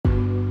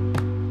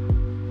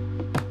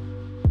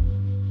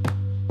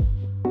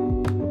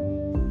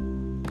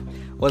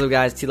What's up,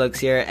 guys? T-Lux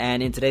here,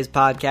 and in today's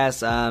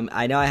podcast,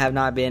 I know I have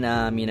not been,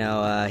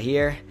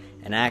 here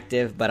and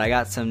active, but I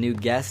got some new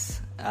guests.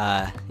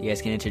 You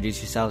guys can introduce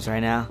yourselves right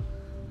now.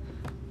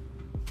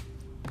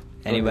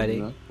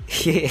 Anybody?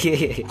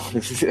 You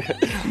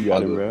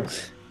got it, bro.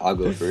 I'll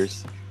go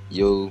first.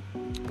 Yo,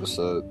 what's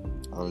up?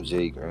 I'm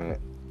Jay Grant.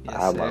 Yes,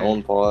 I have my sir.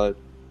 own pod.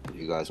 If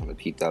you guys want to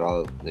peep that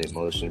out, the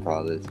Emotion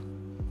Palace.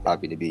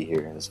 Happy to be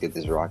here. Let's get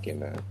this rocking,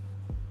 man.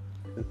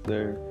 Yes,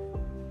 sir.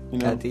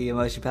 At the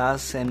Emotion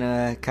Palace, and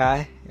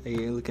Khye, are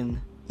you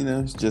looking?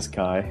 It's just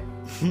Khye.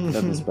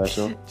 Nothing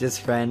special. Just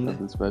friend.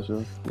 Nothing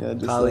special. Yeah,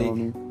 just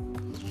Colleague.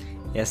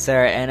 homie. Yes,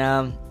 sir.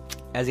 And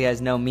as you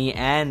guys know, me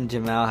and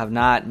Jamel have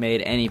not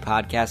made any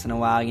podcasts in a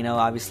while.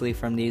 Obviously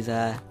from these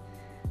the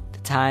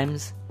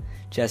times.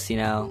 Just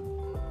like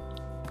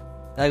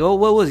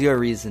what was your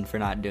reason for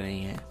not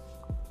doing it?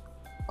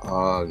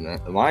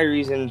 My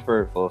reason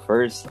for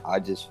first, I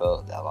just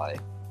felt that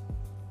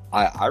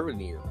I really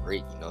need a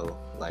break.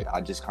 Like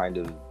I just kind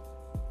of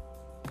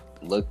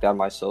looked at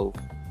myself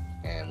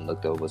and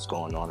looked at what's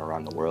going on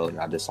around the world, and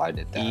I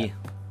decided that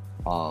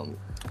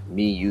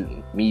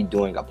me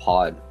doing a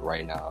pod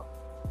right now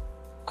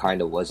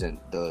kind of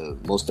wasn't the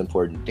most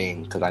important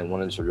thing, because I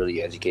wanted to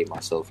really educate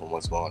myself on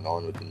what's going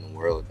on within the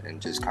world and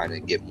just kind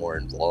of get more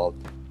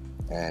involved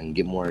and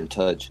get more in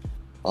touch.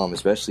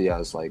 Especially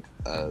as like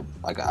an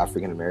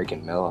African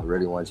American male, I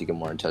really wanted to get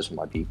more in touch with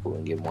my people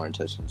and get more in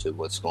touch into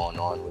what's going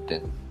on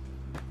within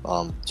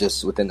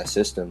just within the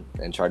system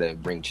and try to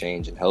bring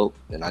change and help.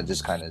 And I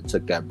just kind of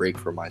took that break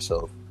for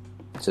myself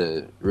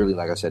to really,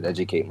 like I said,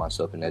 educate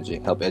myself and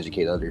help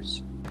educate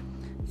others.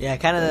 Yeah,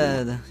 kind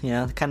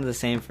of the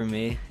same for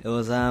me. It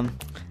was I'm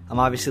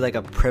obviously like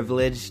a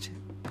privileged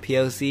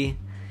POC,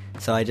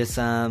 so I just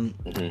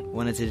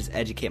wanted to just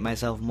educate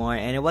myself more.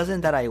 And it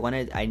wasn't that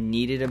I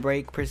needed a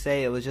break per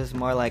se. It was just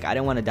more like I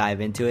didn't want to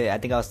dive into it. I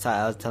think I was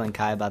telling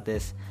Khye about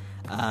this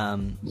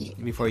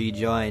before you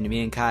joined.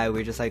 Me and Khye, we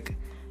were just like,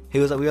 we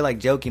were like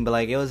joking, but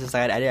like it was just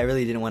like I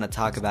really didn't want to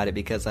talk about it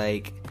because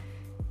like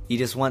you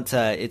just want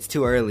to. It's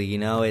too early,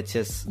 It's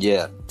just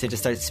to just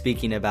start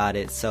speaking about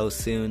it so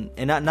soon,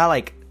 and not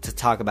like to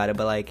talk about it,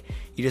 but like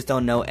you just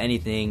don't know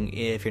anything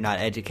if you're not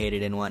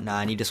educated and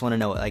whatnot, and you just want to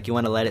know, like you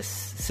want to let it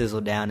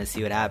sizzle down and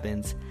see what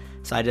happens.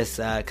 So I just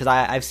because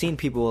I've seen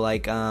people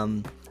like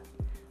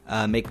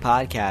make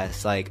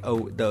podcasts like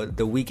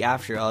the week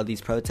after all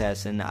these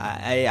protests, and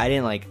I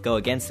didn't like go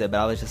against it,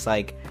 but I was just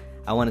like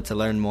I wanted to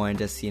learn more and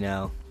just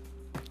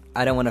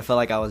I don't want to feel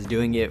like I was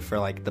doing it for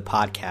like the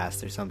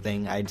podcast or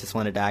something. I just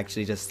wanted to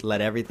actually just let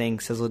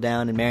everything sizzle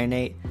down and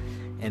marinate,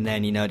 and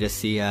then just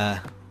see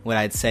what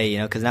I'd say,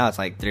 because now it's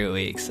like 3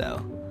 weeks.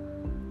 So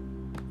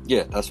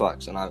Yeah, that's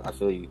facts, and I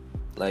feel you.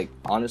 Like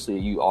honestly,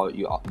 you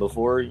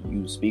before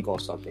you speak on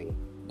something,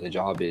 the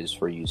job is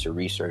for you to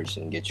research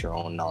and get your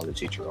own knowledge,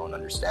 get your own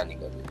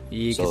understanding of it.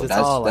 Yeah, because it's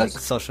all like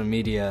social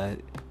media,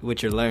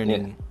 what you're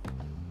learning.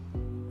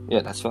 Yeah,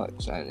 that's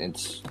facts, and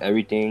it's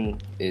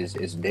everything is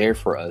there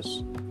for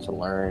us to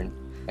learn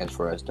and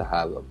for us to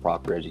have a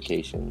proper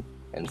education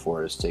and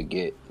for us to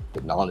get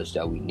the knowledge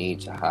that we need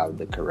to have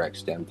the correct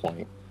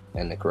standpoint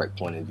and the correct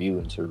point of view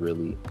and to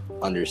really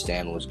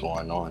understand what's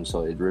going on.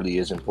 So it really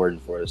is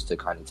important for us to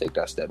kind of take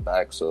that step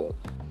back. So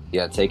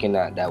yeah, taking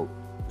that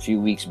few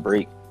weeks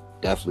break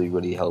definitely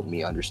really helped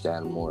me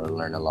understand more,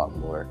 learn a lot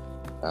more.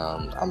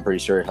 I'm pretty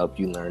sure it helped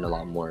you learn a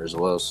lot more as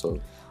well.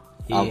 So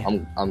yeah.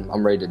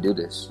 I'm ready to do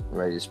this. I'm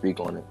ready to speak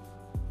on it.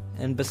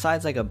 And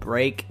besides like a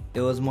break,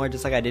 it was more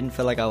just like I didn't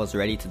feel like I was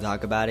ready to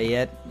talk about it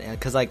yet,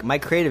 because like my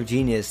creative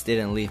genius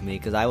didn't leave me,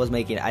 because I was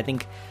making, I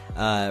think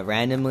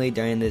randomly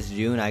during this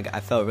June I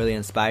felt really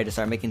inspired to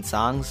start making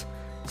songs.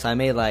 So I've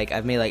made like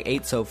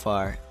 8 so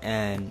far.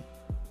 And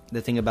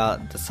the thing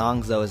about the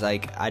songs though is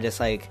like I just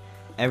like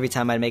every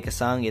time I'd make a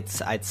song,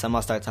 I'd somehow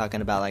start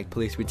talking about like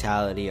police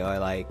brutality or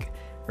like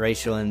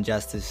racial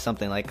injustice,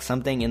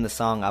 something in the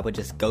song. I would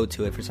just go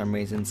to it for some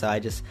reason. So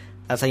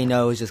that's how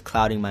it was just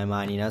clouding my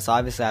mind, So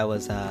obviously I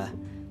was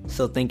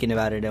still thinking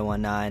about it and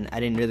whatnot. And I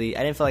didn't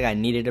feel like I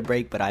needed a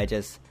break, but I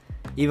just,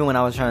 even when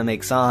I was trying to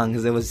make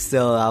songs, I was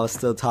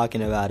still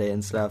talking about it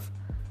and stuff.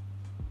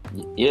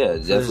 Yeah, so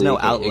definitely. There's no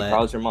outlet. It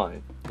clouds your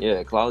mind. Yeah,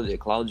 it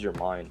clouds your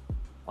mind.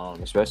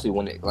 Especially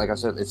when like I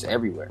said, it's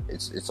everywhere.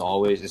 It's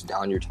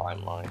down your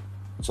timeline.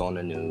 It's on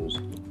the news.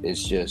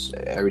 It's just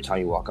every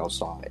time you walk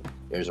outside,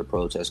 there's a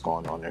protest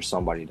going on. There's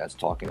somebody that's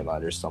talking about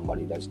it. There's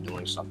somebody that's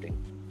doing something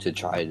to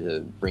try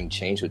to bring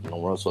change within the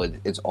world. So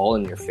it's all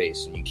in your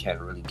face, and you can't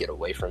really get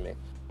away from it.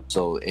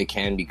 So it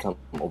can become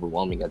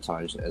overwhelming at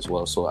times as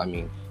well. So I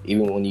mean,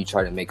 even when you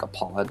try to make a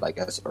pod like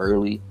as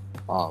early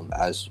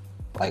as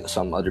like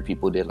some other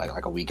people did,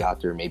 like a week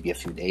after, maybe a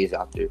few days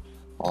after,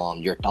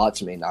 your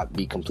thoughts may not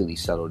be completely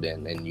settled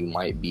in, and you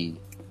might be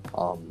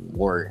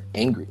more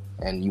angry,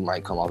 and you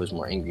might come off as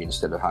more angry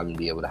instead of having to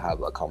be able to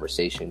have a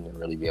conversation and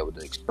really be able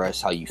to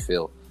express how you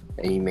feel,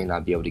 and you may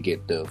not be able to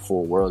get the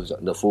full words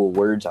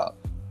out.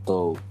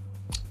 So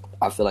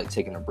I feel like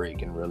taking a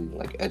break and really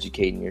like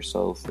educating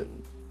yourself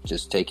and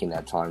just taking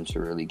that time to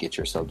really get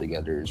yourself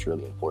together is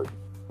really important.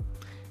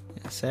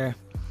 Yes, sir.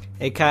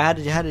 Hey Kai, how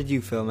did you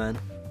feel, man?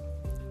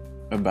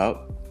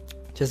 About?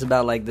 Just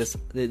about like this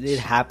it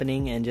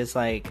happening and just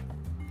like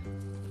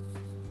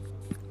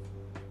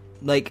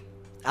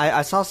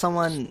I saw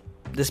someone.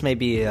 This may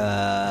be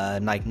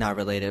like not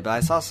related, but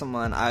I saw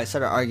someone. I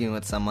started arguing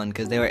with someone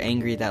because they were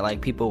angry that like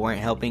people weren't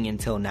helping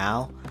until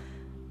now.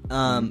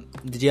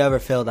 Did you ever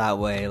feel that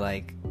way,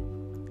 like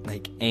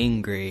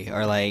angry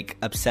or like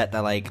upset that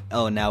like,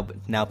 oh,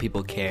 now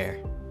people care?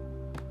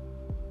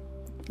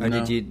 Or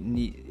No. did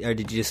you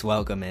just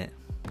welcome it?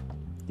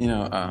 You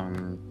know,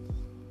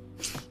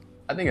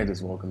 I think I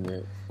just welcomed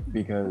it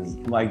because,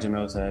 like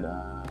Jamel said,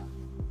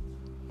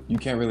 you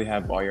can't really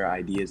have all your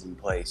ideas in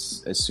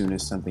place as soon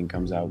as something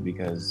comes out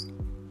because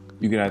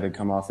you could either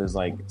come off as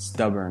like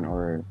stubborn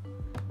or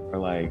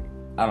like,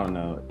 I don't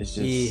know. It's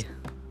just, Yeah.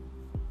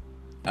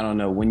 I don't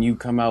know. When you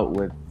come out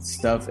with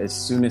stuff, as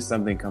soon as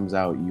something comes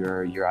out,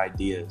 your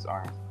ideas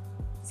aren't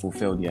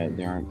fulfilled yet.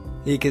 They aren't.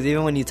 Yeah, because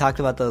even when you talked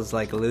about those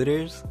like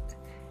looters,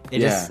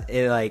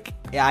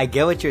 I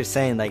get what you're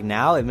saying. Like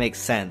now it makes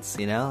sense,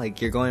 you know, like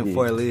you're going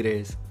for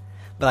looters.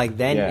 But like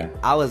then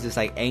I was just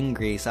like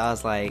angry, so I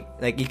was like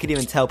you could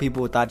even tell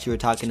people thought you were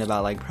talking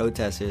about like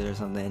protesters or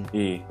something.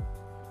 Yeah.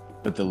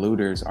 But the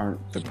looters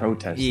aren't the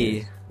protesters.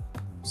 Yeah.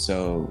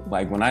 So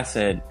like when I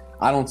said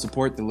I don't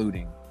support the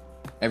looting,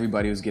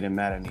 everybody was getting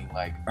mad at me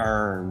like,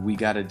 we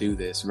gotta do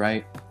this,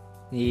 right?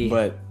 Yeah.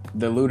 But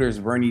the looters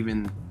weren't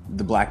even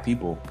the black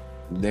people.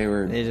 They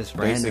just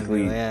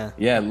basically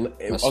randomly,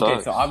 okay,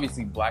 sucks. so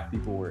obviously black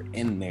people were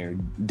in there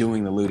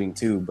doing the looting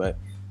too, but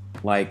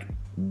like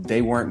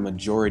they weren't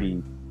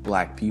majority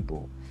black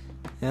people.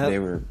 Yep. They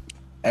were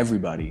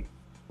everybody,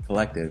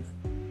 collective.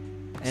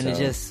 And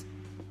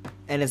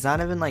it's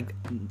not even like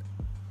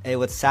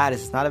what's sad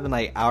is it's not even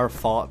like our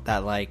fault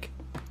that like,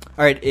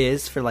 or it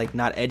is for like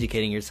not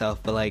educating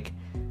yourself, but like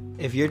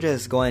if you're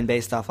just going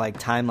based off like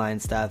timeline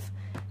stuff,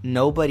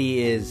 nobody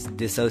is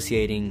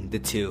dissociating the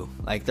two.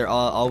 Like they're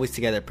all always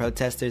together,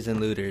 protesters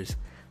and looters.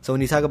 So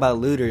when you talk about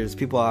looters,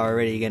 people are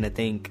already gonna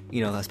think,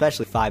 you know,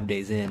 especially 5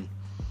 days in,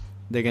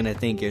 they're gonna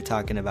think you're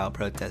talking about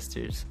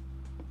protesters.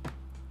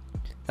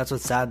 That's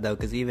what's sad though,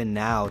 because even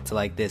now to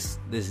like this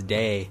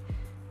day,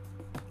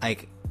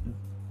 like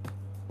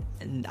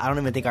I don't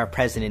even think our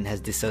president has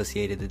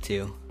dissociated the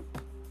two.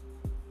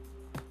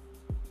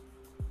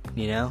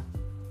 You know?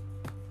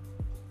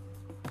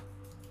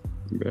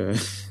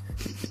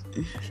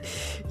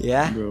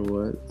 Yeah? Bro,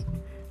 what?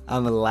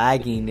 I'm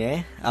lagging,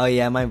 eh? Oh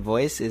yeah, my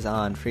voice is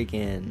on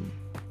freaking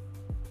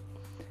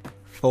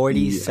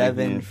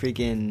 47 Yeah,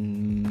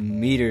 freaking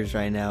meters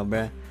right now,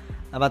 bruh.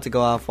 I'm about to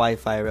go off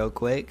Wi-Fi real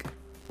quick.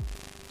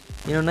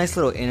 You know, nice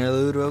little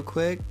interlude real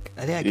quick.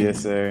 I think I can... Yes,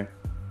 sir.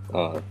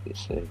 Oh,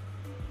 yes, sir.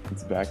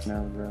 It's back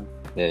now, bro.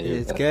 Yeah, you're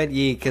It's back. good,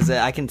 yeah, because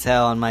I can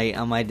tell on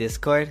my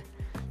Discord.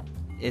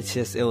 It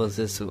was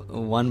just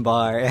one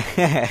bar.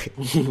 I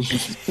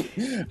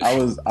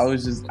was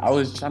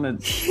trying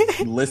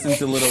to listen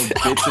to little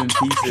bits and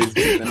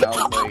pieces, and I was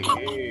like,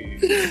 hey.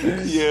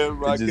 Yeah,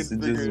 bro, It just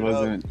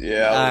wasn't. All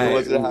Yeah, right. It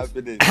wasn't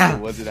happening. It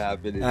wasn't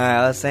happening. Alright,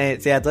 I was saying,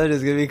 see, I told you it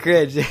was gonna be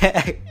cringe.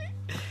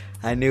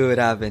 I knew it would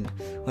happen.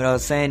 What I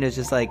was saying is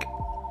just like,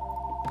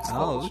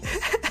 oh.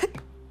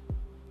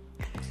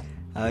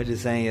 I was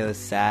just saying it was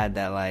sad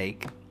that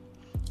like,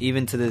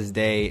 even to this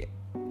day,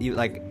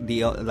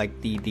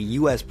 the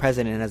U.S.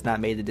 president has not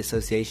made the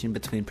dissociation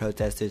between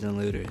protesters and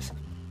looters.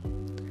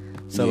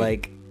 So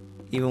like,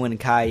 even when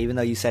Khye, even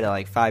though you said it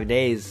like 5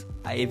 days,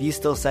 if you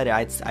still said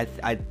it,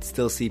 I'd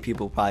still see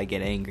people probably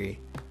get angry.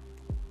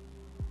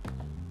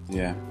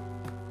 Yeah.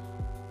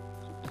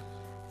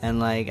 And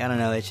like, I don't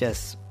know, it's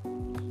just,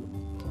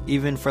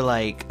 even for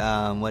like,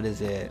 what is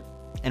it?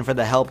 And for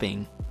the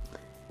helping,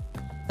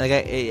 like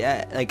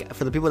like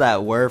for the people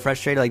that were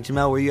frustrated, like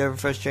Jamel, were you ever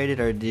frustrated,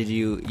 or did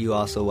you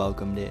also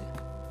welcomed it?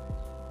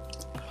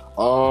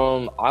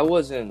 I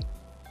wasn't.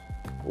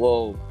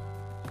 Well,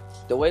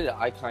 the way that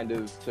I kind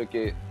of took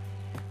it,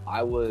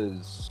 I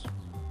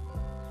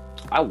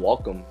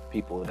welcome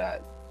people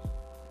that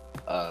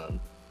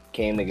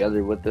came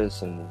together with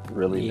us and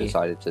really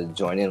decided to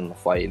join in on the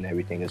fight and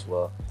everything as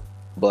well.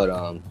 But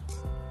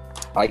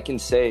I can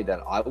say that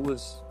I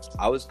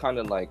was kind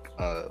of like,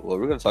 well,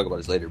 we're gonna talk about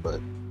this later, but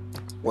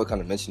what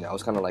kind of mentioned it, I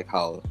was kind of like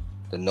how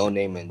the No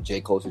Name and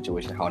J. Cole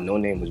situation, how No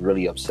Name was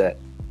really upset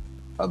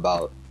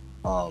about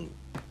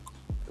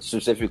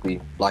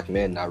specifically black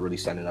men not really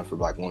standing up for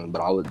black women,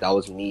 but that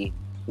was me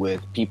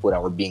with people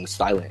that were being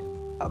silent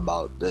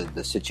about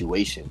the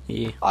situation.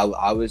 Yeah.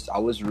 I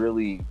was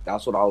really,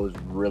 that's what I was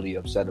really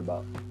upset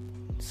about.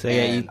 So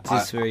yeah, you And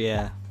just were,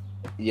 yeah.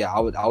 Yeah, I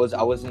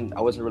wasn't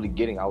really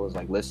getting. I was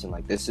like, listen,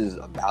 like this is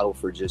a battle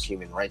for just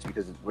human rights,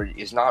 because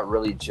it's not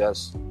really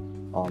just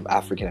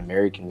African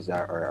Americans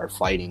that are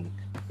fighting.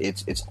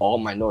 It's all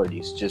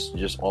minorities,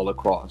 just all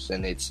across,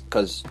 and it's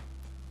because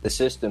the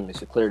system is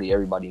clearly,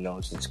 everybody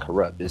knows it's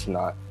corrupt. It's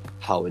not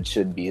how it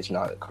should be. It's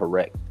not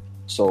correct.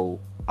 So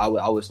I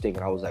was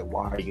thinking, I was like,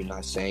 why are you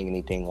not saying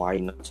anything? Why are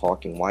you not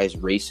talking? Why is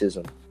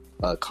racism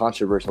a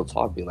controversial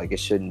topic? Like it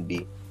shouldn't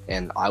be.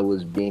 And I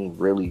was being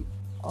really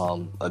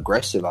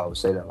aggressive. I would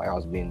say that, like, I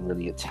was being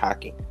really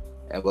attacking,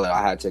 but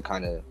I had to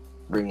kind of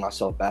bring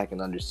myself back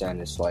and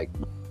understand it's like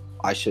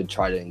I should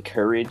try to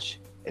encourage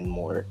and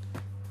more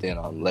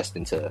than less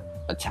than to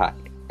attack,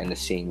 and to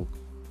seem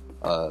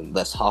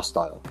less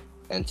hostile,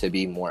 and to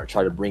be more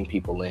try to bring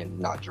people in,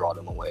 not draw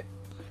them away.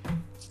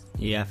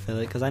 Yeah, I feel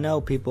it, because I know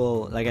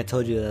people, like I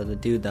told you, the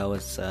dude that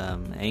was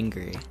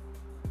angry.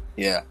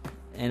 Yeah.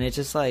 And it's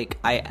just like,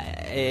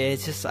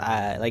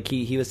 like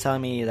he was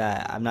telling me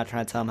that I'm not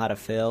trying to tell him how to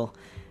feel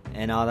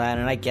and all that,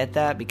 and I get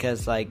that,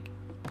 because like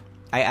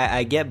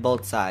I get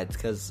both sides,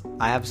 because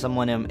I have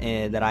someone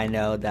that I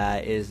know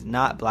that is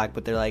not black,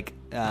 but they're like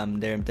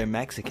they're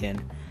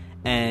Mexican,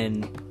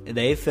 and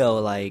they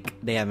feel like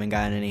they haven't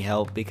gotten any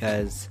help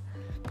because,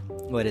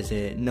 what is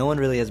it? No one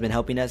really has been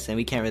helping us, and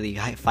we can't really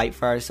fight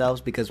for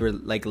ourselves because we're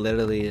like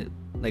literally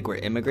like we're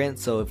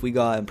immigrants. So if we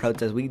go out and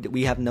protest,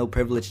 we have no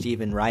privilege to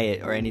even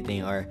riot or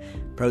anything or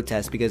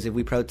protest, because if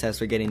we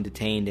protest, we're getting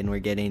detained and we're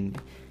getting,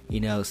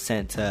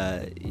 sent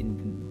to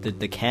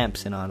the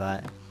camps and all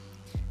that.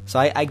 So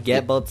I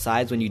get both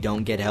sides. When you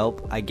don't get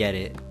help, I get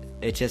it.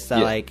 It's just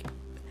that like,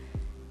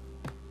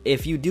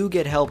 if you do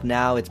get help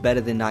now, it's better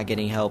than not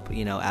getting help,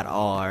 at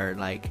all. Or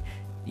like,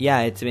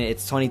 yeah, it's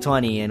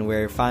 2020 and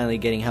we're finally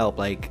getting help.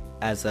 Like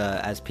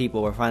as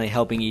people, we're finally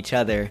helping each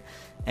other,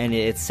 and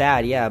it's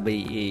sad, yeah, but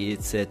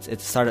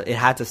it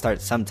had to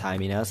start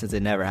sometime, since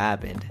it never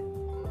happened.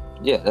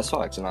 Yeah, that's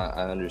facts, and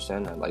I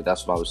understand that. Like,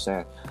 that's what I was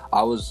saying.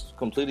 I was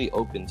completely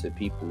open to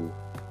people.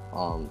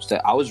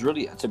 I was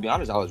really, to be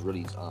honest, I was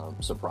really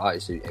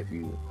surprised if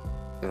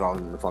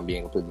I'm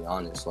being completely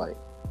honest. Like,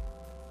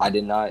 I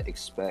did not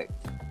expect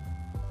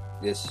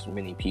this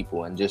many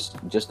people, and just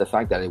the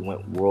fact that it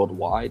went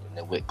worldwide and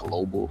it went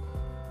global.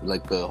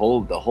 Like the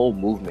whole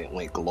movement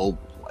went global.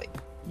 Like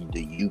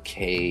the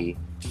UK,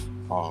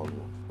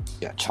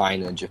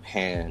 China,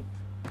 Japan,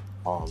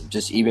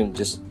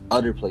 just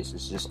other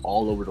places, just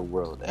all over the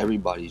world.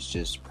 Everybody's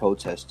just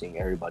protesting.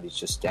 Everybody's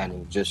just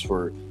standing just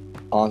for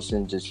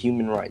constant, just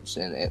human rights.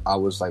 And I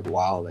was like,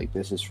 wow, like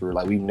this is for,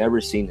 like, we've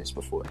never seen this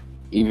before.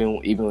 Even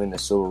in the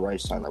civil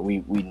rights time, like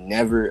we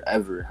never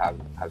ever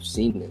have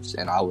seen this.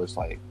 And I was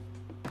like,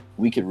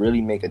 we could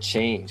really make a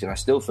change. And I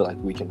still feel like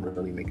we can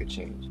really make a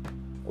change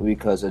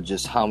because of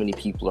just how many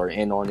people are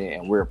in on it,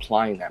 and we're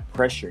applying that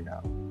pressure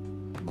now.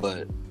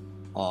 But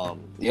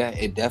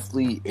it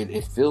definitely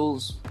it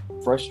feels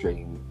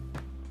frustrating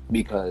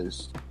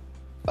because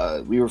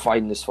we were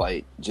fighting this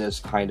fight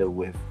just kind of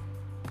with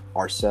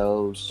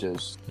ourselves,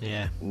 just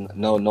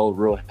no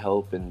real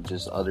help, and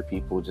just other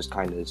people just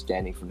kind of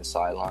standing from the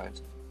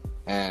sidelines.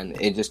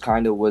 And it just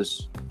kind of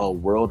was a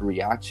world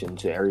reaction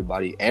to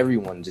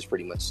everyone just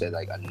pretty much said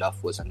like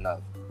enough was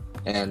enough.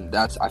 And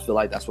I feel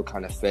like that's what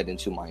kind of fed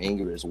into my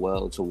anger as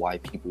well, to why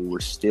people were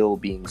still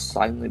being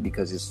silent.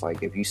 Because it's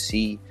like, if you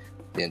see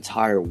the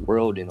entire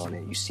world in on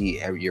it, you see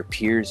your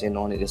peers in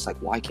on it, it's like,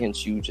 why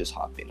can't you just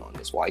hop in on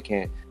this? Why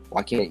can't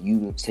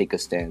you take a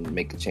stand and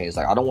make a change?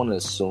 Like, I don't want to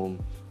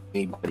assume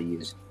anybody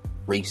is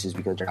racist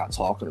because they're not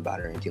talking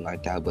about it or anything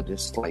like that, but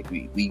it's like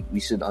we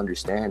should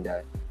understand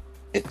that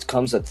it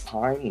comes a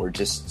time where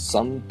just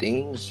some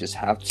things just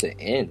have to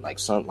end. Like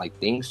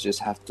things just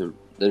have to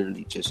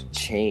literally just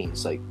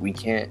change. Like, we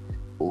can't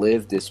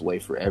live this way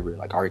forever.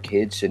 Like, our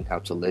kids shouldn't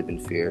have to live in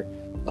fear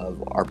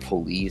of our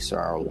police or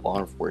our law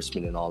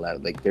enforcement and all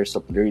that. Like, they're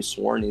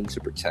sworn in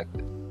to protect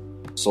it.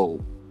 So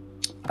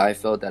I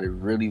felt that it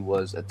really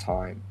was a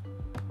time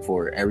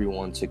for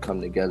everyone to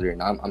come together,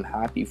 and I'm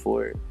happy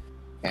for it.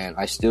 And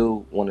I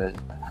still want to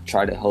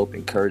try to help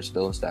encourage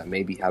those that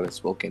maybe haven't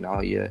spoken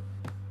out yet.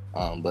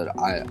 But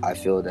I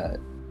feel that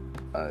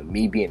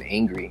me being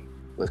angry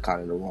was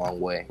kind of the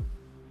wrong way.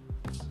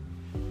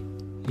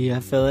 Yeah, I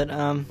feel it.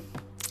 On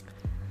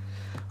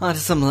to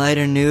some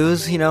lighter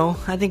news.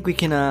 I think we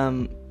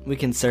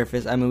can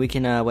surface. I mean, we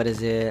can.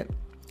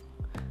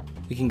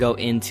 We can go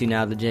into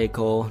now the J.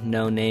 Cole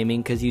no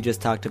naming, because you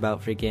just talked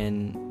about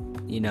freaking,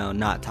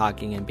 not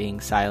talking and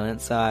being silent.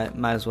 So I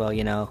might as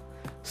well,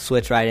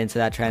 switch right into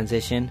that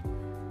transition.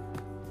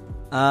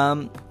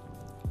 How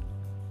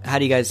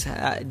do you guys?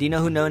 Do you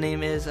know who No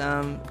Name is,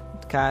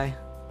 Khye?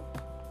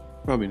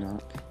 Probably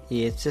not.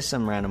 Yeah, it's just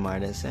some random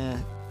artist.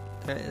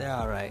 They're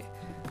all right.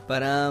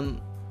 But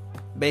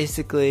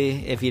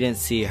basically, if you didn't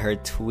see her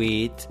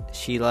tweet,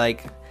 she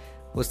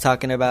was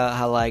talking about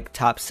how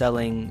top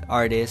selling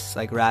artists,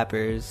 like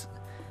rappers,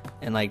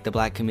 and like the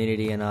black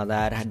community and all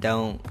that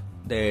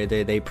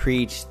they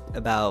preach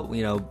about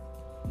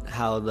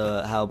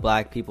how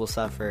black people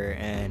suffer,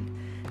 and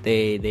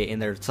they in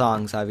their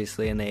songs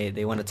obviously, and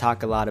they want to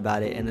talk a lot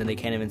about it, and then they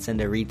can't even send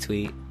a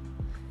retweet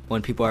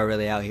when people are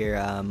really out here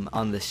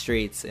on the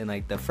streets in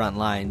like the front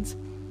lines.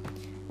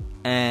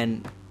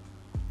 And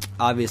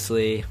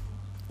obviously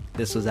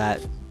this was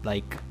at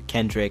like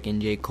Kendrick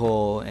and J.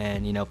 Cole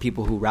and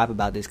people who rap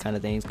about this kind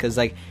of things, because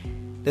like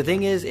the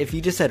thing is, if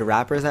you just said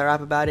rappers that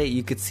rap about it,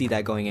 you could see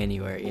that going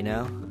anywhere.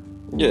 Yeah,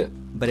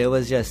 but it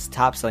was just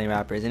top selling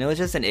rappers, and it was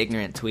just an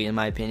ignorant tweet in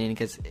my opinion,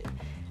 because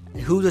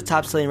who's a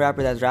top selling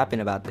rapper that's rapping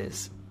about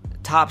this?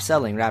 top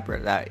selling rapper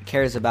that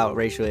cares about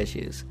racial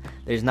issues.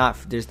 There's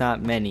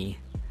not many.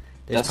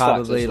 There's That's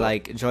probably facts,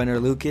 like Joyner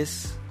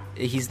Lucas.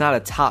 He's not a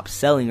top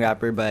selling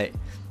rapper, but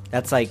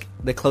that's like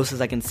the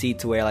closest I can see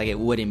to where like it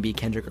wouldn't be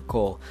Kendrick or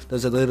Cole.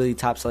 Those are literally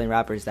top selling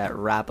rappers that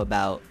rap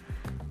about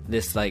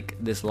this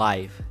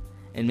life.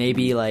 And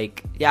maybe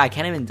like, yeah, I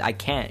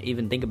can't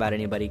even think about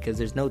anybody because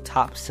there's no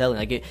top selling.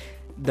 Like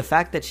the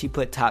fact that she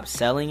put top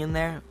selling in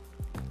there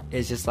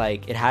is just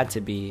like, it had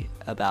to be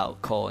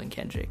about Cole and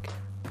Kendrick.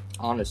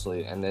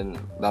 Honestly, and then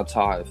that's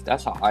how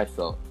I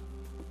felt.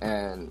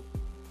 And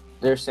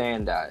they're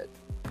saying that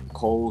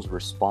Cole's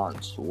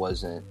response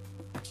wasn't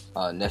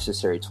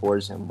necessary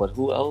towards him, but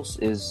who else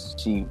is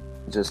she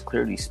just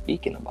clearly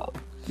speaking about?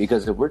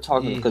 Because if we're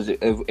talking,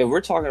 if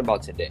we're talking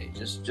about today,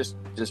 just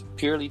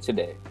purely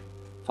today,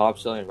 top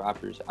selling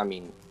rappers. I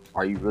mean,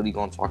 are you really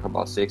going to talk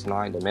about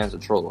 6ix9ine? The man's a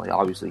troll. Like,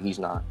 obviously, he's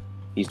not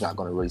going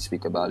to really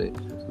speak about it.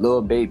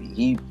 Lil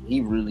Baby,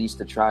 he released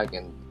the track,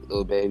 and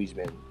Lil Baby's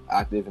been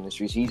active in the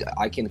streets.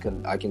 I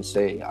can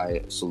say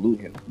I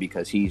salute him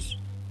because he's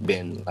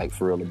been like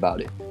for real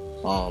about it.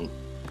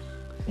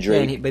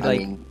 Drake, yeah, but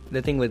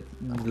the thing with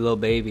Lil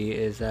Baby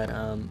is that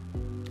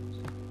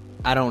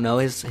I don't know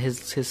his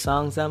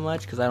songs that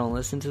much because I don't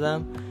listen to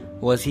them.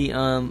 Was he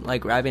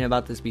like rapping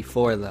about this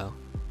before though?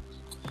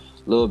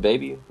 Lil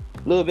Baby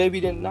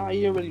didn't. Nah,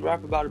 he didn't really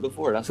rap about it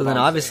before. That's so then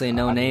obviously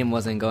No Name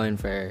wasn't going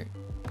for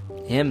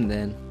him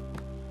then.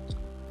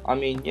 I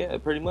mean, yeah,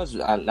 pretty much.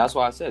 That's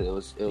why I said it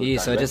was. Yeah,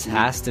 so it just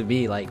has to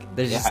be like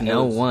there's just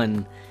no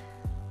one.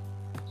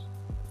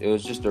 It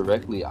was just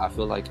directly. I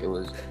feel like it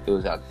was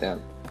at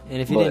them.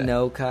 And if you didn't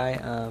know,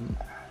 Khye,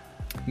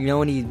 you know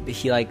when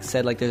he like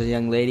said like there's a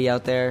young lady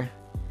out there,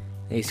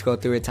 and he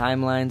scrolled through her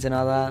timelines and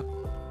all that.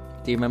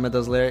 Do you remember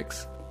those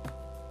lyrics?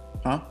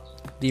 Huh?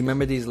 Do you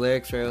remember these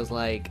lyrics where it was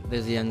like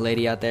there's a young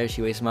lady out there,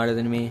 she way smarter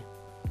than me?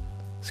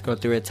 Scroll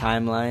through her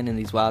timeline in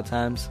these wild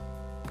times.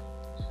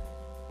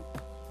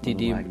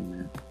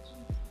 You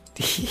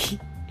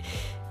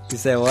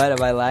said what?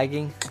 Am I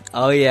lagging?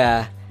 Oh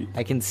yeah,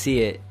 I can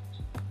see it.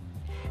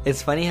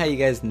 It's funny how you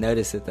guys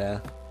notice it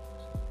though.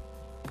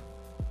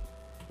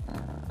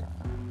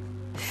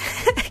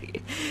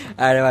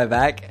 Alright, am I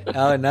back?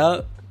 Oh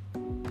no.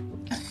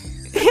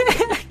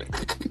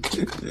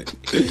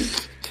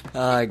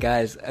 Oh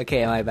guys,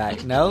 okay, am I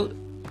back? No.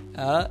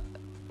 That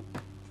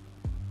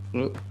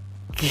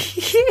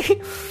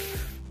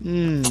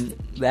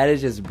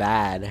is just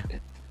bad.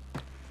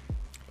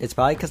 It's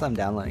probably because I'm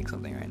downloading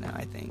something right now.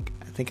 I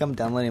think I'm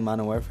downloading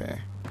Modern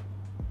Warfare.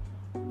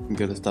 You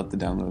gotta stop the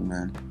download,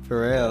 man.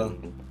 For real.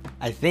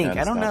 I think.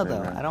 I don't know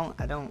though. Right.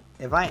 I don't.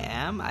 If I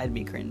am, I'd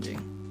be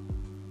cringing.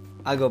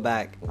 I'll go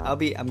back.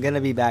 I'm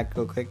gonna be back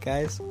real quick,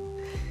 guys.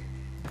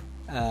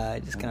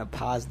 Just gonna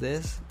pause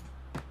this.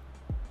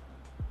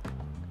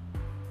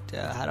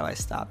 How do I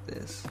stop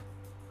this?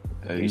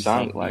 You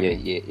sound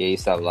lagging. Yeah, you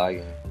stop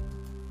lagging.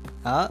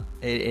 Oh,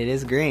 it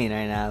is green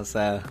right now.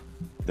 So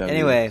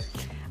anyway,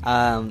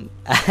 I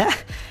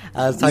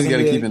was talking. You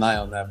gotta keep an eye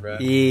on that, bro.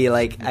 Yeah,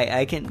 like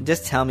I can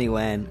just tell me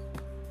when.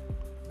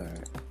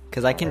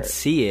 Because I can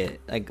see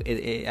it. Like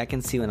I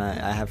can see when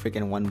I have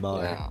freaking one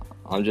bar. Yeah,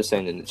 I'm just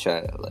saying in the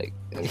chat, like.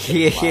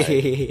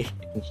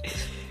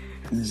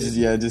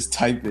 Just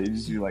type it.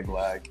 Just you like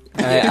lag.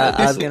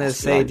 I was gonna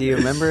say, do you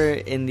remember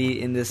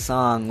in this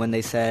song when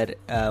they said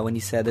when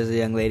you said there's a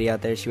young lady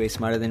out there, she way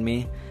smarter than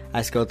me?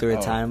 I scrolled through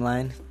her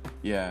timeline.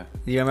 Yeah.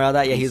 Do you remember all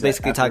that? Yeah, he was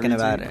basically talking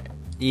about it.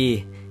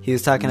 Yeah, he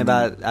was talking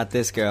about at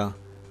this girl.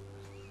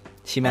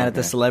 She mad at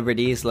the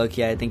celebrities.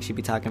 Low-key, I think she'd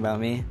be talking about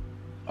me.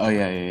 Oh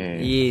yeah.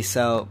 Yeah,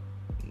 so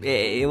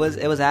it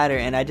was at her,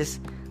 and I just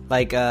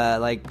like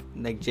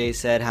Jay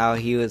said how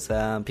he was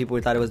people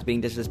thought it was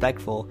being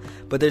disrespectful,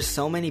 but there's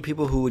so many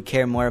people who would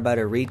care more about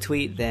a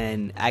retweet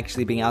than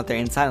actually being out there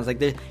in silence.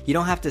 Like you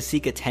don't have to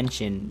seek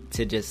attention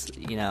to just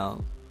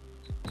to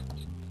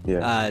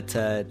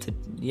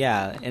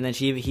and then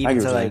he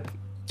even said like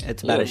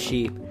it's about a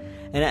sheep.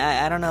 And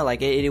I don't know,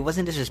 like it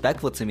wasn't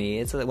disrespectful to me.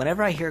 It's like,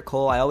 whenever I hear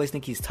Cole, I always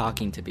think he's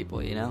talking to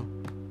people. You know,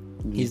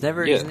 he's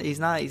never he's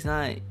not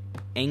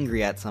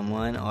angry at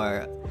someone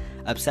or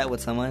upset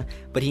with someone,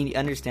 but he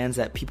understands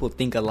that people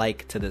think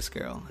alike to this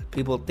girl.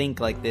 People think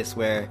like this,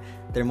 where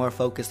they're more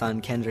focused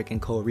on Kendrick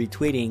and Cole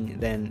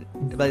retweeting than,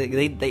 like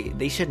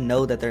they should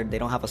know that they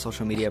don't have a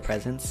social media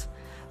presence.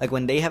 Like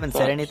when they haven't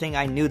said anything,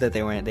 I knew that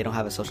they don't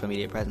have a social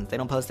media presence. They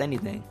don't post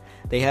anything.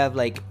 They have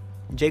like.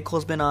 J.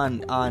 Cole's been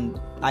on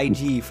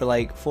IG for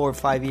like 4 or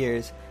 5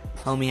 years.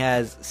 Homie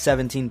has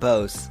 17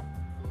 posts,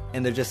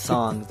 and they're just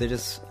songs. They're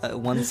just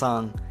one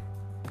song,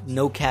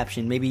 no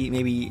caption.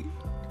 Maybe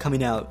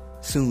coming out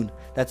soon.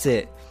 That's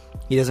it.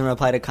 He doesn't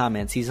reply to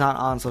comments. He's not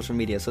on social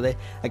media. So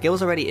it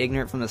was already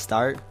ignorant from the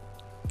start.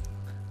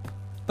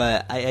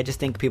 But I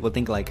just think people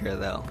think like her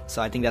though.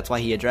 So I think that's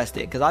why he addressed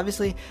it. Because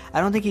obviously, I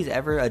don't think he's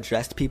ever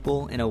addressed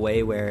people in a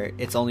way where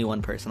it's only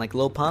one person. Like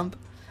Lil Pump.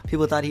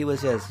 People thought he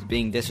was just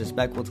being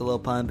disrespectful to Lil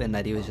Pump and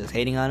that he was just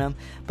hating on him.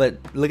 But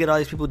look at all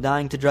these people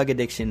dying to drug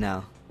addiction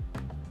now.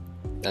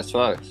 That's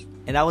facts.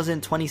 And that was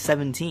in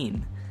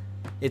 2017.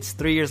 it's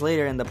 3 years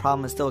later and the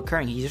problem is still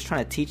occurring. He's just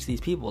trying to teach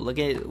these people. Look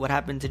at what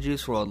happened to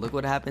Juice WRLD. Look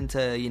what happened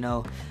to, you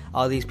know,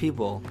 all these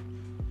people.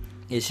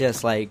 It's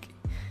just like,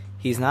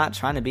 he's not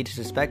trying to be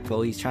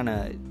disrespectful. He's trying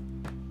to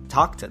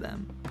talk to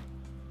them.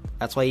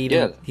 That's why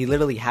he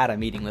literally had a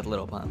meeting with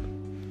Lil Pump.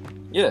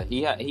 Yeah,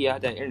 he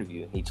had that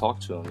interview. He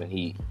talked to him, and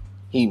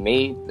he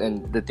made,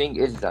 and the thing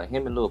is that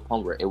him and Lil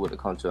Pump were able to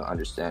come to an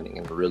understanding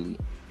and really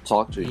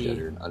talk to each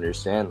other and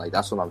understand. Like,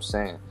 that's what I'm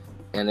saying.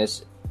 And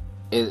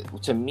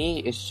to me,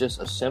 it's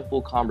just a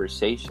simple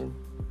conversation,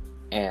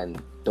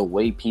 and the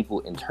way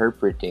people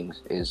interpret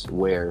things is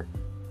where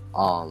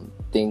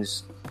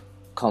things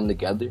come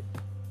together.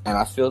 And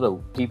I feel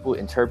that people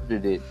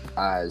interpreted it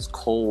as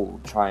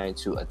Cole trying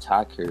to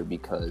attack her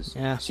because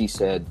she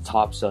said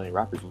top selling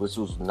rappers, which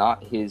was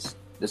not his.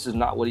 This is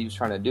not what he was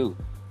trying to do.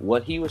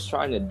 What he was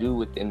trying to do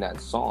within that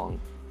song,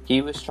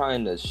 he was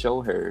trying to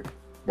show her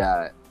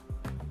that,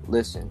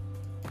 listen,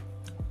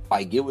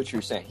 I get what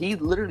you're saying. He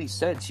literally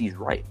said she's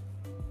right.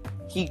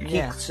 He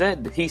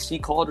said, he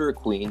called her a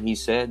queen. He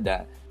said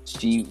that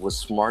she was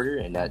smarter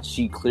and that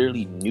she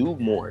clearly knew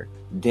more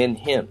than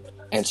him.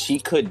 And she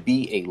could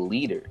be a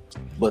leader.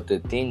 But the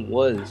thing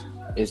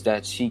is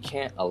that she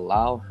can't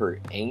allow her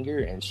anger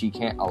and she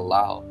can't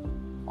allow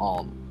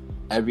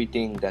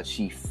everything that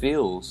she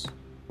feels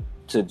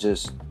to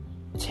just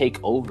take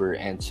over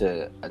and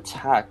to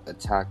attack.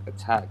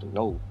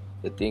 No,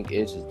 the thing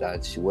is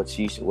that what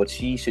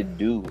she should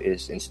do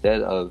is,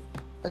 instead of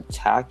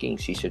attacking,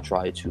 she should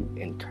try to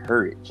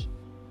encourage.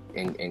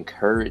 I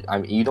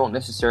mean, you don't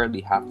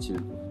necessarily have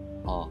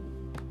to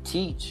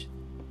teach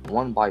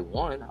one by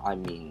one. I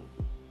mean,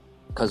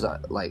 because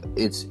like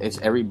it's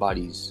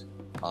everybody's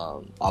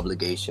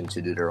obligation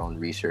to do their own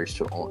research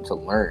to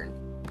learn,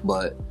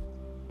 but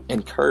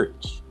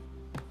encourage,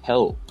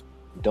 help,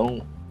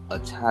 don't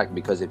attack.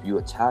 Because if you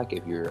attack,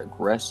 if you're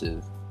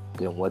aggressive,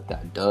 then what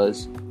that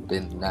does,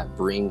 then that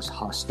brings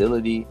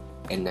hostility,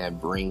 and that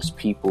brings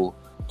people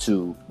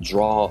to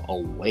draw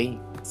away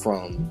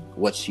from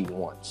what she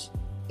wants.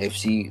 If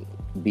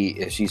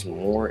she's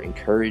more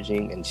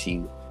encouraging and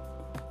she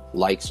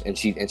likes and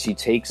she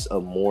takes a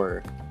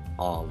more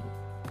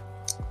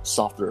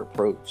softer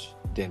approach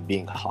than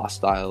being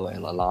hostile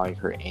and allowing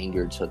her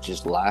anger to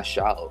just lash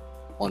out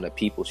on the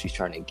people she's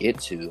trying to get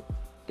to,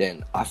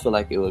 then I feel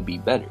like it would be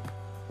better.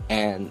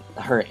 And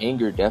her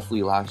anger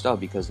definitely lashed out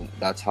because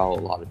that's how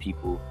a lot of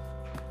people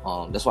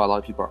that's why a lot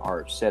of people are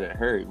upset at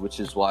her, which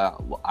is why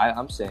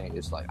I'm saying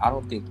it's like, I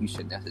don't think you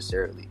should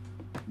necessarily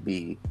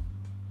be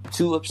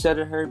too upset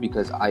at her,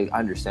 because I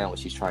understand what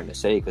she's trying to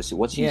say, because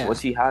what she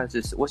has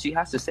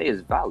to say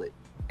is valid,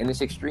 and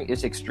it's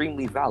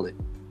extremely valid.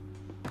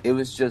 It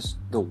was just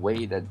the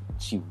way that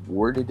she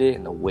worded it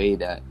and the way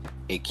that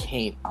it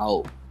came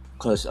out,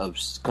 because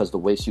the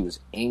way she was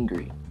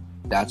angry.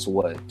 That's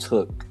what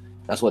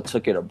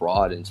took it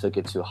abroad and took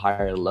it to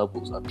higher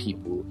levels of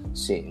people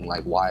seeing,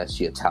 like, why is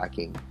she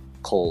attacking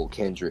Cole,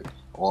 Kendrick,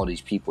 all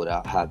these people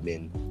that have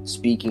been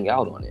speaking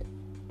out on it.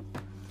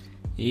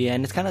 Yeah,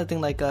 and it's kind of the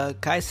thing like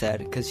Khye said,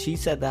 because she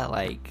said that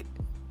like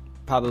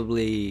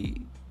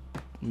probably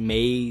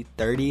May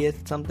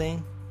 30th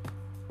something,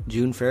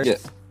 June 1st. Yeah.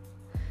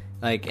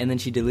 Like, and then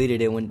she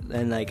deleted it I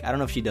don't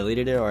know if she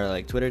deleted it or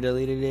like Twitter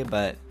deleted it,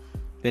 but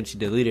then she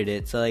deleted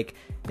it. So like,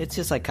 it's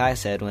just like Khye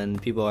said, when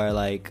people are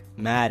like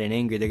mad and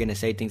angry, they're gonna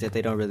say things that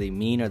they don't really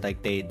mean, or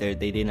like they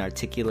didn't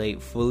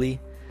articulate fully,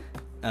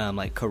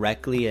 like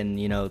correctly, and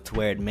to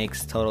where it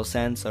makes total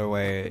sense, or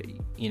where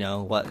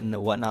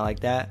whatnot like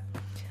that.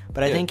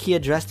 But I think he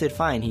addressed it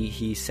fine.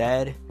 He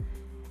said,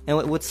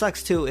 and what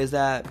sucks too is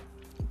that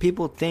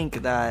people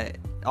think that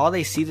all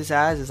they see this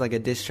as is like a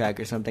diss track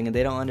or something, and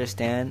they don't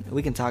understand.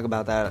 We can talk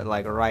about that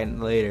like right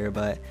later,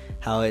 but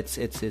how it's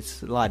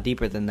a lot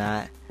deeper than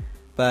that.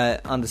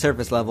 But on the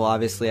surface level,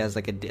 obviously, as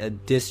like a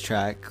diss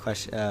track,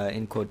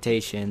 in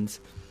quotations,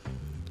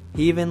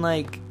 he even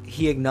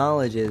he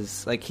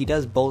acknowledges, like, he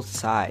does both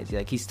sides.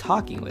 Like, he's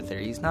talking with her.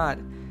 He's not,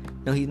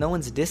 no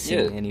one's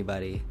dissing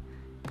anybody.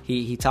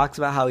 He talks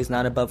about how he's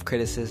not above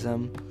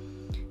criticism.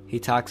 He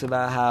talks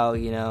about how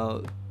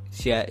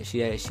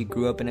she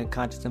grew up in a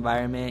conscious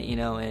environment,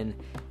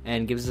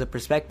 and gives us a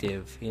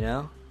perspective,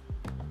 Yeah,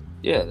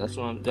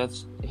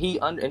 he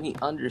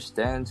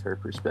understands her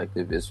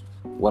perspective is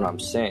what I'm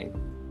saying.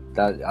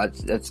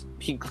 That's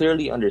he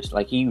clearly understands.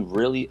 Like, he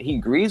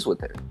agrees with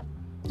her.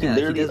 He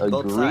literally does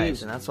both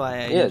sides, and that's why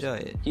I enjoy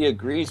it. He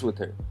agrees with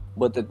her.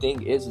 But the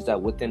thing is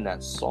that within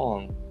that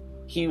song,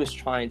 he was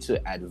trying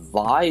to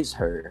advise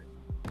her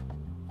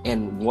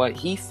and what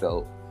he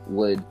felt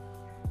would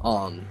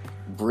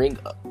bring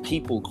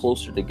people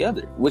closer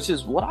together, which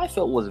is what I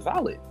felt was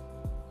valid.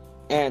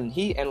 And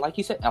like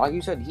you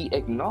said, he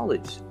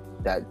acknowledged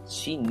that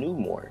she knew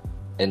more,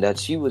 and that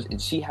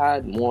she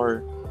had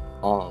more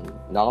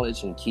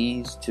knowledge and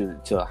keys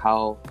to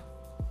how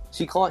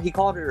he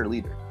called her a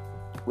leader,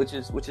 which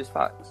is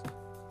facts.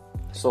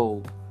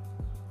 So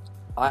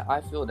I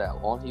feel that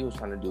all he was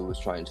trying to do was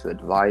trying to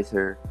advise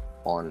her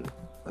on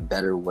a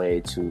better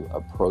way to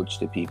approach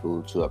the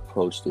people, to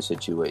approach the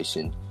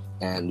situation,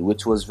 and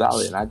which was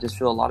valid. And I just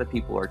feel a lot of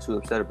people are too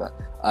upset about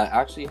it. I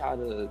actually had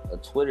a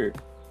Twitter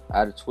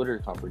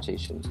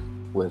conversation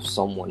with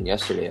someone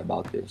yesterday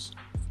about this.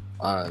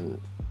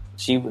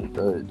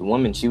 The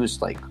woman, she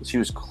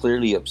was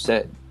clearly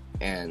upset,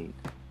 and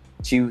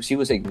she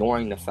was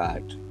ignoring the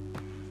fact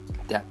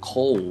that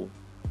Cole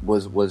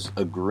was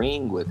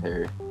agreeing with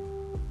her,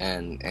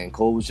 and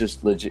Cole was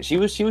just legit. She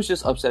was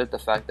just upset at the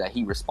fact that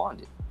he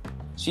responded.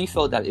 She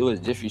felt that it was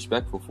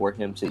disrespectful for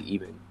him to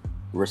even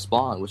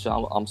respond, which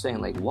I'm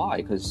saying, like, why?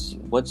 Because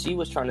what she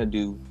was trying to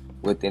do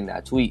within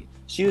that tweet,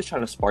 she was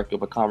trying to spark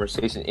up a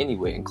conversation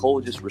anyway, and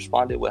Cole just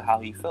responded with how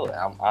he felt.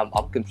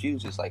 I'm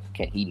confused. It's like,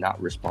 can he not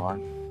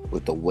respond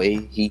with the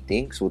way he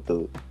thinks, with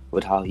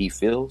how he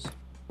feels?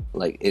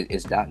 Like,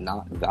 is that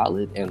not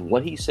valid? And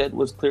what he said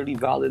was clearly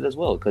valid as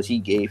well, because he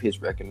gave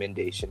his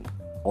recommendation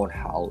on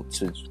how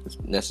to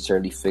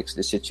necessarily fix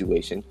the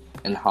situation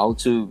and how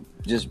to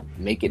just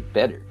make it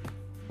better.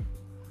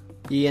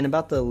 Yeah, and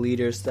about the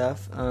leader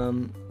stuff,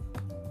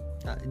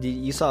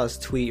 you saw his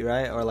tweet,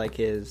 right? Or like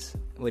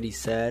what he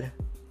said?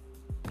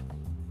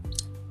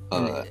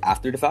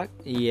 After the fact?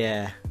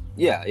 Yeah.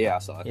 Yeah, I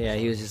saw it. Yeah,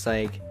 he was just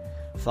like,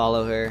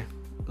 follow her,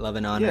 love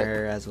and honor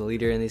her as a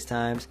leader in these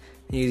times.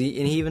 And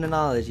he even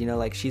acknowledged,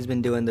 like, she's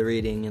been doing the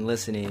reading and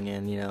listening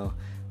and,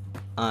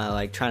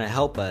 like, trying to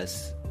help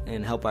us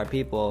and help our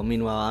people.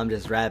 Meanwhile, I'm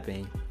just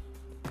rapping.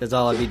 That's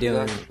all I'll be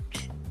doing.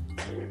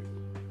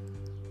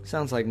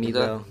 Sounds like me,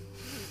 though.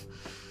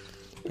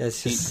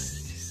 That's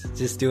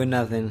just doing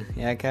nothing.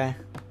 Yeah, okay?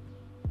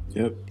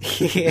 Yep.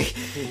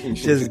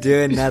 Just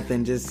doing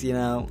nothing. Just,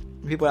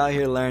 people out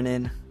here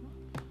learning.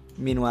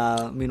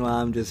 Meanwhile,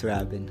 I'm just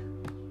rapping.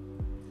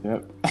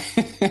 Yep.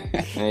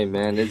 Hey,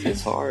 man,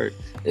 it's hard.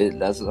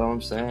 That's what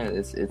I'm saying.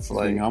 It's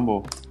like being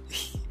humble.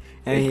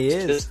 And he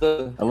is just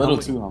a little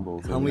too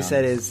humble. Homie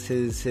said his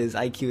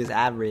IQ is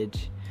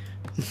average.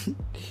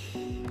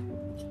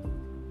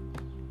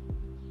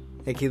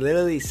 Like, he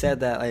literally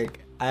said that, like,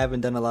 I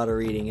haven't done a lot of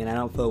reading and I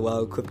don't feel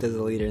well equipped as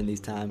a leader in these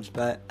times,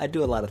 but I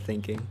do a lot of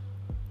thinking.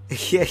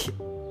 Yeah. See,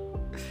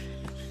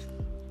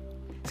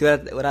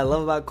 what I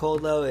love about Cole,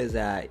 though, is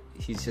that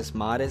he's just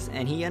modest,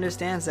 and he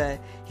understands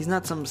that he's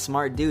not some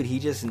smart dude.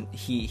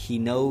 He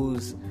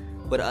knows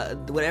what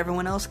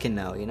everyone else can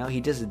know, He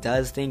just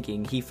does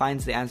thinking. He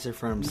finds the answer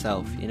for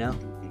himself,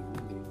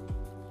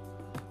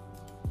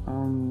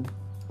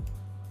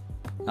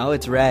 Oh,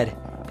 it's red.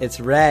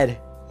 It's red.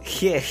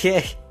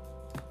 Yeah.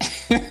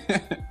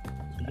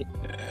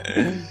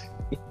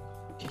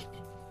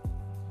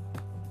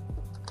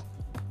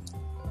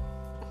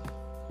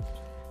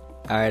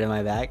 Alright, am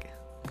I back?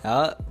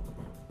 Oh.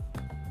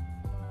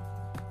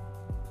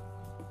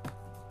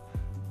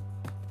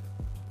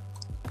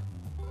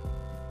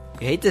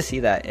 You hate to see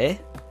that, eh?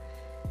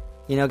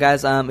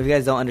 Guys, if you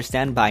guys don't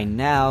understand by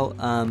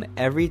now,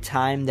 every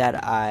time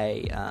that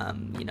I,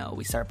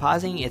 we start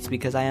pausing, it's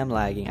because I am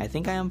lagging. I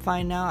think I am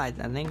fine now. I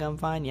think I'm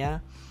fine, yeah.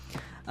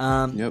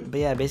 Yep. But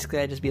yeah, basically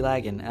I just be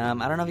lagging.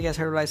 I don't know if you guys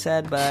heard what I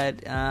said,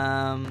 but,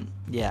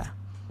 yeah.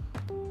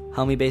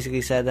 Homie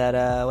basically said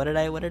that, what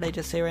did I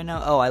just say right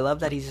now? Oh, I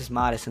love that he's just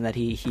modest and that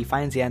he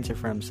finds the answer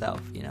for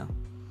himself,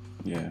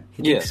 Yeah.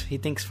 He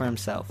thinks for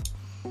himself.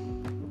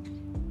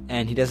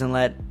 And he doesn't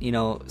let,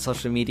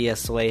 social media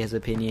sway his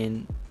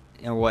opinion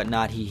or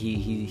whatnot.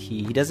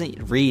 He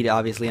doesn't read,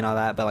 obviously, and all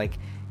that, but, like,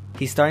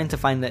 he's starting to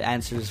find the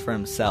answers for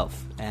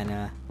himself,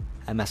 and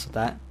I mess with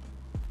that.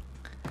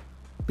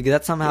 Because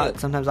that's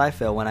sometimes I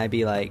feel when I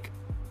be, like,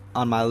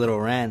 on my little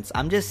rants,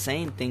 I'm just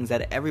saying things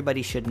that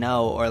everybody should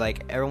know or,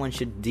 like, everyone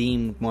should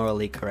deem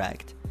morally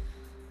correct.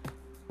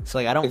 So,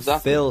 like, I don't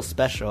feel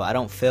special. I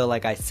don't feel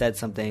like I said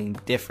something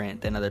different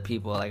than other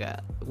people.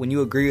 Like, when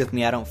you agree with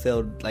me, I don't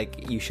feel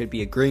like you should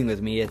be agreeing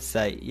with me. It's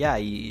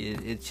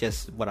it's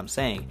just what I'm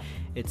saying.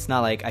 It's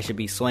not like I should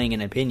be swaying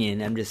an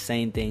opinion. I'm just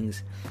saying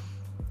things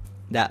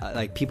that,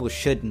 like, people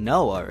should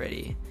know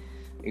already.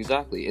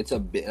 Exactly.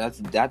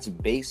 That's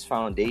base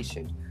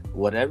foundation.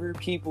 Whatever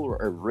people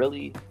are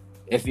really,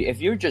 if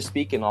you're just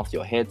speaking off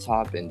your head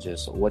top and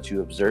just what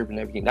you observe and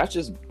everything, that's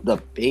just the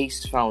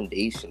base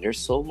foundation. There's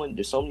so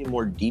many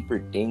more deeper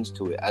things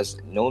to it, as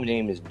No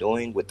Name is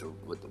doing with the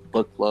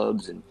book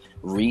clubs and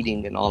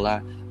reading and all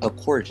that. Of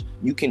course,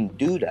 you can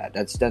do that.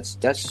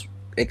 That's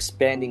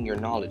expanding your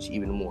knowledge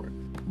even more.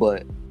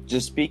 But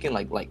just speaking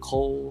like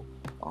Cole,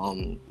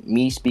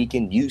 me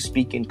speaking, you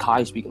speaking,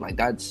 Khye speaking, like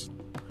that's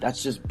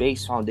just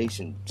base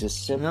foundation.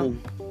 Just simple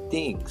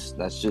things.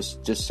 That's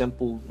just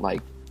simple,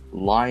 like,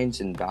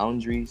 lines and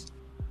boundaries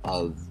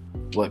of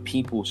what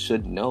people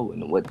should know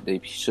and what they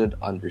should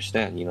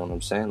understand. You know what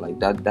I'm saying? Like,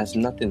 that's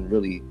nothing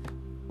really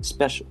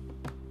special.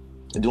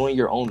 Doing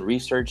your own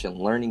research and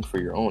learning for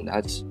your own,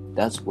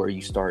 that's where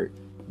you start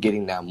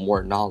getting that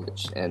more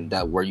knowledge, and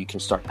that where you can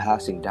start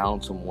passing down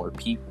to more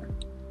people.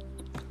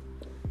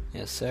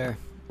 Yes, sir.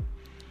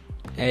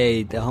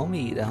 Hey, the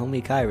homie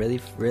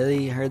Khye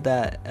really heard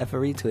that F a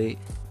retweet.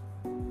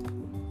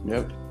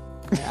 Yep.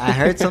 I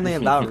heard something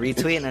about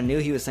retweet, and I knew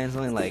he was saying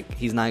something like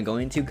he's not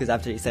going to, because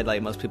after he said,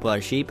 like, most people are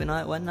sheep and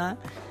whatnot,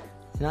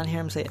 did not hear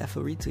him say F a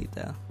retweet,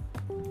 though.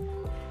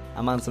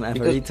 I'm on some F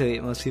Because-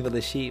 retweet. Most people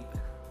the sheep.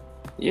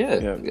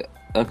 Yeah,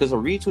 because a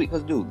retweet.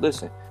 Because dude,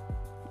 listen,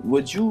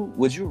 would you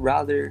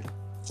rather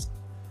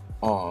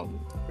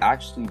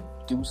actually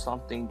do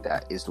something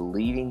that is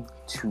leading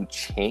to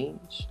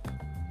change,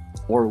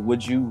 or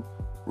would you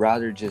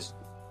rather just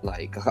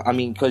like, I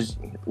mean, because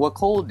what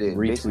Cole did,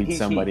 Retweet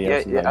somebody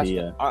else's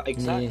idea.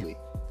 Exactly.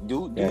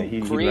 Dude,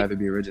 He'd rather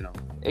be original.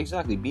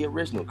 Exactly, be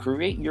original.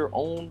 Create your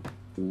own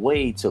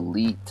way to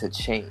lead to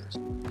change,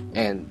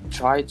 and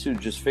try to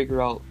just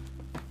figure out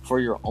for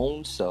your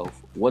own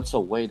self what's a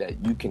way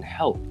that you can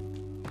help,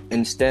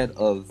 instead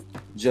of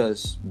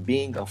just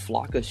being a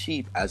flock of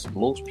sheep as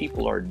most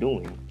people are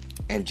doing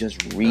and just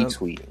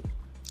retweeting.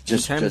 In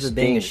terms of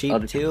being a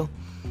sheep too,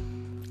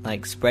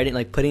 like spreading,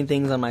 like putting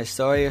things on my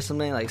story or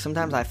something. Like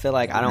sometimes I feel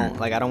like I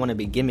don't want to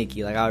be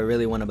gimmicky. Like I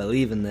really want to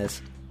believe in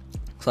this.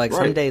 So like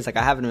some days like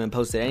I haven't even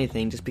posted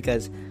anything just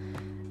because,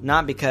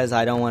 not because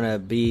I don't want to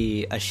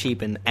be a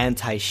sheep and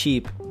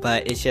anti-sheep,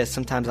 but it's just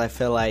sometimes I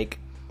feel like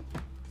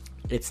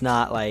it's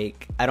not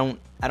like I don't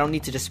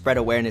need to just spread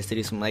awareness to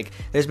do something. Like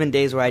there's been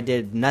days where I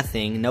did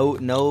nothing,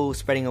 no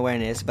spreading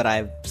awareness, but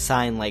I've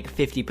signed like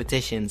 50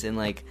 petitions in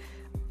like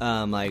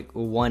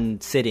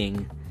one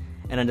sitting,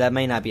 and that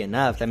may not be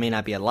enough, that may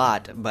not be a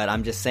lot, but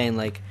I'm just saying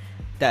like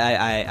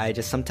that I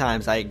just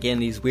sometimes I get in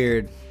these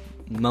weird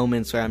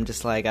moments where I'm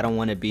just like I don't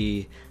want to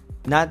be,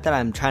 not that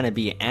I'm trying to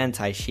be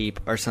anti-sheep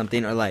or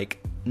something, or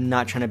like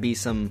not trying to be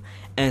some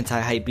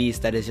anti-hype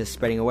beast that is just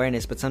spreading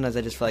awareness, but sometimes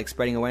I just feel like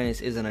spreading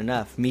awareness isn't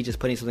enough. Me just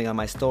putting something on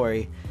my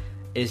story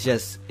it's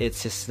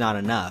just not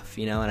enough,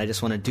 you know, and I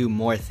just want to do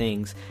more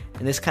things.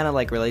 And this kind of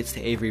like relates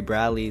to Avery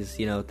Bradley's,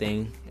 you know,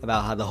 thing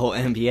about how the whole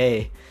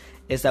NBA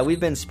is that we've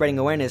been spreading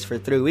awareness for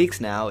 3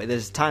 weeks now.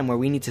 There's a time where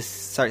we need to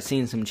start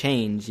seeing some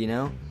change, you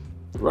know?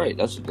 Right.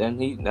 That's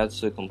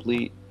a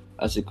complete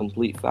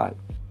fact.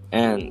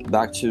 And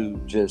back to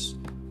just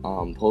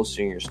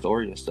posting your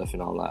story and stuff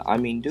and all that. I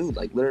mean, dude,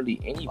 like literally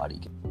anybody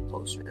can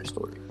post your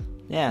story.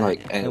 Yeah,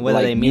 like, and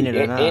whether they mean it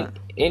or not.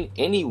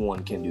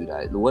 Anyone can do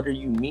that, whether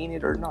you mean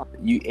it or not.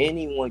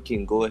 Anyone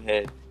can go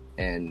ahead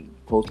and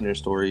post in their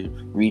story,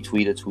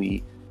 retweet a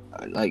tweet.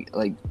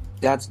 Like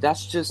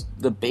that's just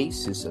the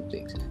basis of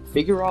things.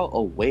 Figure out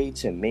a way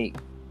to make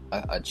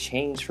a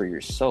change for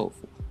yourself.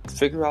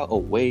 Figure out a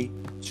way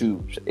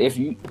to,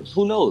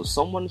 who knows,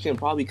 someone can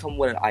probably come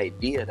with an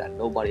idea that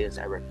nobody has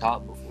ever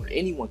thought before.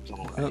 Anyone can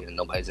come with an idea that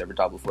nobody's ever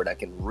thought before that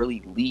can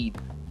really lead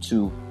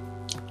to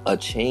a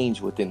change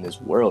within this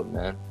world,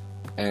 man.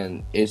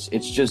 And it's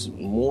just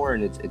more,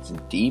 and it's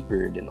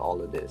deeper than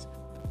all of this.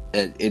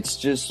 And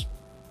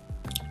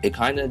it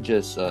kind of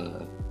just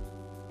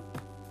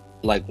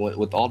like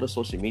with all the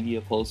social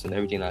media posts and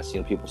everything I see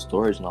on people's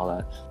stories and all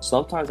that,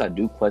 sometimes I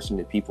do question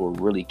if people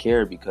really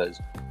care, because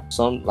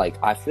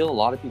I feel a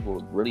lot of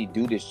people really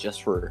do this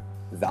just for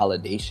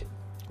validation,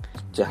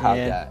 to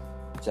have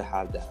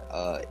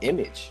that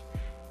image.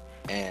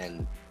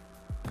 And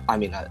I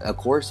mean, of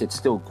course, it's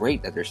still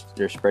great that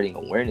they're spreading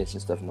awareness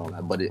and stuff and all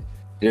that, but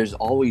there's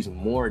always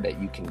more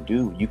that you can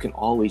do. You can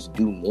always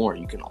do more.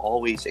 You can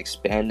always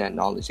expand that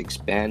knowledge,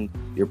 expand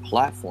your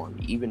platform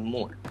even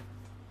more.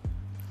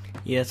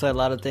 Yeah, so a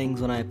lot of things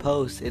when I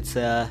post, it's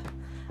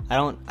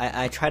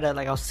I try to,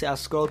 like, I'll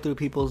scroll through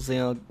people's,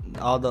 you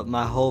know,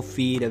 my whole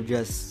feed of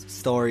just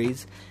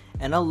stories,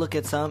 and I'll look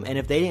at some, and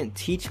if they didn't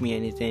teach me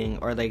anything,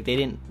 or like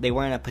they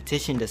weren't a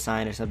petition to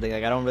sign or something,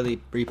 like I don't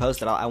really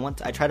repost it.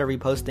 I try to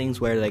repost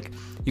things where like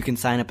you can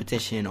sign a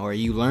petition, or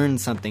you learn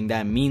something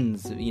that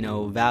means, you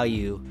know,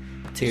 value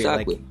to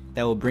exactly. like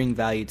that will bring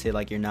value to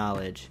like your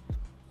knowledge.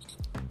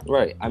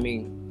 Right. I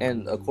mean,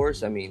 and of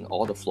course, I mean,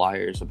 all the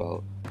flyers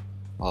about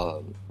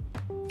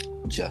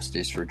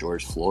justice for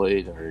George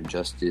Floyd, or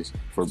justice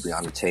for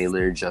Breonna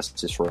Taylor,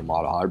 justice for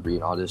Ahmaud Arbery,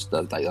 and all this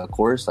stuff. Like, of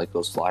course, like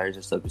those flyers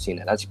and stuff, we've seen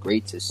that. That's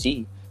great to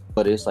see.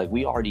 But it's like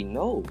we already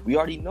know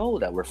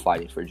that we're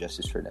fighting for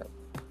justice for them.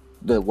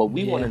 What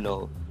we want to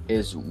know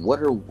is what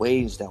are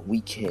ways that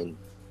we can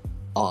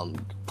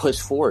push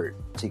forward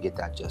to get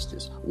that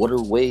justice. What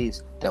are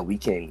ways that we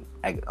can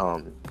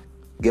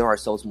give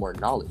ourselves more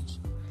knowledge?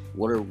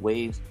 What are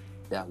ways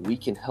that we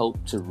can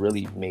help to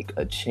really make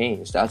a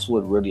change? That's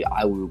what really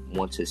I would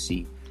want to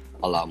see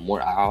a lot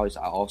more. I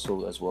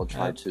also as well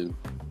try to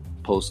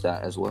post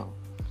that as well.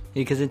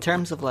 Because in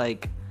terms of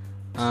like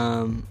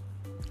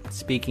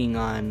speaking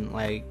on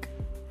like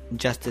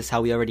justice, how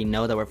we already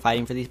know that we're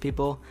fighting for these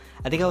people,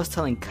 I think I was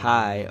telling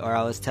Khye, or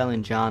I was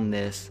telling John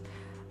this,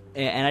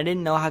 and I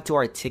didn't know how to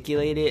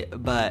articulate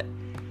it, but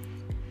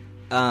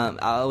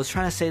I was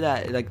trying to say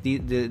that like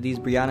these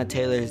Breonna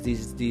Taylors,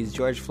 these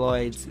George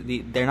Floyds,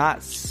 they're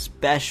not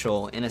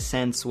special in a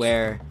sense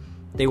where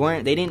they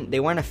weren't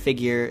a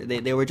figure.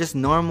 They were just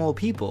normal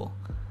people.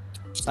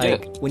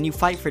 Like when you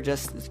fight for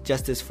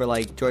justice for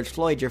like George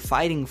Floyd, you're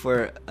fighting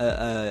for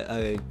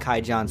a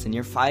Khye Johnson.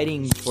 You're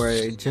fighting for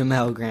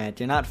Jamel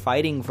Grant. You're not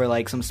fighting for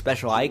like some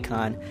special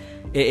icon.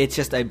 It's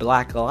just a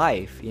black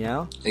life, you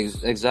know?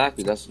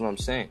 Exactly. That's what I'm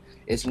saying.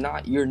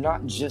 You're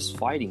not just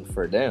fighting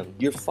for them.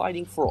 You're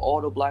fighting for all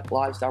the black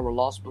lives that were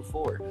lost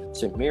before.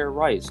 Tamir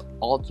Rice,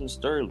 Alton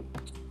Sterling,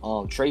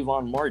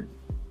 Trayvon Martin,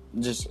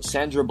 just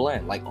Sandra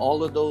Bland, like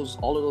all of those,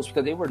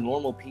 because they were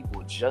normal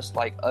people just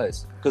like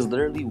us. Because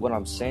literally, what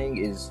I'm saying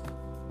is,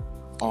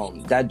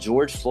 that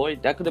George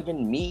Floyd, that could have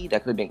been me,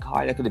 that could have been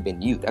Khye, that could have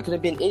been you, that could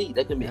have been any,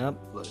 that could have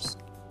been us.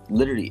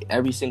 Literally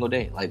every single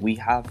day. Like we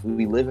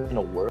live in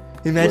a world.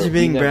 Imagine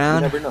being brown.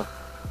 You never know.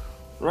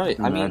 Right.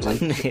 I mean,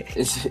 like,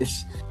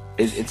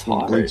 it's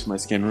hard. Bleach my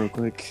skin real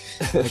quick.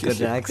 Michael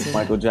Jackson.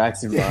 Michael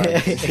Jackson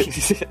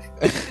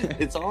vibes.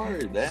 It's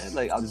hard, man.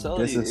 Like I'm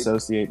telling you,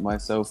 disassociate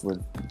myself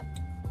with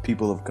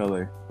people of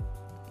color.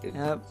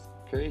 Yep.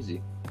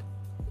 Crazy.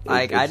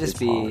 Like I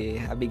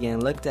be getting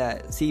looked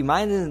at. See,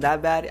 mine isn't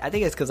that bad. I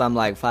think it's because I'm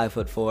like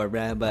 5'4",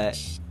 bruh.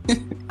 But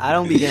I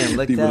don't be getting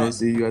looked people at. People don't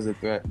see you as a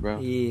threat,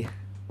 bro. Yeah.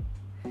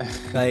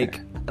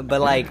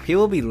 But like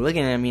people be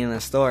looking at me in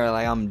the store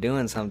like I'm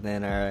doing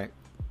something or.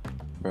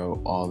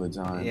 Bro, all the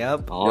time.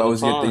 Yep.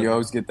 You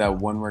always get that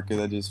one worker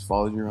that just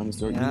follows you around the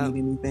store. Yep. You need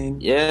anything?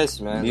 Yes,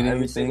 man. Need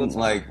anything?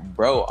 Like,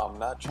 bro, I'm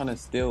not trying to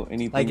steal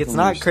anything. Like, it's from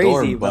not your crazy,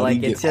 store, but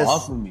like it's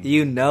just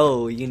you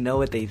know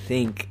what they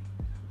think.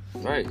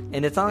 Right.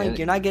 And it's not like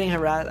you're not getting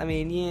harassed. I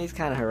mean, yeah, it's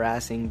kind of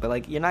harassing, but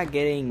like you're not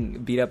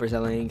getting beat up or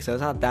something. So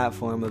it's not that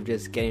form of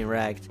just getting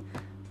wrecked.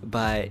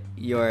 But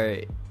you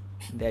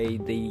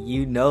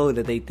know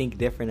that they think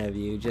different of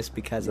you just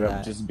because of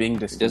that. Just being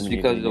discriminated. Just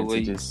because of the way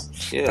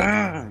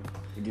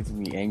it gets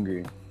me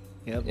angry.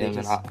 Yep.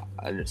 Yeah,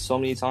 man. So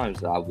many times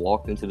that I've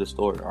walked into the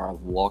store or I've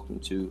walked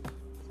into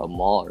a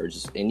mall or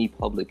just any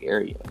public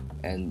area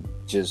and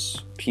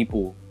just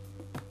people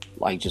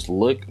like just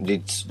look,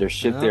 they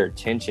shift their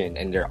attention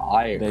and their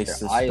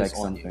eyes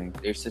on you.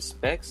 They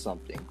suspect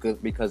something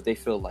because they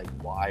feel like,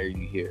 why are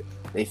you here?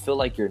 They feel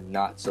like you're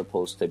not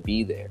supposed to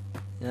be there.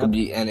 Yep.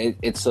 And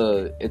it's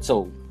a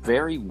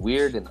very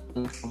weird and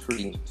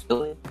uncomfortable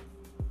feeling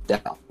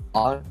that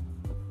I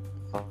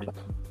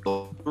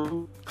go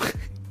through,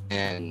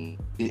 and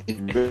it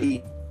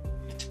really.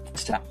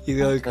 You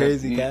going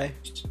crazy, guy?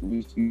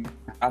 You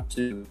have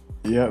to.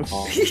 Yep.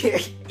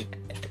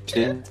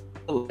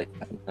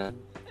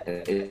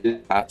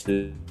 It have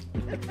to.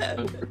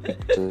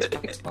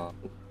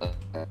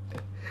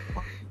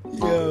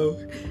 Yo,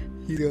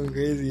 he's going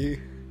crazy.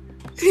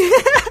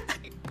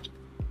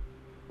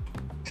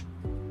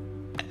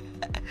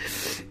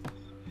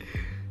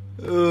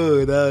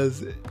 Ooh,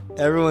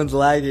 everyone's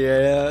lagging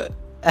right now.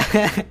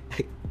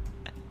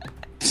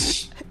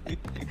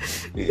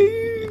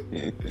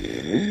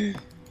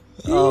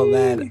 Oh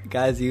man,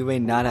 guys, you may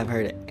not have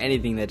heard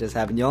anything that just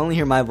happened. You only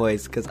hear my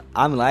voice because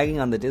I'm lagging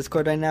on the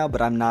Discord right now,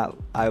 but I'm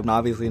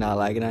obviously not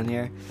lagging on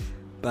here.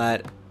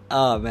 But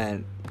oh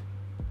man.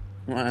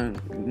 My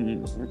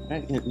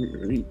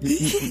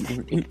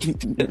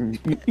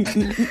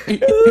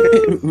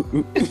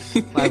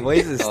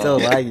voice is still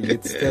lagging.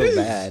 It's still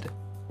bad.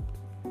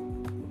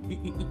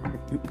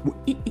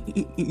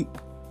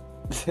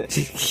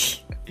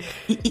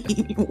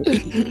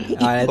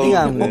 Alright, I think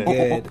I'm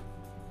good.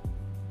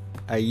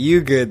 Are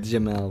you good,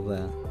 Jamel,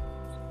 though?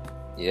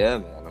 Yeah,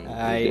 man.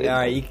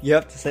 Alright, you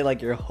have to say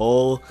like your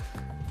whole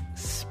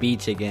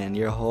speech again,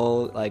 your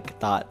whole like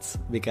thoughts,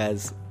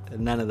 because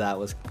none of that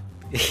was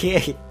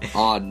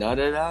Oh, none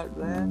of that,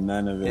 man?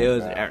 None of it. It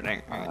was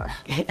everything.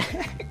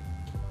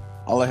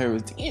 All I heard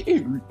was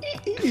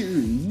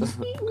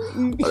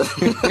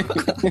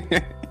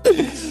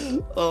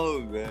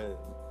oh man.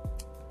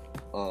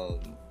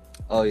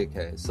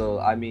 Okay. So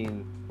I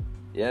mean,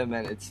 yeah,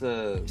 man. It's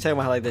You're talking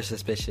about how like they're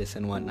suspicious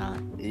and whatnot.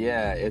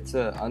 Yeah, it's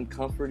a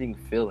uncomforting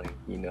feeling,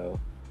 you know.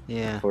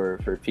 Yeah.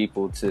 For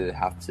people to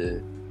have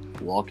to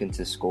walk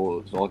into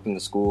schools and walk in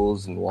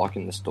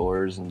the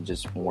stores and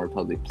just more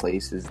public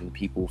places, and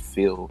people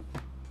feel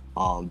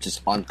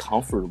just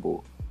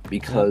uncomfortable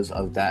because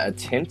of that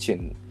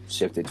attention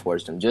shifted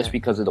towards them, just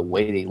because of the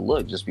way they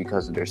look, just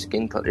because of their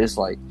skin color. It's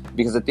like,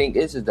 because the thing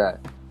is that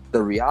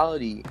the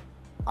reality,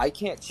 I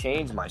can't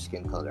change my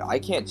skin color, I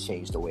can't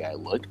change the way I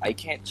look, I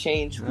can't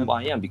change who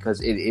I am,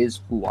 because it is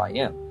who I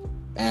am,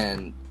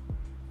 and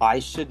I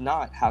should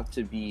not have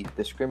to be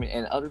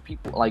discriminated. And other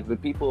people, like the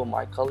people of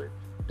my color,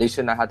 they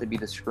should not have to be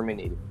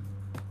discriminated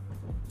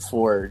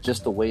for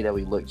just the way that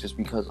we look, just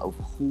because of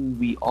who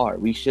we are.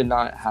 We should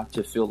not have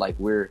to feel like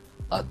we're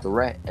a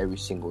threat every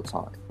single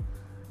time.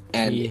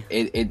 And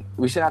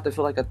we shouldn't have to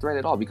feel like a threat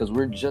at all, because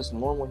we're just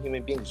normal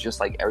human beings,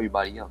 just like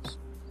everybody else.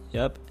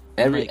 Yep.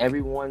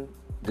 Everyone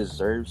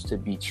deserves to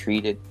be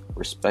treated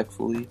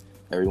respectfully.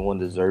 Everyone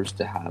deserves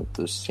to have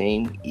the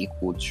same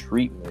equal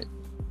treatment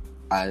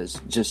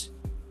as just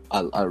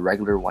a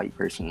regular white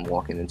person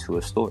walking into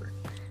a store.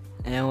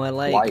 And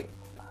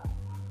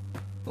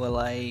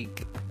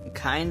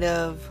kind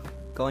of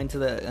going to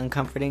the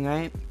uncomforting,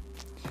 right?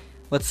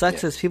 What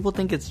sucks is people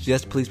think it's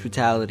just police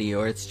brutality,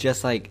 or it's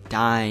just like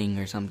dying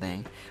or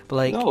something. But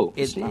like, no,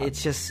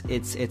 it's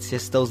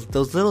just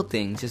those little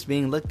things, just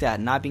being looked at,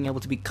 not being able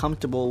to be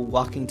comfortable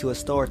walking to a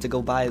store to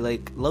go buy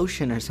like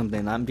lotion or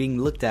something. I'm being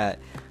looked at,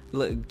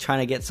 trying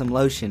to get some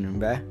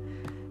lotion, bruh.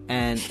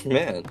 And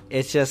man,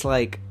 it's just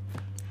like,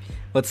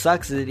 What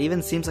sucks is it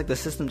even seems like the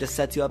system just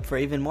sets you up for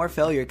even more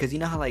failure, because you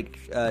know how like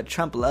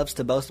Trump loves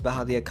to boast about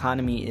how the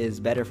economy is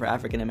better for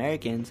African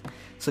Americans.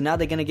 So now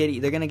they're gonna get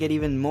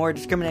even more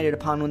discriminated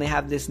upon when they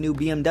have this new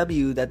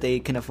BMW that they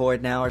can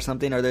afford now or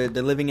something, or they're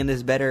living in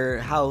this better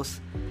house,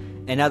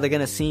 and now they're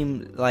gonna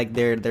seem like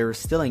they're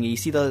stealing it. You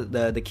see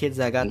the kids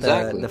that got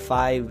Exactly.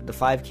 the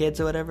five kids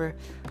or whatever,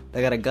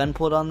 they got a gun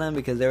pulled on them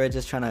because they were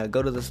just trying to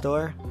go to the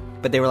store,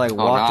 but they were like Oh,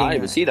 no, walking. I didn't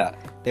even see that.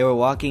 They were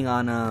walking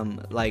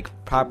on like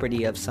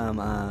property of some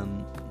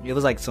it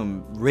was like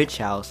some rich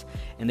house,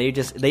 and they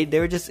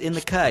were just in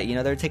the cut, you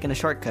know, they were taking a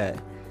shortcut.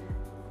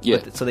 Yeah.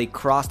 So they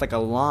crossed like a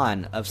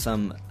lawn of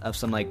some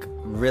like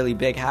really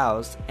big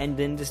house, and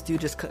then this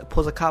dude just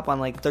pulls a cop on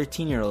like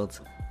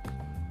 13-year-olds.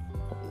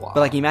 Wow.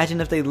 But like,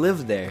 imagine if they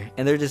lived there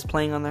and they're just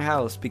playing on their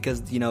house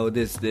because, you know,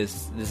 this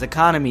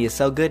economy is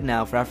so good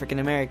now for African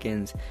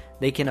Americans.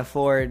 They can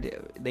afford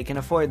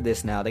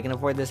this now. They can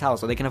afford this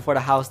house, or they can afford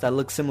a house that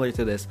looks similar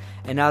to this.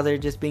 And now they're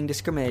just being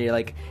discriminated.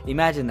 Like,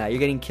 imagine that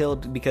you're getting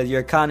killed because the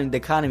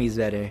economy is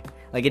better.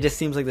 Like, it just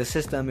seems like the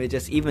system, it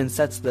just even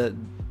sets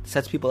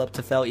people up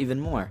to fail even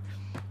more.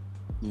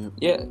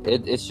 Yeah,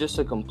 it's just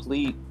a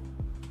complete.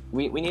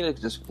 We need a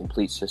just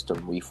complete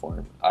system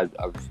reform.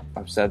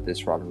 I've said this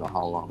for I don't know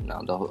how long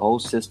now. The whole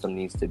system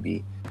needs to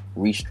be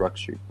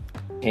restructured,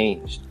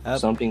 changed.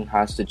 Something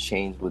has to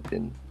change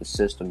within the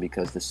system,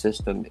 because the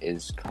system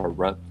is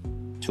corrupt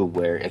to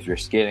where if your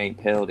skin ain't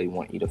pale, they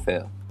want you to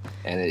fail.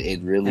 And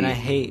it really. And I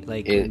hate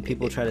when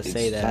people try to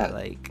say that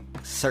like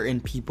certain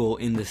people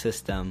in the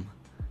system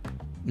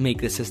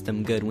make the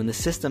system good when the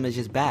system is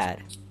just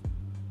bad.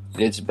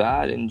 It's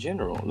bad in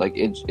general. Like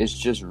it's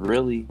just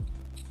really.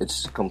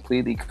 It's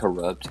completely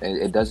corrupt, and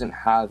it doesn't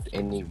have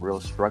any real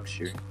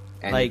structure,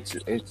 and like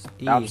it's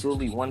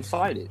absolutely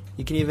one-sided.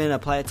 You can even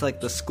apply it to like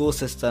the school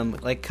system,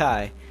 like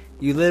Khye.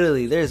 You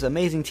literally, there's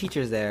amazing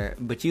teachers there,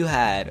 but you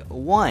had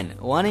one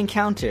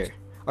encounter,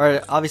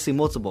 or obviously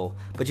multiple,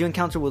 but you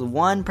encountered with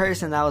one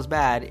person that was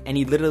bad, and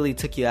he literally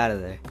took you out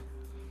of there.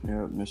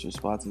 Yeah, Mr.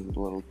 Spots is a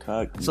little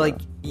cuck. So like,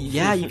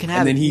 yeah, you can have.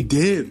 And then he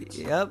dipped.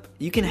 Yep,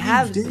 you can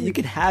have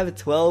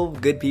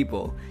 12 good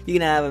people. You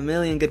can have 1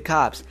 million good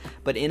cops,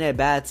 but in a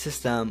bad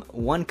system,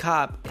 one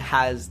cop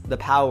has the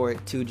power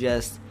to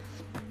just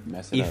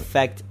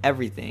affect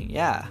everything.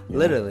 Yeah,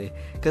 literally.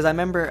 Because I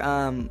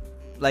remember,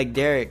 like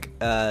Derek,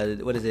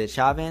 what is it,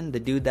 Chauvin,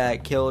 the dude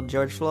that killed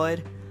George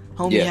Floyd.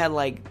 Homie had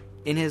like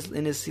in his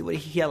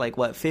he had like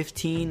what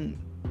 15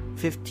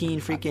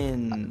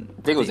 freaking.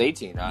 I think it was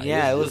 18. Huh?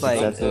 Yeah, it was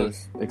like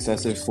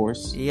excessive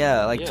force.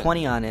 Yeah, like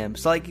 20 on him.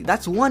 So like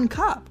that's one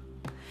cop.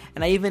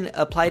 And I even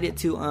applied it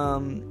to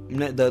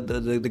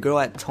the girl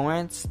at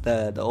Torrance,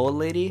 the old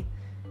lady.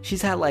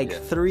 She's had like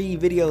 3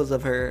 videos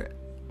of her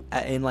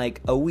in like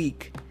a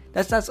week.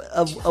 That's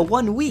a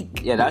 1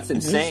 week. Yeah, that's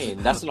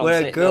insane. That's what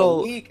I'm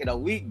saying. In a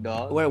week,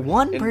 dog. Where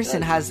one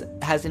person has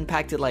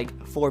impacted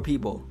like 4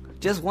 people.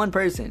 Just one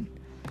person.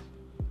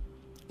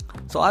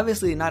 So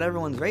obviously not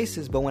everyone's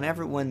racist, but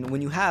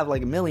when you have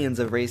like millions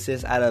of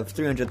racists out of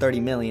 330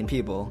 million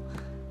people,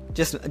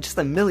 just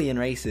a million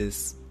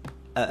racists,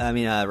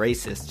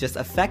 racists just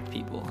affect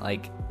people.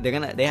 Like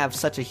they have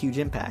such a huge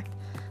impact.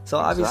 So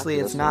obviously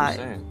it's not.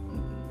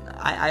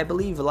 I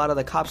believe a lot of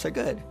the cops are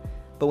good,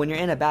 but when you're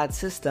in a bad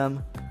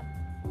system,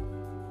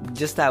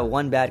 just that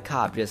one bad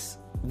cop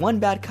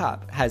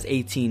has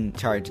 18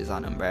 charges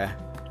on him, bruh.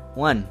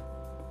 One.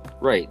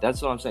 Right.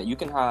 That's what I'm saying. You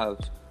can have.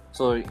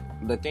 So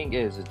the thing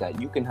is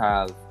that you can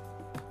have,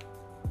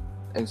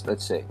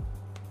 let's say,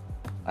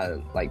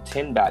 like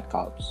 10 bad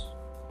cops,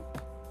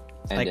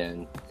 and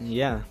then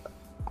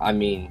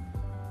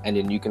and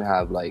then you can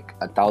have like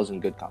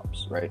 1,000 good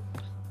cops, right?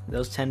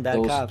 Those 10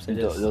 bad cops are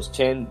just...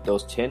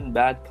 those 10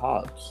 bad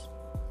cops.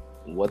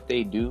 What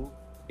they do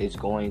is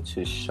going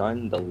to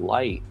shun the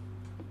light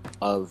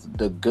of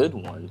the good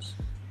ones,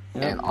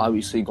 and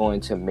obviously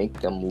going to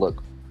make them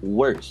look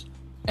worse.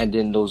 And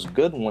then those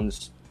good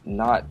ones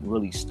not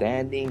really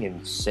standing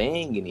and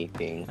saying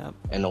anything,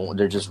 and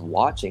they're just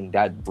watching.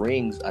 That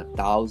brings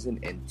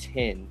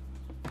 1,010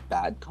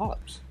 bad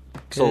cops.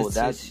 So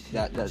that's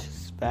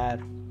just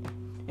bad.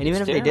 And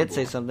even if they did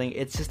say something,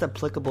 it's just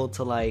applicable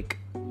to like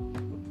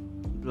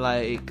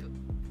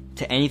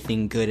to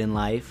anything good in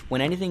life.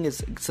 When anything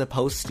is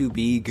supposed to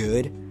be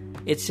good,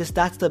 it's just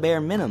that's the bare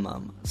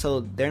minimum.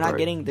 So they're not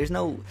getting. There's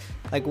no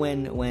like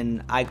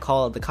when I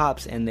call the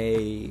cops and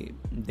they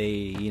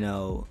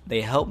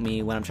help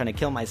me when I'm trying to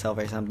kill myself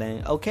or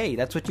something. Okay,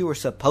 that's what you were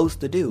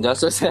supposed to do.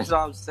 That's what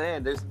I'm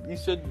saying.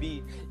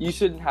 You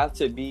shouldn't have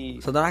to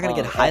be. So they're not gonna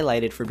get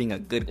highlighted for being a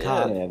good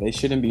cop. Yeah, they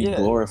shouldn't be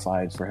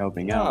glorified for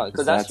helping out.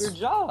 Because that's your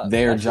job.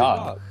 Their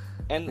job.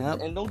 And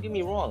don't get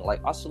me wrong.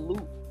 Like I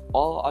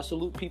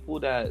salute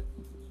people that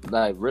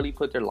really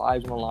put their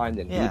lives on the line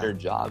and do their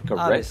job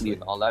correctly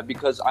and all that,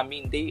 because I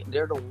mean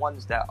they're the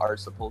ones that are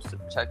supposed to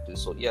protect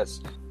us. So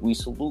yes, we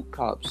salute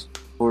cops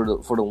for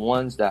the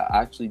ones that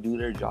actually do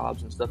their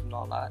jobs and stuff and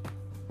all that.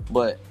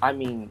 But I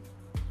mean,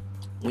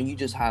 when you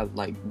just have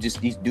like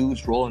just these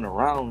dudes rolling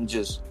around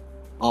just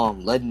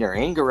letting their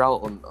anger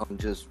out on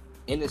just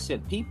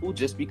innocent people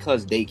just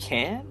because they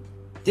can,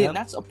 then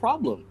that's a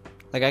problem.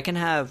 Like I can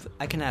have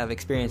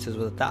experiences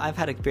with I've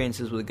had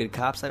experiences with good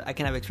cops. I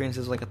can have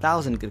experiences with like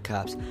 1,000 good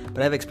cops,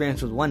 but I have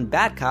experience with one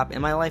bad cop,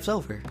 and my life's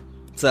over.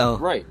 So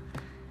Right.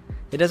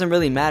 it doesn't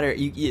really matter.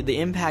 The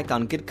impact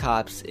on good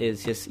cops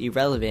is just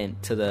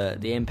irrelevant to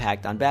the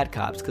impact on bad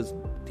cops, because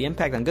the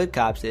impact on good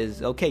cops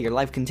is, okay, your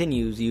life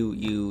continues. But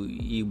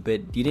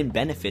you didn't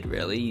benefit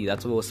really.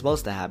 That's what was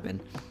supposed to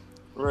happen.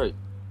 Right.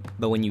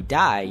 But when you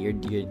die, you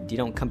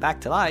don't come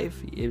back to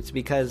life. It's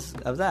because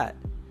of that.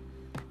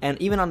 And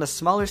even on the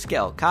smaller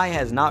scale, Khye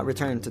has not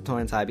returned to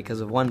Torrance High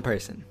because of one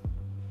person.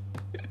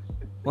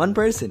 One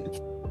person.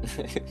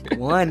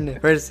 One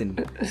person.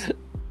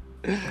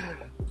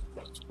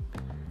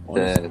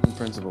 One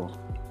principal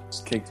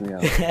just kicked me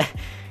out.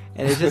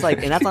 And it's just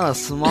like, and that's on a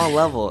small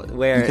level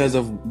where because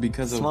of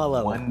small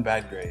level. one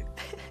bad grade.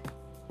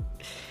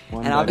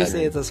 And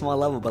obviously it's a small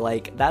level, but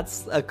like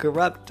that's a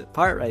corrupt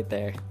part right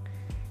there.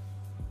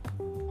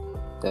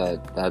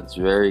 That's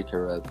very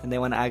corrupt. And they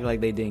want to act like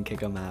they didn't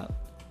kick him out.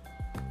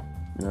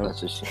 Yep.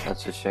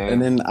 That's a shame.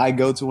 And then I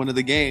go to one of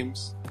the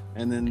games,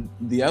 and then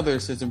the other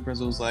assistant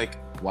principal's like,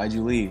 "Why'd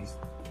you leave?"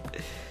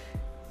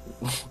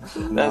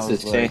 That's a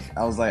shame.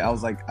 I was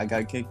like, I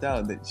got kicked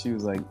out. That she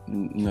was like,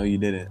 "No, you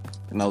didn't."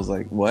 And I was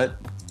like, "What?"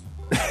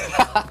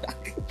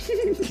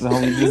 So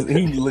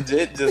he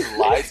legit just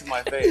lied to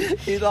my face.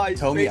 He lied.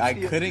 Told me I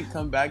couldn't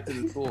come back to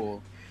the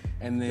school,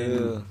 and then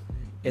Ew.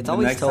 It's the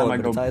always next told, time I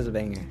but go, it's always a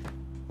banger.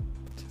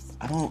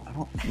 I don't.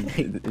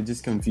 It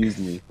just confused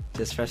me.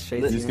 Just It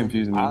frustrates just you.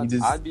 confused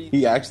me.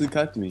 He actually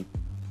cut me.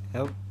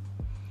 Yep.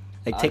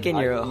 Like taking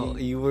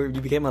you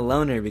became a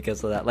loner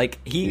because of that. Like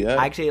he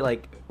actually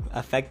like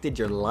affected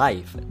your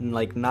life, and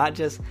like not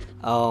just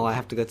I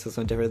have to go to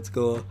some different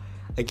school.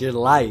 Like your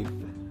life,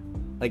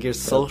 like your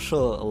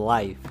social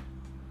life.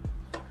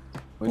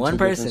 One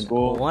person. A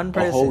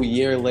whole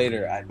year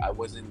later, I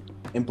wasn't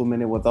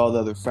implemented with all the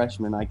other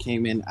freshmen. I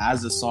came in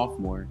as a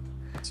sophomore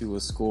to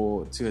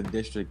a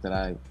district that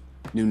I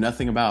knew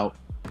nothing about.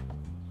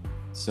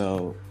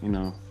 So,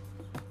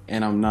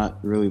 and I'm not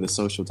really the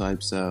social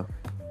type, so.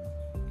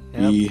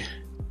 Yep.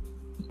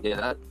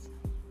 Yeah,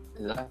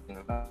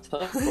 that's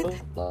tough, bro.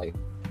 Like,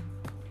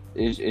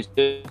 it's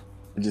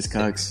just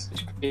cucks.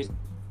 It's crazy.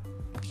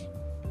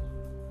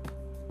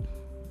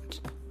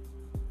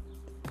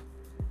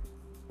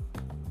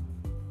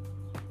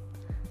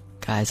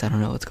 Guys, I don't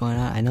know what's going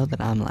on. I know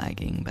that I'm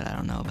lagging, but I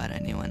don't know about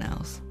anyone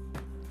else.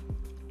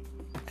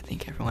 I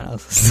think everyone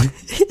else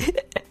is.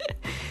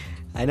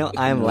 I know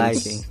I'm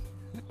lagging.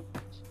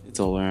 It's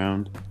all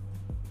around.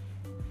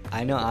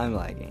 I know I'm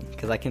lagging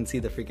because I can see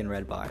the freaking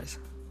red bars.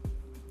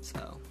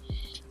 So.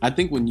 I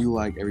think when you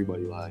lag,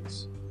 everybody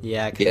lags.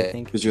 Yeah, I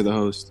think. Because you're the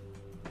host.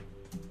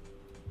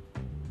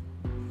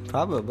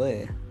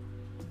 Probably.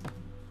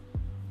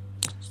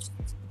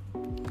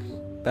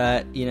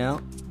 But,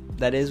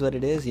 that is what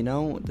it is,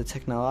 the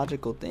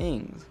technological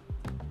things.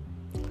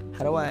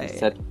 How do I...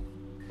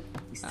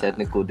 These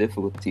technical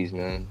difficulties,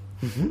 man.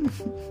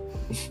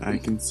 I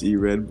can see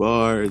red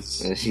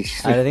bars.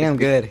 Alright, I think I'm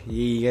good.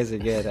 You guys are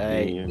good.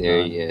 Alright.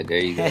 There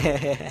you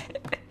go.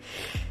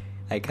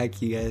 I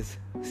cuck you guys.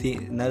 See,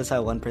 notice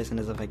how one person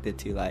has affected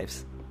 2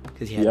 lives.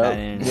 Because he had bad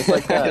internet. Just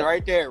like that.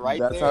 Right there.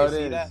 That's there. how it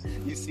see is. That?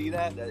 You see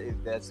that?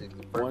 That's a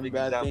perfect One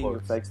bad example. thing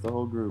affects the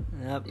whole group.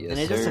 Yep. Yes, And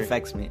it just sir.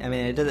 affects me. I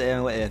mean, it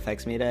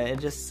affects me.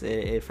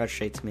 It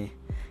frustrates me.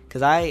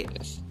 Because I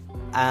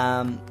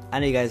know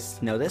you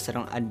guys know this.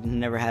 I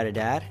never had a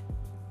dad.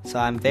 So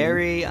I'm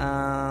very,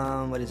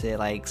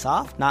 like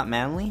soft, not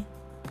manly.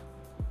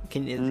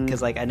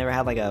 Because like I never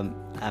had like a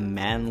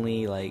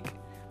manly like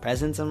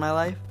presence in my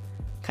life.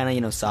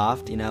 Kind of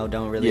soft.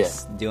 Don't really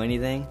do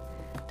anything.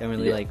 Don't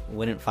really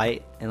wouldn't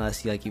fight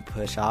unless you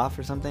push off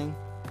or something.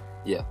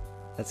 Yeah.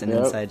 That's an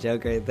inside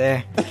joke right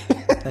there.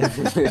 I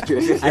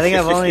think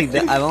I've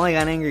only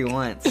gotten angry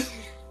once.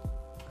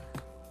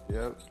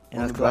 Yep.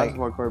 And On the that's like,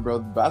 basketball court, bro.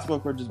 The basketball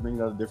court just brings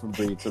out a different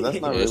breed, so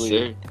that's not Yes, really.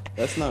 sir.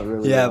 That's not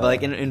really. yeah, but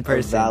like in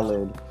person,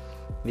 valid.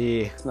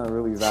 Yeah. It's not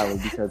really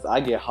valid because I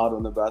get hot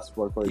on the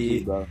basketball court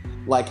too, bro.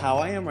 Like how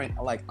I am right.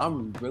 Like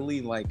I'm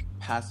really like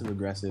passive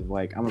aggressive.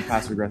 Like I'm a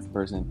passive aggressive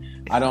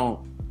person. I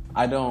don't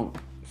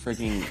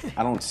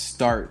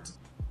start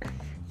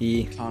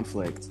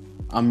conflict.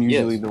 I'm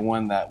usually the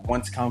one that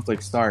once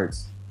conflict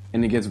starts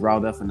and it gets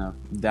riled up enough,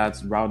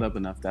 that's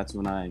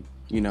when I,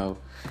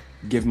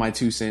 give my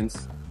 2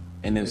 cents.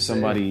 And if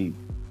somebody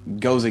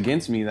goes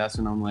against me, that's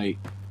when I'm like,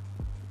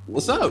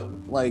 what's up?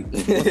 Like,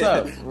 what's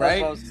up?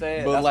 Right? That's what I'm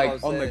saying. But That's like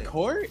what I'm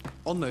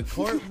on the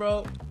court,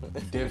 bro,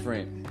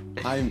 different.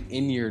 I'm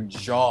in your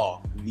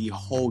jaw the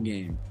whole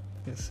game.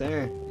 Yes,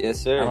 sir. Yes,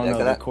 sir. I don't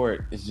know. The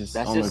court is just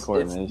on the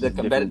court, man. It's the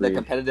just different breed.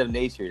 competitive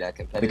nature.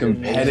 The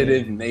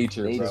competitive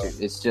nature, bro.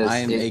 It's just. I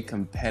am a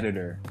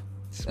competitor.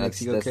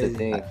 Makes you go That's crazy. the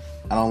thing.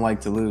 I don't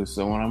like to lose,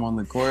 so when I'm on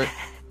the court,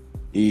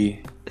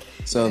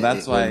 So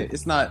that's why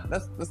it's not.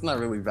 That's not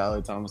really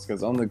valid, Thomas.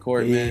 Because on the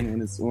court, man,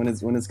 when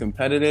it's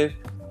competitive,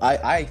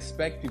 I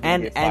expect people to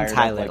get fired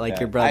Tyler, up like that.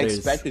 your brothers. I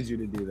expected you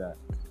to do that.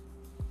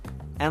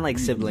 And like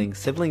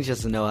siblings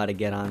just know how to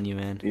get on you,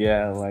 man.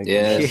 Yeah, like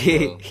Yes,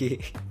 bro.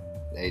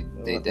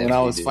 They when I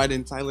was do.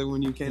 fighting Tyler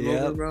when you came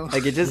over, bro.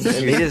 Like they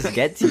just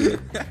get to you.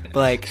 But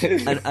like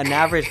an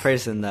average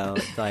person though,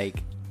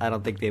 like I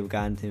don't think they've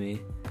gotten to me.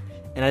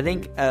 And I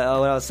think what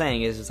I was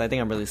saying is just I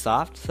think I'm really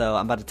soft. So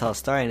I'm about to tell a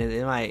story, and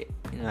it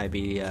might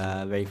be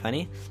very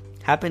funny.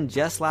 Happened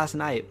just last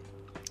night.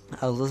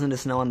 I was listening to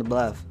Snow on the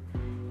Bluff,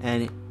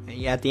 and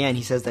at the end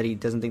he says that he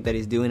doesn't think that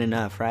he's doing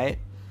enough, right?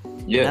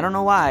 Yeah. And I don't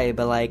know why,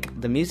 but like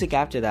the music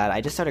after that, I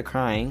just started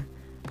crying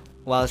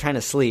while I was trying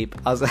to sleep.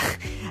 I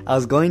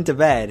was going to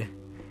bed,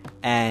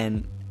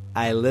 and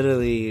I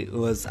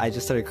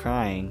just started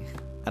crying.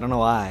 I don't know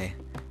why.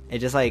 It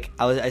just like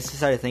I just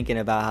started thinking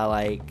about how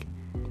like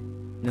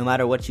no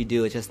matter what you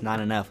do, it's just not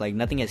enough. Like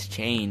nothing has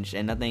changed,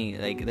 and nothing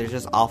like there's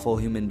just awful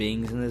human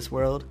beings in this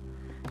world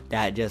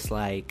that just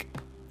like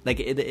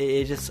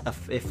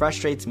it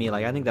frustrates me.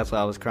 Like I think that's why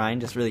I was crying,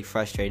 just really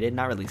frustrated,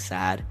 not really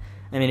sad.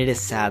 I mean, it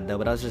is sad though,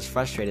 but I was just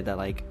frustrated that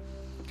like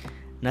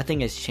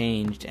nothing has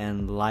changed,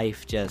 and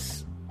life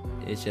it's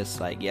just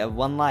like you have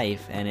one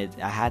life, and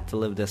I had to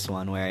live this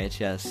one where it's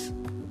just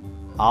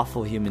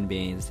awful human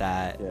beings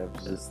that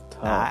it's just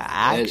tough.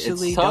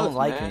 actually It's tough, don't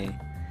like man. me.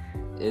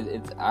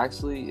 It's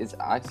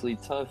actually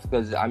tough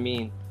because I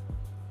mean,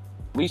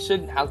 we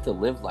shouldn't have to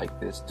live like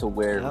this to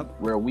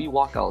where we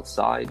walk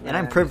outside. And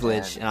I'm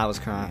privileged, and I was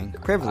crying.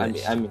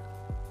 Privileged.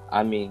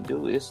 I mean,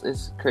 dude,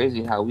 it's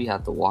crazy how we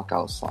have to walk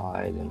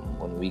outside, and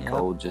when we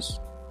go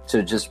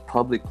to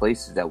public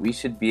places that we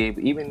should be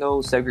able, even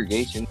though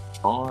segregation is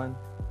on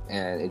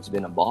and it's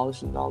been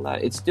abolished and all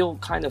that, it still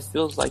kind of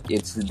feels like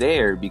it's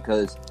there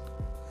because,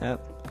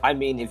 I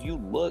mean, if you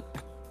look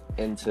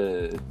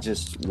into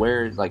just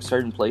where like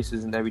certain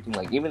places and everything,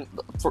 like even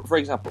for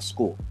example,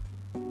 school,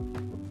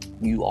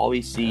 you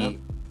always see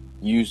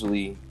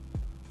usually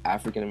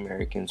African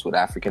Americans with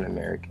African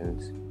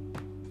Americans.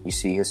 You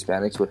see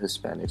Hispanics with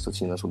Hispanics,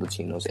 Latinos with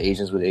Latinos,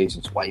 Asians with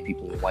Asians, white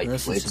people with white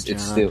people.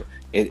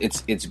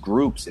 It's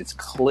groups, it's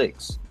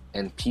cliques,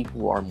 and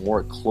people are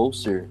more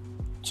closer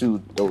to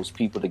those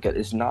people together.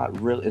 It's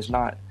not real. It's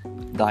not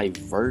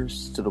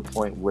diverse to the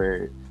point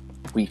where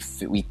we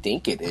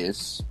think it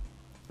is.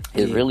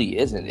 It really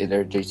isn't.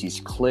 There's these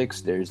cliques.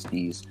 There's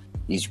these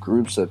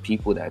groups of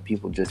people that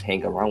people just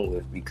hang around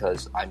with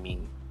because I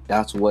mean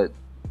that's what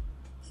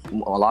a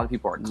lot of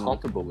people are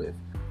comfortable with.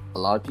 A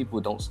lot of people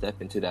don't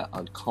step into that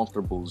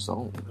uncomfortable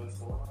zone.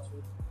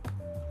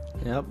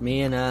 Yep,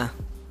 me and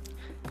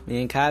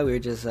Khye, we were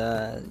just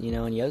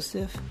in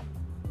Yosef,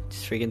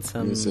 just freaking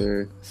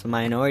some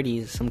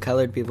minorities, some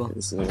colored people.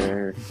 Yes,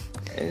 sir.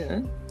 Yeah.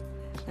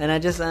 And I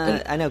just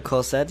I know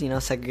Cole said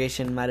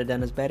segregation might have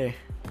done us better,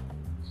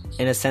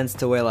 in a sense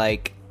to where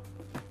like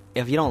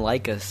if you don't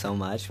like us so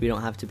much, we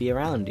don't have to be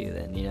around you.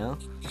 Then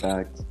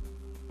Fact.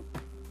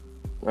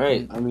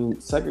 Right. I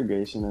mean,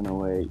 segregation in a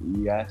way,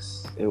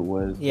 yes, it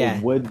was. Yeah.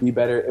 It would be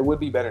better. It would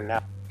be better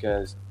now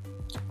because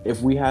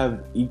if we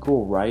have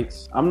equal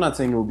rights, I'm not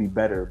saying it will be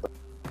better, but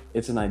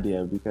it's an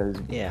idea because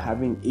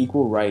having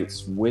equal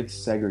rights with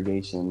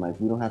segregation, like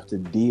we don't have to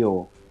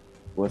deal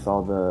with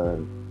all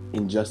the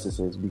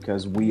injustices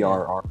because we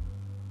are our.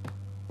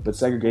 But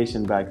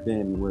segregation back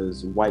then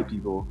was white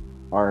people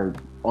are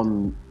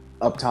on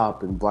up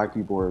top and black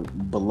people are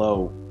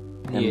below.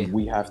 And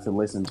we have to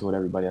listen to what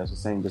everybody else is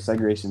saying. But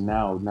segregation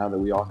now that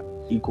we all have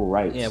equal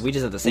rights. Yeah, we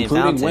just have the same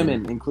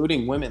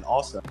including women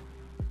also.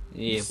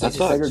 Yeah, that's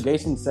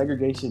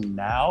segregation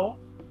now,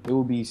 it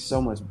will be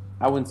so much,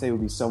 I wouldn't say it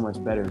would be so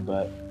much better,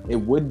 but it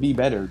would be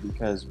better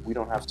because we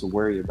don't have to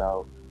worry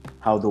about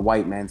how the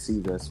white man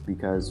sees us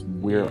because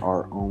we're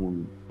our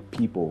own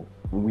people.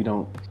 And we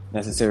don't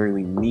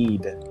necessarily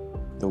need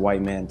the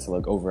white man to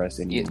look over us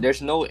anymore.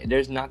 Yeah,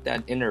 there's not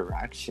that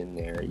interaction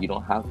there. You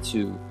don't have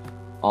to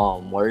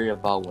worry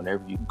about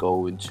whenever you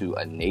go into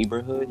a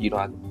neighborhood, you don't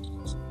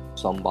have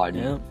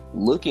somebody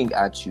looking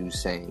at you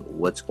saying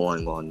what's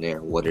going on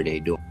there, what are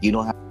they doing. You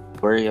don't have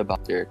to worry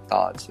about their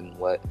thoughts and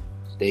what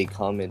they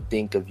come and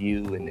think of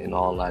you and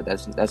all that.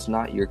 That's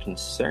not your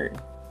concern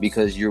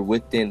because you're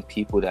within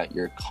people that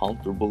you're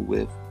comfortable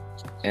with.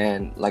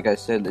 And like I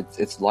said,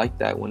 it's like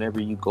that whenever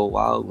you go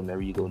out,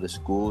 whenever you go to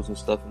schools and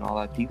stuff and all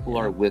that, people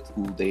are with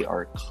who they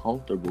are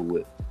comfortable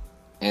with.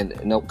 And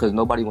because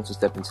nobody wants to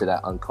step into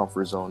that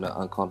uncomfort zone, that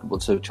uncomfortable,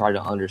 to try to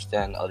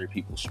understand other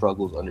people's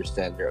struggles,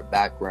 understand their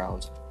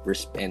backgrounds,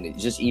 and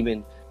just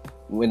even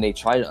when they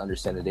try to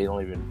understand it, they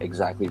don't even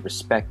exactly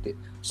respect it.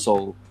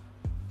 So,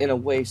 in a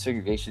way,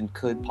 segregation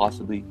could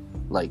possibly,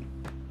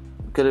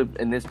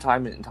 in this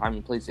time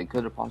and place, it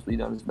could have possibly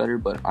done this better.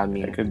 But I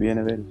mean, it could be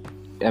innovative.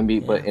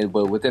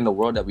 But within the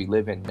world that we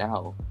live in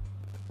now,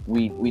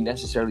 we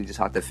necessarily just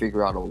have to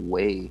figure out a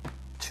way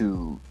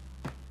to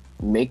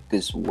make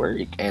this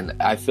work. And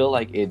I feel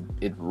like it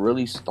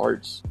really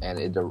starts and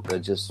it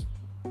just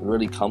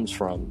really comes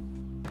from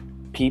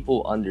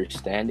people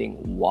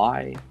understanding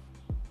why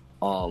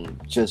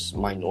just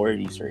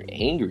minorities are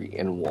angry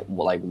and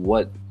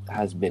what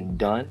has been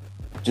done,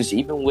 just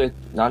even with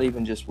not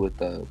even just with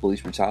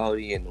police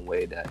brutality and the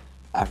way that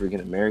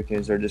African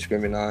Americans are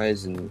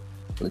discriminated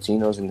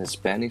Latinos and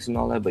Hispanics and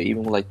all that, but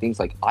even with like things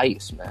like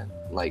ICE, man,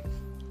 like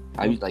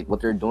like what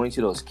they're doing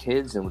to those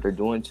kids and what they're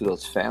doing to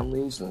those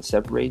families and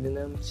separating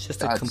them. It's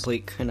just a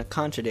complete kind of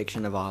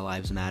contradiction of all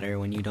lives matter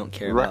when you don't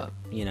care about,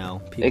 you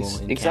know, people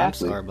in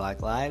camps or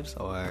Black lives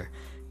or,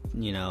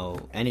 you know,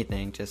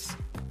 anything. Just,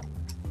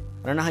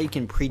 I don't know how you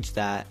can preach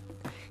that.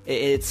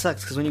 It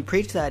sucks because when you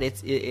preach that,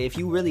 if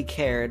you really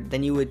cared,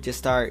 then you would just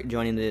start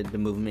joining the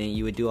movement.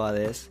 You would do all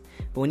this.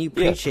 But when you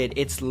preach it,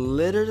 it's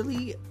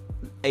literally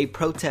a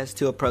protest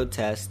to a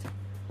protest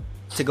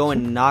to go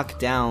and knock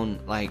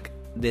down, like,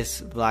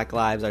 this Black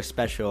lives are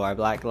special, our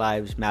Black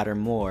lives matter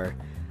more.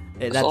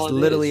 That's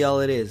literally all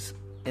it is.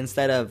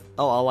 Instead of,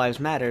 all lives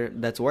matter,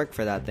 let's work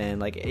for that then.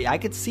 Like, I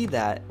could see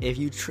that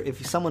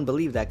if someone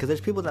believed that, because there's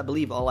people that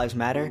believe all lives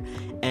matter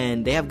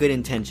and they have good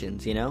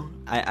intentions, you know?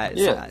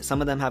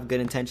 Some of them have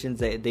good intentions.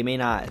 They may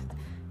not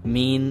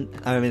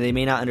they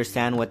may not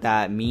understand what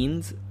that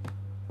means,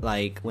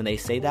 like, when they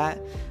say that,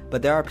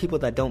 but there are people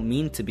that don't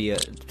mean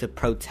to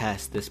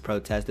protest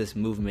this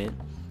movement.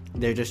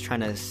 They're just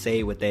trying to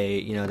say what they,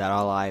 you know, that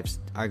all lives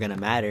are gonna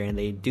matter, and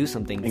they do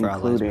something for all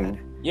lives matter.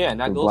 Yeah, and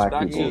that goes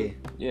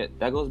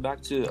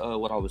back to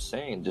what I was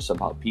saying, just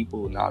about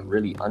people not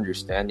really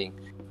understanding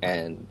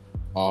and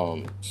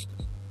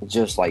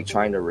just like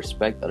trying to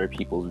respect other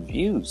people's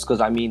views. Because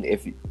I mean,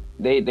 if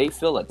they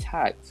feel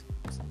attacked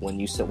when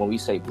we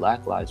say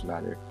Black Lives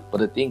Matter, but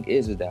the thing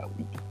is that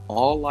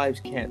all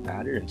lives can't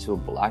matter until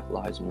Black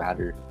lives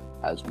matter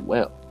as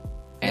well,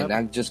 and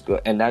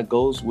that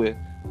goes with.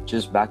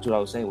 Just back to what I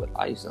was saying with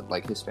ICE,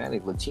 like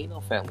Hispanic, Latino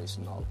families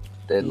and all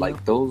that,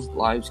 like those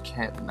lives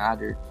can't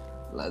matter.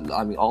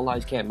 I mean, all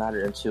lives can't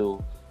matter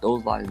until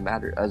those lives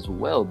matter as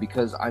well.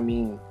 Because I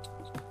mean,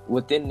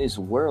 within this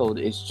world,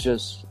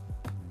 it's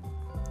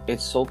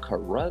so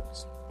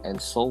corrupt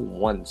and so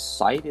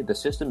one-sided. The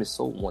system is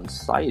so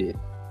one-sided.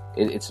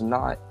 It's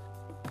not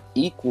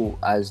equal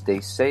as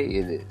they say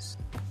it is.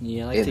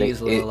 Yeah, I like to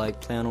use little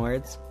like play on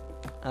words.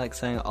 I like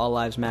saying all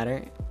lives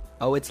matter.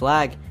 Oh, it's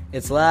lag.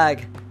 It's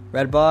lag.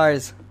 Red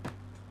bars.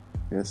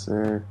 Yes,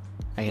 sir.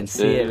 I can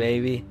see it,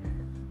 baby.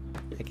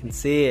 I can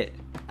see it.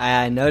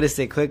 I noticed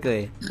it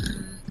quickly.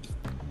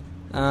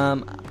 We're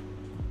gonna.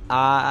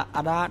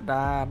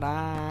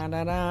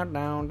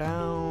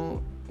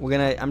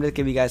 I'm just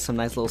give you guys some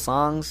nice little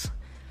songs.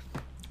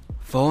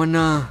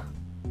 Foreigner.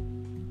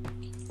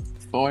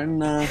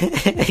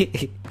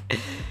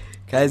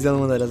 Kye's the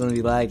only one that doesn't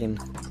be lagging.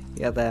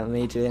 You got that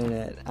major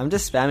internet. I'm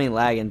just spamming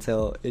lag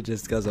until it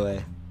just goes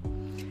away.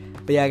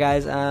 But yeah,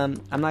 guys, I'm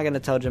not going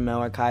to tell Jamel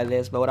or Khye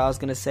this, but what I was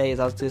going to say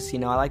is I was just, you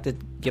know, I like to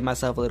give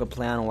myself a little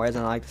play on words,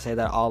 and I like to say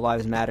that all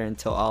lives matter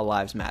until all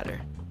lives matter.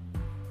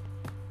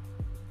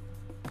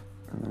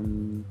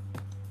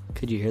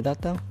 Could you hear that,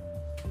 though?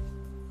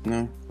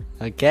 No.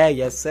 Okay,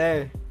 yes,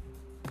 sir.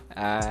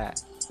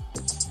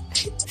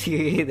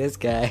 This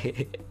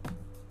guy.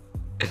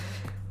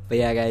 But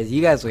yeah, guys,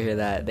 you guys will hear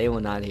that. They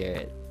will not hear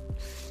it.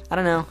 I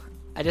don't know.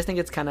 I just think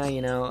it's kind of,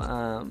 you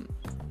know,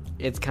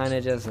 it's kind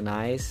of just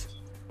nice.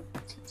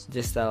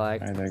 Just that,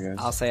 like,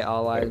 I'll say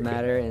all lives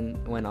matter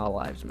and when all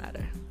lives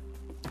matter.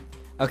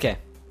 Okay.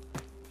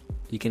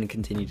 You can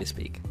continue to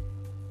speak.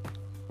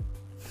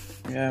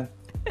 Yeah.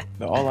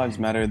 The all lives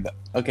matter.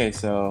 Okay,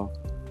 so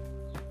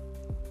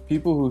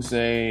people who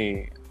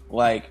say,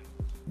 like,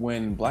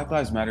 when Black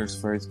Lives Matters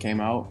first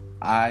came out,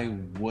 I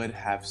would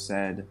have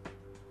said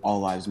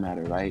all lives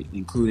matter, right?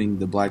 Including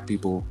the Black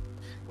people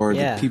or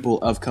the people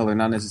of color,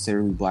 not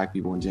necessarily Black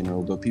people in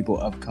general, but people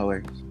of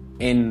color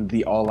in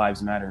the all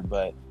lives matter.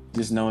 But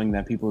just knowing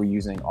that people are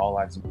using all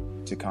lives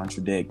to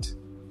contradict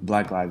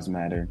Black Lives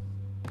Matter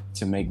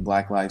to make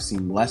Black lives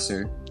seem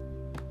lesser,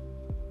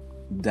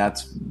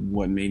 that's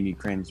what made me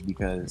cringe,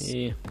 because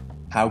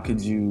how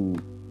could you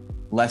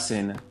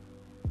lessen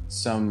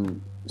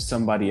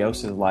somebody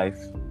else's life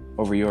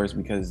over yours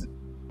because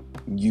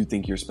you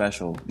think you're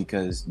special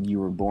because you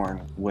were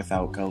born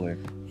without color?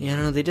 You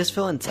know, they just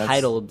feel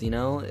entitled, you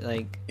know?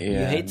 Like,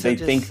 you hate to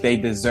think they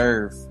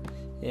deserve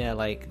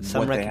like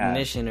some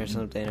recognition or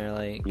something, or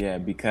like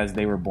because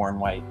they were born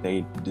white,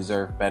 they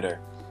deserve better.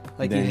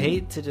 Like, you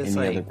hate to just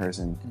any like other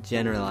person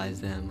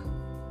generalize them.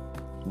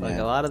 Like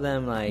a lot of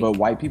them, like, but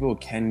white people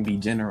can be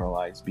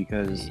generalized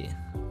because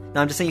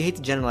no, I'm just saying you hate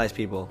to generalize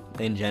people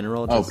in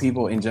general.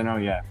 People in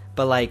general,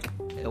 but like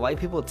white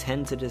people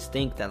tend to just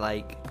think that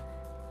like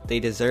they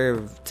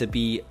deserve to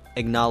be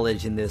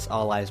acknowledged in this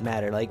all lives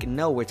matter. Like,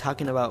 no, we're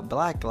talking about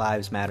Black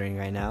lives mattering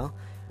right now.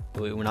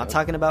 We're not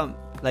talking about,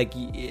 like,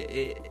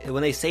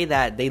 when they say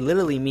that, they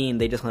literally mean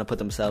they just want to put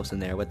themselves in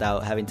there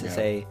without having to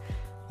say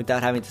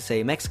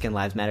Mexican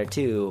lives matter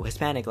too,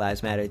 Hispanic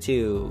lives matter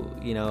too,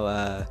 you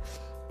know,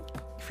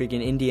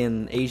 freaking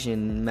Indian,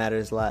 Asian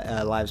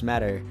lives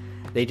matter.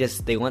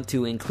 They want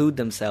to include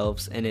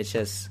themselves, and it's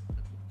just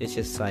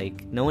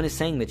like, no one is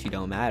saying that you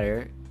don't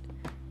matter.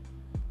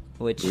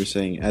 Which we're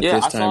saying at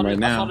this time right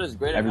now,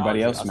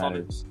 everybody else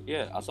matters.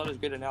 I saw this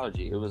great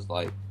analogy. It was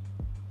like,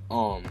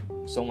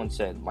 someone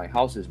said, my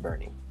house is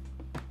burning.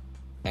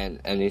 and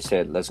they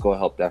said, let's go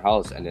help that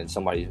house. And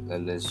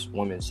then this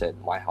woman said,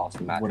 my house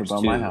matters. What about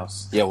too. my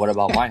house? Yeah, what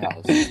about my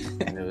house?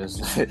 And it was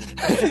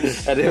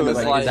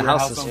like the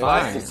house is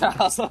fine. Is the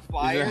house on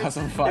fire? Is your house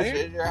on fire?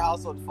 Is your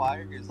house on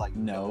fire? It's like,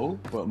 No,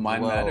 but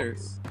mine well,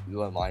 matters.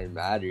 What mine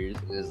matters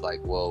is like,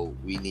 well,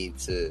 we need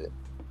to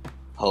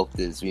help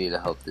this. We need to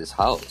help this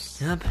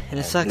house. Yep, and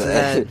it sucks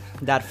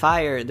that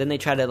fire. Then they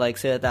try to like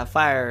say that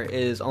fire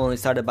is only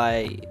started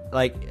by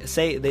like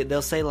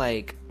they'll say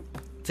like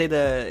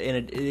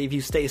if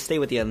you stay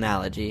with the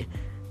analogy,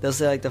 they'll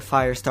say like the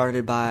fire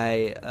started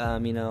by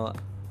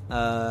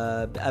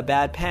a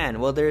bad pan.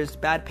 Well, there's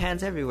bad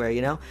pans everywhere,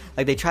 you know.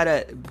 Like they try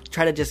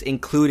to just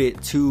include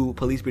it to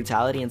police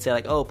brutality and say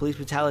like, oh, police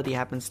brutality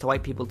happens to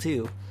white people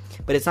too,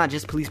 but it's not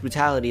just police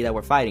brutality that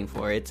we're fighting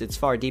for. It's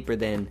far deeper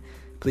than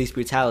police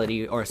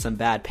brutality or some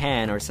bad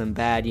pan or some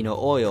bad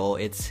oil.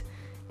 It's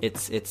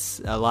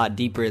a lot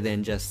deeper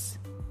than just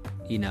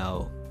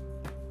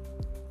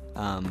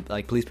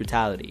like police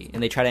brutality,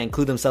 and they try to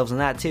include themselves in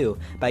that too.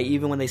 By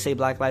even when they say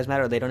Black Lives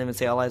Matter, they don't even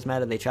say All Lives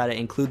Matter. They try to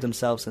include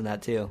themselves in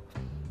that too.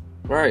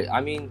 Right. I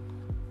mean,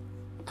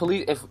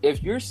 police.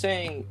 If you're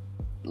saying,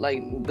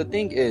 like, the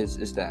thing is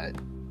that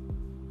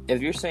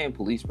if you're saying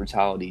police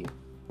brutality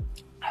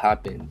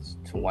happens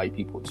to white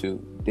people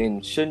too,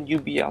 then shouldn't you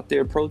be out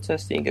there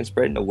protesting and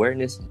spreading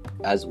awareness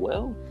as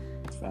well?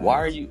 Why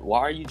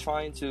are you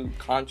trying to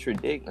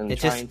contradict and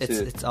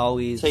it's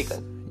always take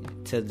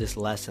to just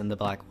lessen the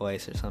black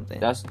voice or something?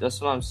 That's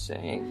what I'm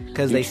saying.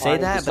 Because they say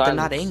that, but they're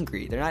not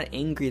angry. They're not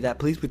angry that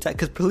police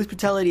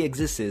brutality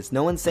exists.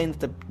 No one's saying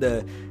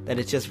that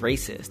it's just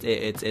racist.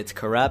 It's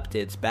corrupt.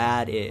 It's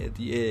bad.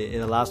 It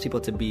allows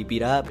people to be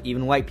beat up,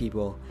 even white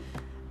people.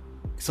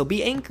 So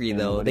be angry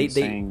though. They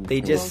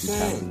just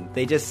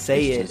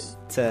say it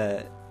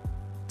to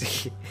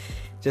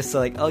just so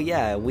like, oh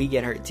yeah, we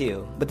get hurt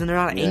too. But then they're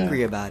not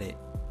angry about it.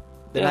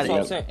 That's what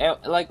I'm saying. And,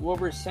 like, what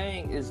we're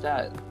saying is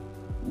that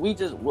we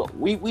just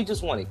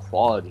want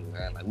equality,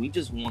 man. Like, we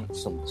just want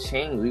some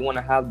change. We want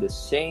to have the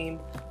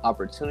same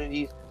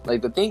opportunities.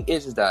 Like, the thing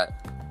is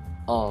that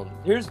I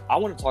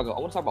want to talk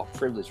about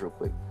privilege real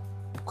quick,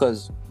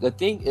 because the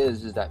thing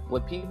is that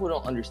what people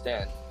don't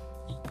understand,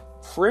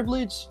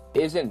 privilege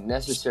isn't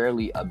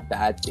necessarily a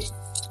bad thing.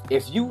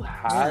 If you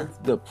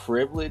have the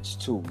privilege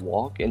to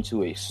walk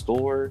into a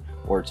store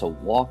or to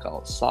walk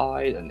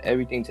outside and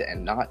everything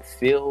and not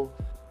feel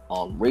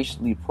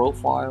racially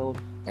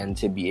profiled, and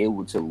to be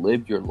able to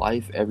live your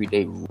life every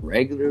day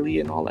regularly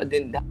and all that,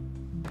 then that's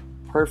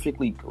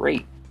perfectly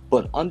great.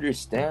 But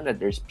understand that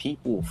there's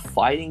people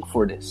fighting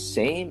for the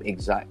same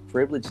exact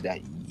privilege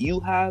that you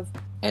have,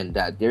 and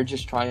that they're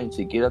just trying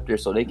to get up there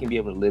so they can be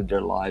able to live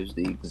their lives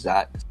the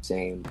exact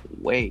same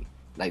way.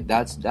 Like,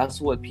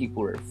 that's what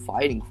people are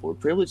fighting for.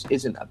 Privilege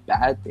isn't a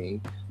bad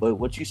thing, but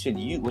you should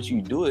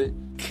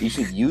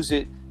use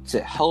it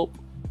to help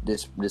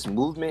this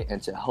movement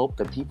and to help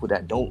the people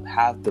that don't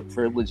have the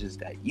privileges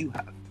that you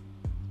have.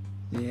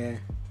 Yeah.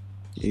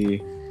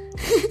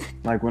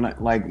 Like when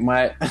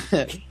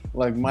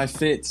my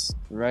fits,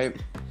 right?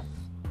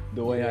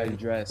 The way I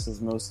dress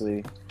is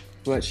mostly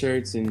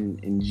sweatshirts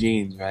and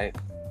jeans, right?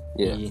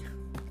 Yeah.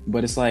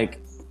 But it's like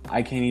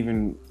I can't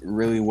even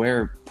really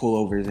wear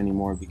pullovers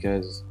anymore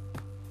because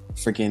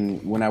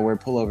freaking when I wear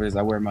pullovers,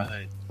 I wear my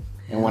hood,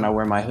 and when I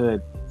wear my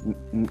hood,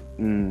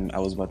 I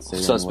was about to say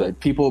suspect.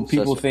 People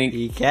think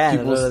you can.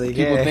 people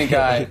think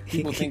I'm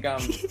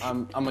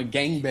a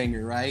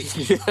gangbanger, right?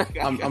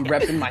 I'm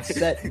repping my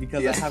set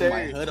because I have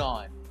my hood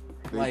on.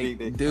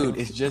 Like, dude,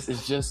 it's just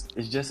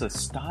a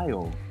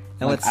style.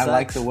 And like, I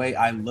like the way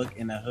I look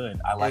in a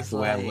hood. I like the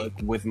way I look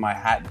with my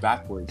hat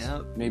backwards.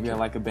 Yep. Maybe I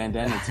like a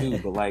bandana too,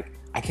 but like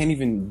I can't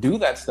even do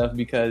that stuff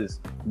because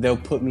they'll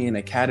put me in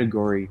a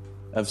category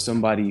of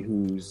somebody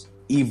who's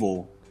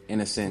evil in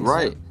a sense,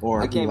 right?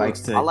 Or who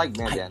likes to. I like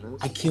bandanas.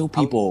 I kill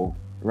people,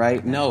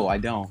 right? No, I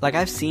don't. Like,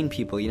 I've seen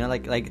people,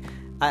 like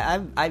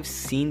I've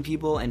seen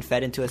people and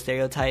fed into a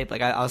stereotype.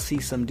 Like, I'll see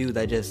some dude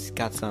that just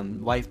got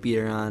some wife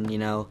beater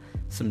on,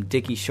 some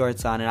dicky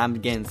shorts on, and I'm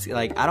getting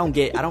like, I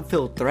don't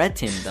feel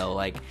threatened though.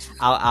 Like,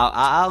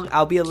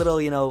 I'll be a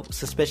little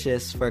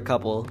suspicious for a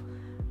couple,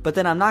 but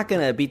then I'm not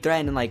gonna be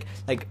threatened. And like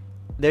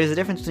there's a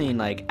difference between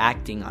like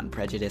acting on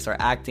prejudice or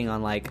acting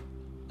on like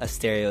a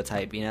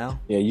stereotype, Yeah,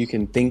 you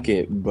can think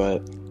it,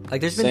 but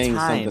like there's been saying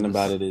times something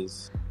about it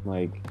is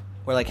like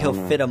where like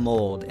he'll fit a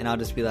mold, and I'll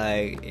just be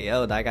like,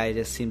 yo, that guy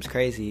just seems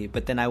crazy.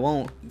 But then I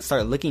won't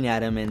start looking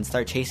at him and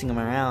start chasing him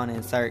around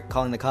and start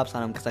calling the cops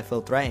on him because I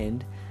feel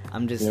threatened.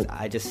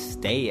 I just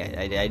stay.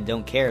 I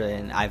don't care,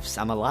 and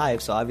I'm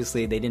alive, so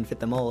obviously they didn't fit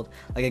the mold.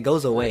 Like, it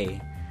goes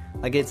away.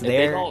 Like, it's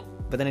there,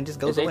 but then it just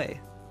goes away.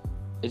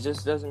 It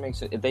just doesn't make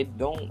sense. If they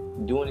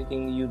don't do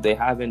anything to you, they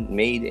haven't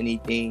made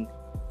anything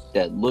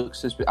that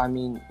looks suspicious. I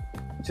mean,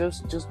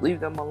 just leave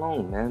them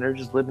alone, man. They're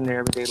just living their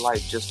everyday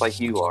life just like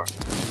you are.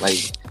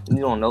 Like,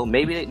 you don't know.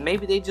 Maybe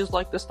they just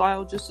like the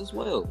style just as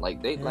well.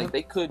 Like, they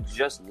could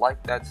just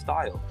like that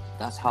style.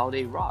 That's how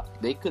they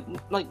rock. They could,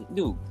 like,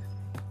 dude,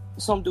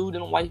 some dude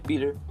in a wife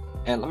beater.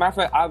 And as a matter of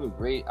fact, I have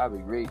a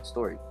great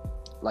story.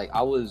 Like,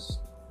 I was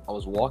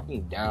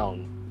walking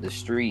down the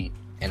street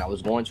and I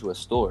was going to a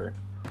store,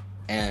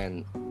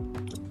 and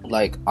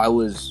like I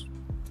was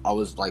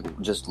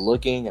like just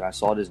looking, and I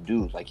saw this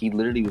dude. Like, he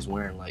literally was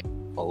wearing like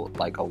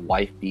a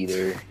wife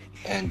beater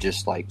and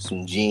just like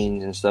some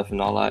jeans and stuff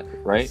and all that,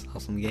 right?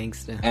 Some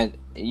gangster. And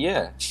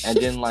yeah, and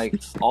then like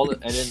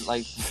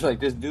like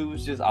this dude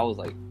was just, I was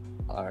like,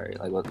 all right,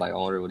 like what, like I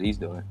wonder what he's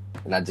doing,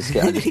 and I just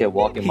kept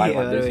walking by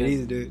my business. What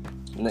he's doing.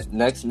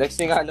 Next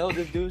thing I know,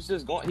 this dude's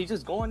just going. He's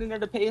just going in there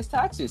to pay his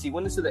taxes. He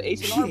went into the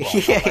H&R bar.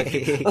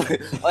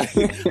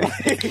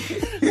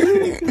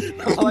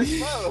 Like,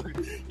 bro,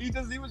 he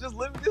was just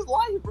living his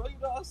life, bro. You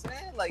know what I'm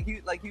saying? Like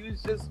he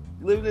was just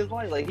living his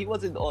life. Like, he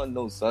wasn't on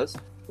no sus.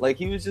 Like,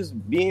 he was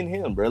just being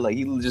him, bro. Like,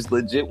 he just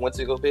legit went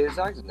to go pay his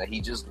taxes. Like, he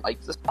just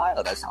likes the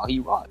style. That's how he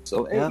rocks.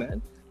 So, hey,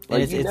 man.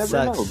 Like, and it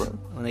sucks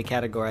when they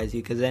categorize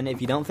you, because then if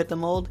you don't fit the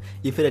mold,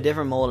 you fit a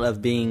different mold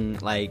of being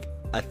like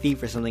a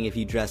thief or something if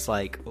you dress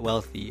like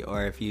wealthy,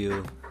 or if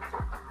you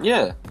or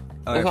that's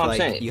if what I'm like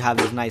saying. you have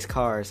this nice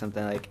car or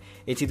something. Like,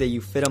 it's either you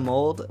fit a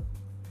mold,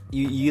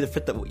 you either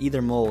fit the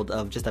either mold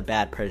of just a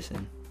bad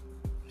person.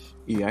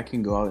 Yeah, I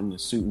can go out in a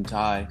suit and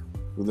tie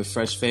with a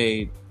fresh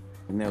fade,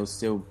 and they'll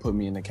still put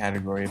me in the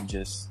category of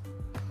just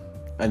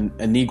a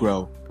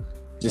Negro,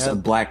 just a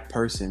black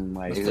person.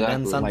 Like,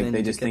 exactly. Like,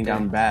 they just think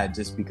I'm bad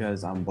just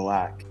because I'm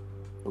black.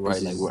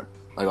 Right, like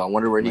I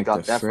wonder where he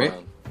got that frick?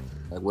 from.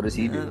 Like, what does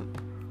he do?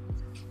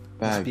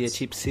 Must be a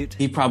cheap suit.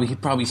 He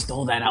probably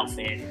stole that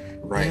outfit.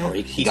 Right, or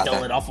he stole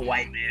got it off a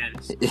white man.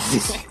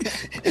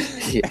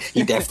 Yeah,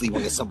 he definitely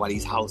went to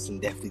somebody's house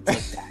and definitely took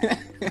that.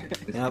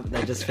 Yep,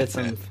 that just fits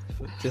him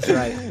just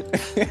right.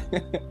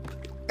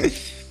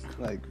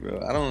 Like,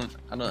 bro, I don't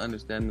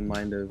understand the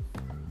mind of.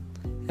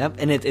 Yep,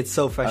 and it's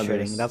so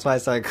frustrating. Others. That's why I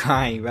started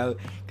crying, bro.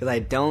 Because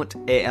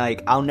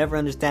I'll never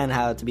understand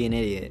how to be an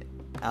idiot.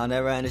 I'll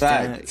never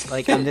understand. Fact.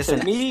 Like, I'm just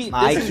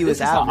my IQ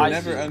is I'll average.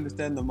 never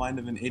understand the mind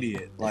of an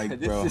idiot. Like,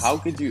 This bro, is- how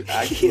could you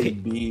actually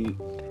be?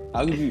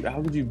 How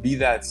could you be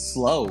that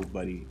slow,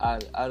 buddy? To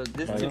Like, me,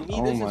 this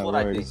oh is my what lord,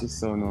 I think. it's just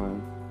so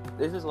annoying.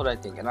 This is what I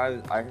think, and I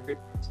heard this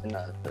in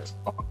a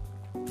song.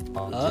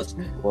 Hold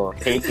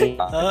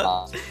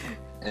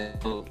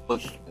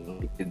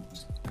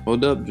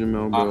up,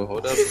 Jamel, bro.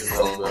 Hold up,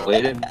 Jamel, bro.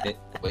 Wait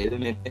a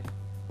minute.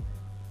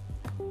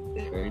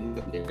 There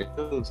it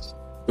goes.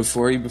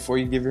 Before you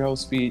give your whole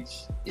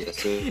speech, Yes,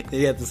 sir.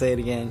 You have to say it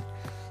again.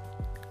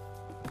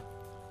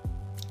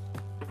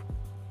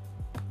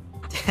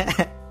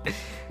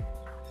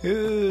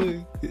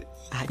 Ooh,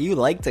 you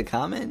like to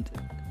comment?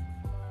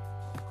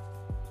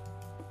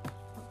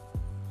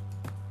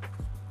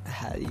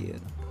 How do you?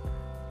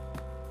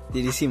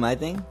 Did you see my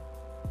thing?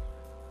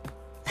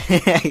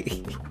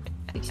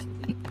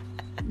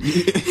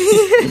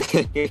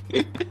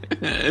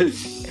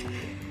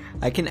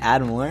 I can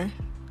add more.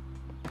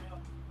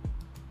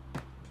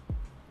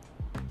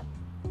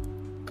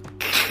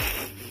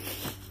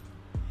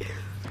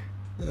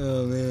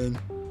 Oh man.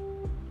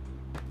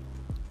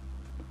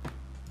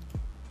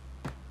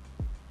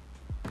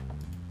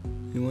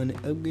 You want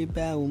to upgrade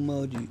power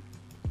emoji?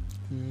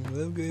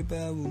 Upgrade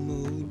power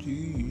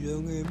emoji.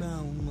 Upgrade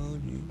power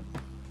emoji.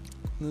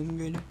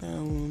 Upgrade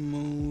power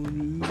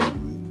emoji.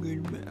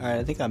 Alright,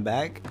 I think I'm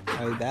back.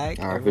 Are we back?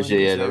 Alright, for sure.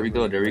 Yeah, there we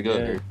go.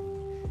 Yeah.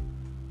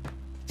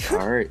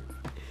 Alright.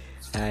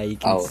 Alright, you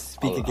can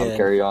speak again. I'll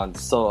carry on.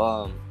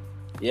 So,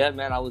 yeah,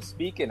 man, I was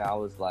speaking. I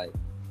was like,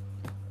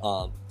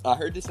 I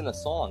heard this in a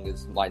song.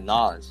 It's by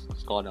Nas.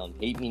 It's called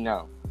 "Hate Me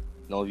Now."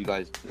 Know if you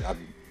guys? I'm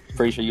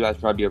pretty sure you guys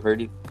probably have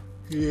heard it.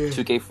 Yeah.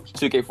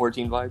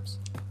 2K14 vibes.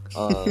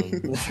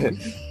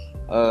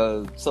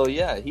 So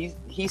yeah,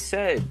 he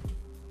said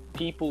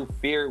people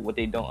fear what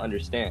they don't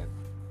understand,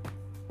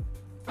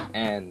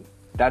 and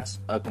that's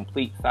a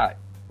complete fact.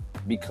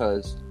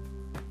 Because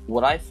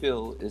what I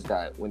feel is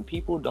that when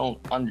people don't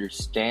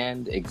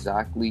understand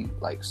exactly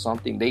like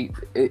something,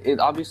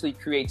 it obviously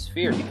creates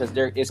fear because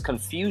there is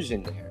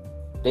confusion there.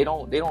 They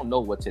don't know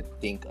what to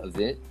think of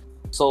it.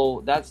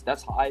 So that's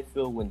how I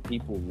feel when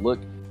people look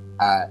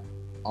at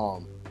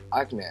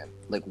Aquaman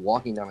like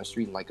walking down the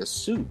street in like a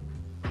suit.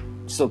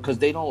 So because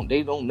they don't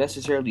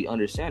necessarily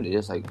understand it.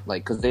 It's like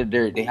because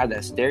they have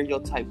that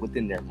stereotype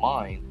within their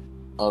mind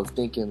of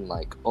thinking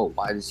like, oh,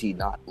 why does he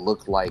not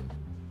look like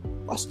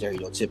a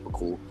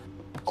stereotypical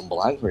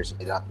black person?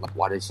 Like,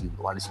 why does he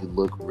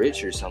look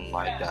rich or something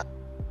like that?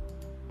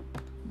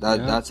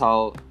 That's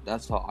how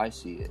I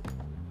see it,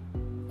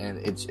 and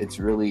it's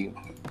really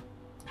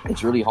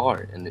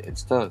hard and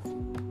it's tough.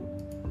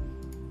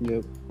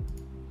 Yep.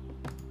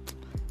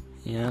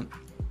 Yep.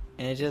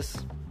 And it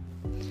just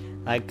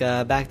like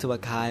back to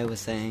what Khye was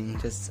saying,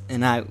 Khye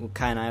and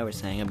I were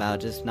saying about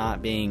just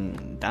not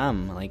being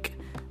dumb. Like,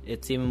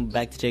 it's even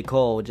back to J.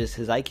 Cole, just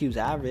his IQ's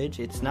average.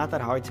 It's not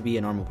that hard to be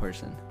a normal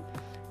person.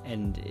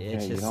 And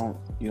it's just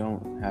you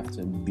don't have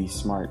to be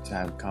smart to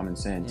have common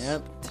sense.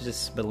 Yep, to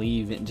just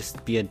believe and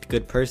just be a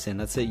good person.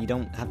 That's it. You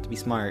don't have to be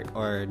smart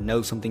or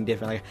know something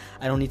different. Like,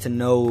 I don't need to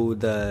know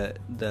the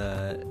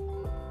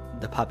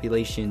the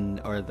population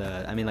or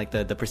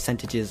the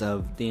percentages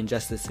of the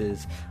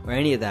injustices or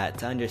any of that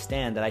to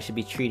understand that I should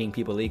be treating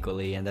people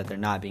equally and that they're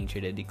not being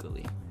treated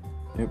equally.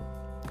 Yep.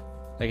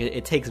 Like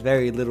it takes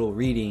very little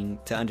reading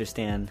to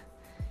understand,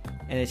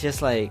 and it's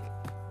just like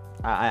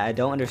I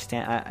don't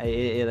understand.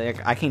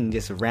 I can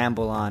just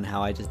ramble on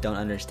how I just don't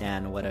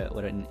understand what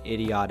an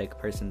idiotic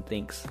person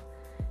thinks,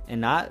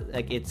 and not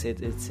like it's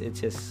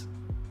just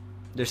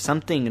there's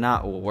something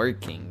not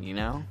working, you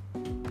know?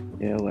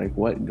 Yeah, like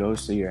what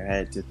goes through your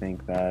head to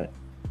think that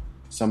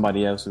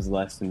somebody else is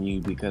less than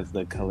you because of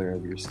the color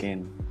of your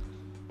skin?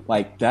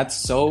 Like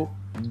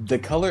the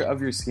color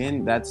of your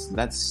skin.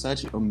 That's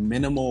such a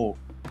minimal.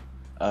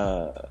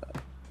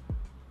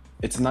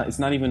 It's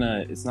not even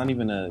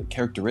a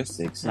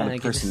characteristic. It's not a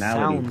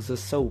personality. It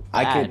sounds so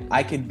bad.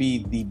 I could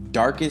be the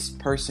darkest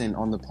person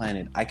on the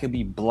planet. I could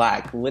be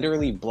black,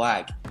 literally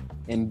black,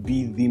 and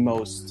be the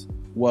most,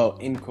 well,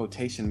 in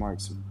quotation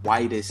marks,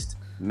 whitest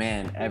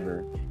man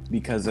ever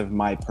because of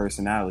my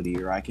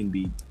personality. Or I can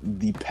be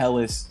the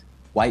palest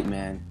white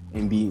man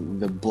and be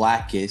the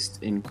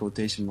blackest, in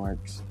quotation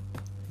marks,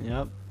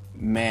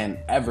 man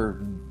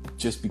ever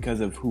just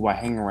because of who I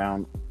hang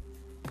around,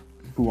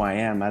 who I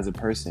am as a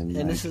person.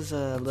 And this is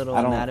a little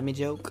anatomy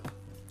joke.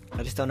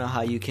 I just don't know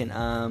how you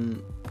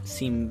can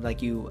seem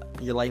like your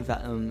life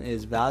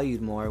is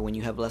valued more when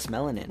you have less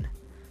melanin.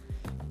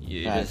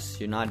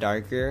 You're not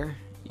darker.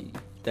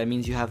 That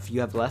means you have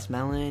less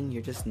melanin.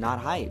 You're just not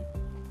hype.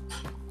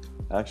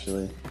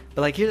 Actually,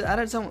 but like here, I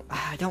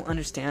don't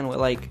understand what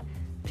like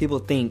people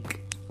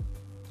think,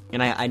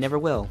 and I never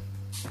will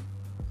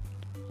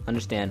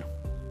understand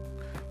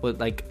what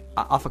like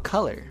off a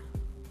color.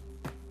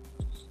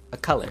 A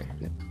color.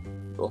 Yep,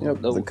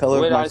 the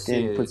color of my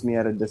skin puts me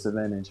at a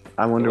disadvantage.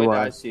 I wonder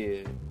why. I see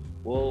it.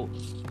 Well,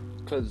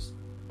 because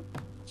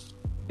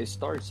it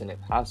starts and it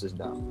passes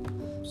down.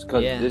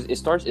 Because it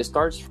starts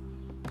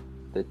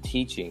the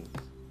teaching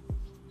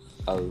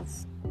of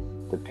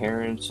the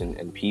parents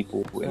and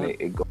people, and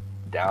it goes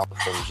down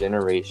from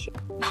generation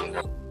to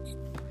generation.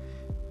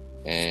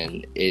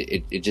 And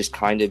it just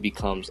kind of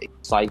becomes a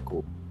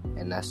cycle,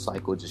 and that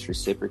cycle just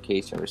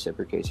reciprocates and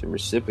reciprocates and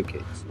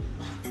reciprocates,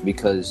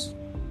 because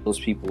those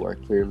people are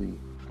clearly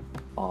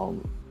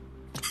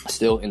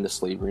still in the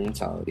slavery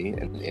mentality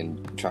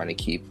and trying to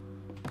keep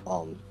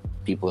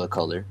people of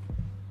color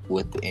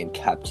in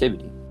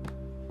captivity.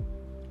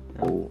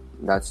 So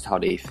that's how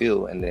they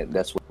feel, and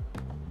that's what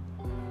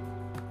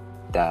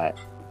that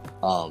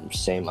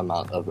same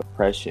amount of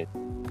oppression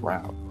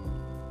around.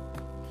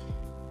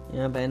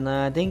 Yeah, but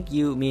I think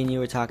me and you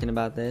were talking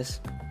about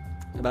this,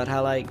 about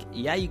how like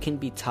you can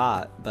be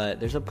taught, but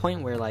there's a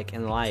point where like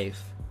in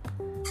life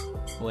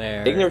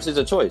where ignorance is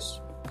a choice.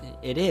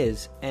 It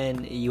is,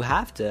 and you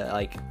have to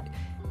like.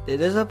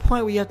 There's a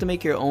point where you have to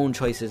make your own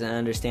choices and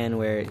understand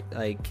where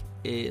that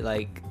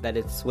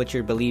it's what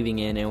you're believing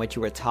in and what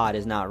you were taught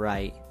is not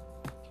right.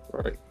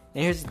 Right.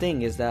 And here's the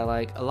thing: is that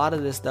like a lot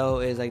of this though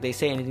is like they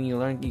say anything you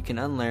learn you can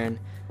unlearn,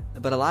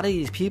 but a lot of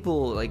these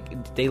people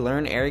like they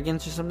learn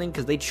arrogance or something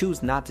because they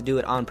choose not to do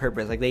it on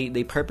purpose. Like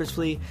they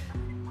purposefully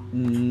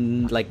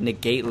like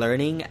negate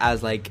learning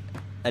as like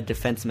a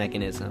defense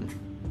mechanism,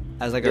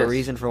 as like a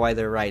reason for why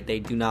they're right. They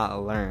do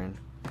not learn.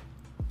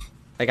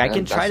 Like I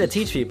can try to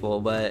teach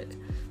people, but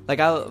like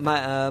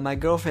my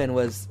girlfriend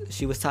was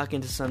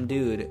talking to some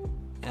dude.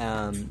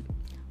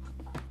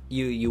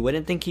 You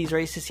wouldn't think he's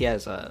racist. He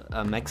has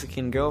a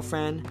Mexican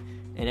girlfriend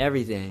and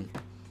everything,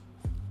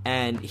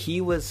 and he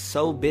was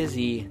so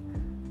busy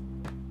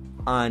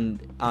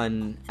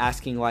on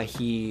asking why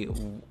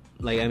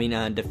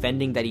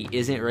defending that he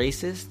isn't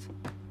racist,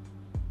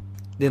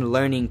 than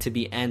learning to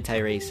be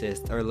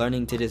anti-racist or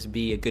learning to just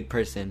be a good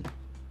person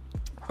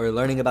or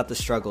learning about the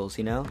struggles,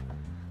 you know?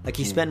 Like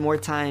he spent more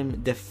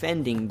time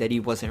defending that he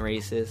wasn't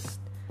racist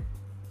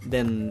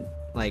than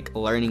like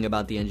learning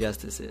about the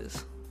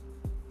injustices.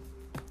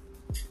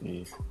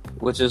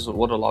 Which is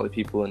what a lot of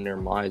people in their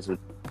minds would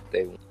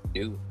they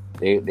do.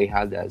 They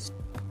have that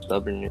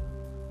stubbornness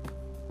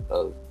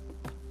of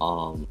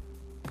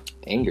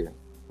anger in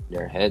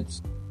their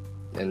heads,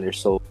 and they're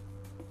so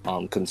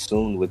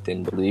consumed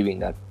within believing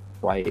that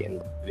right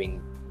and believing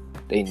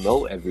they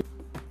know everything,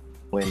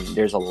 when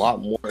there's a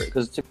lot more,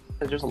 because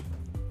there's a lot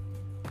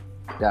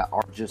that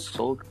are just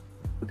so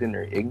within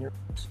their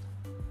ignorance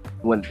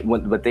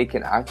but they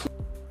can actually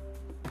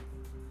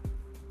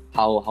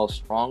how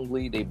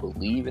strongly they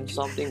believe in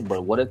something.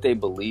 But what if they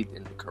believed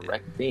in the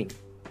correct thing?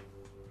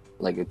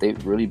 Like if they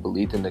really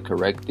believed in the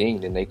correct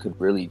thing, then they could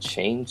really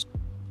change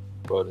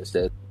the world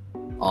instead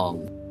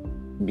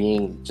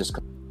being just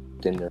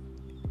in their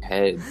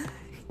head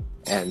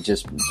and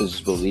just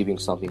believing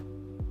something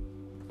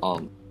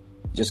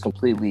just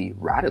completely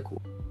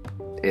radical.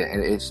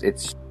 And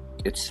it's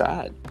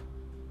sad.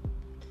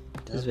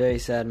 It's very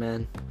sad,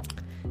 man.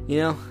 You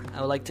know,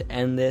 I would like to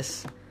end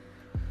this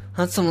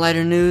on some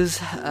lighter news.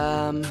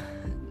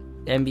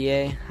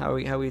 NBA, how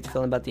are we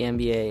feeling about the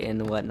NBA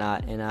and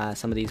whatnot, and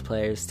some of these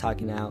players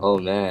talking out? Oh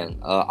man,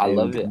 I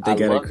love it. They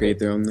gotta create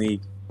their own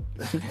league.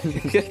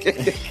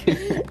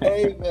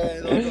 Hey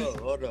man,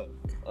 hold up.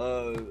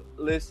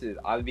 listen.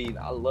 I mean,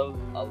 I love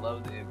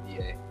the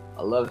NBA.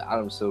 I love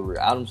Adam Silver.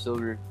 Adam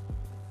Silver,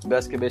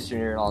 best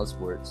commissioner in all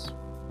sports.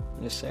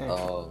 Yes,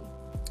 sir.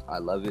 I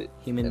love it.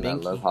 Human and being.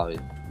 I love how it.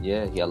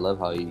 Yeah, I love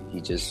how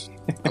he just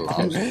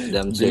allows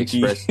them to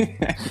express.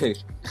 He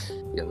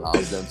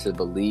allows them to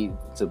believe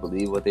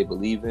what they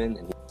believe in,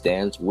 and he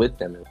stands with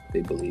them in what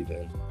they believe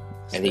in,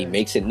 and he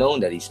makes it known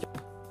that he's.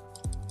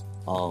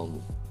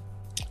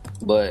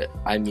 But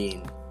I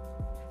mean,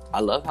 I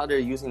love how they're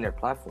using their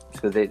platforms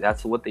because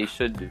that's what they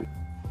should do,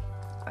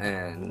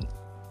 and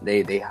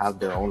they have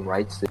their own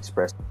rights to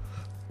express.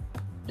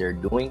 They're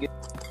doing it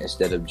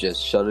instead of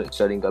just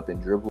shutting up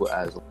and dribble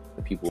as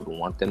the people would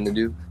want them to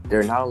do.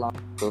 They're not allowing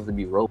themselves to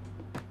be robots,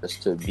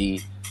 just to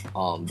be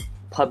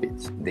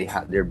puppets.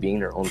 They're being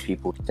their own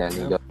people,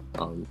 standing up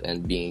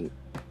and being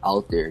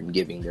out there and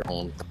giving their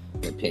own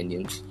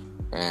opinions.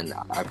 And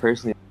I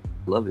personally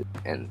love it.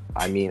 And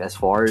I mean, as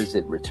far as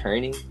it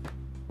returning,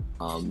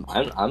 I'm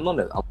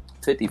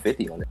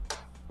 50-50 on it.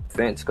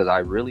 Fence,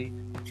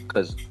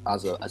 because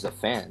as a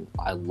fan,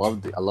 I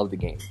love the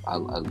game. I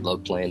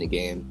love playing the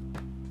game.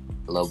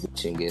 I love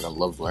watching it. I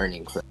love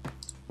learning.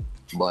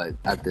 But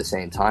at the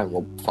same time,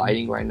 what we're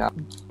fighting right now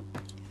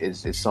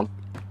is something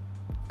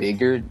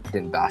bigger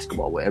than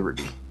basketball will ever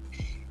be.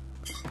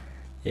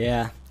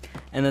 Yeah.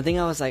 And the thing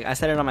I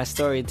said it on my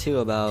story too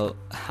about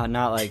how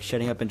not like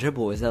shutting up and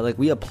dribble is that like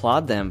we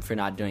applaud them for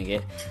not doing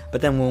it,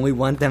 but then when we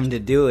want them to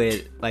do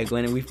it, like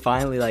when we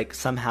finally like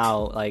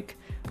somehow like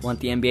want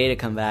the NBA to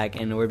come back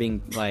and we're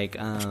being like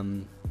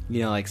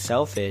like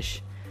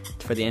selfish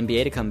for the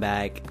NBA to come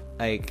back,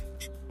 like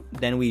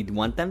then we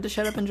want them to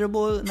shut up and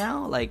dribble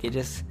now. Like it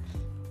just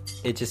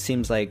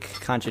seems like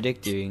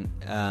contradictory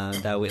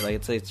that we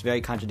like it's very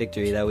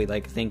contradictory that we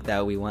like think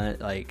that we want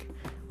like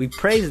we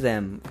praise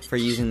them for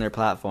using their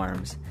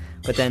platforms,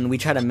 but then we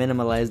try to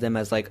minimalize them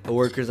as like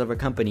workers of a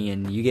company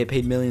and you get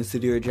paid millions to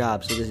do your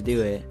job, so just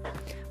do it.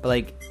 But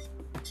like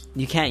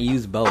you can't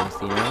use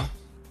both, you know?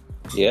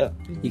 Yeah.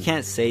 You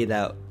can't say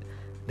that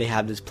they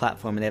have this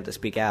platform and they have to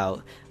speak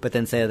out, but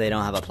then say that they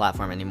don't have a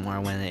platform anymore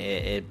when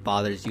it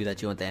bothers you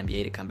that you want the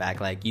NBA to come back.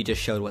 Like you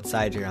just showed what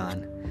side you're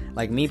on.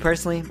 Like me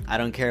personally, I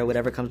don't care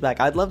whatever comes back.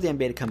 I'd love the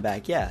NBA to come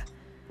back, yeah.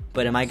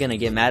 But am I gonna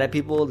get mad at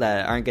people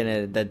that aren't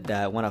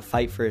that want to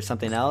fight for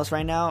something else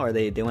right now, or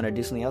they want to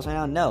do something else right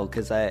now? No,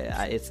 because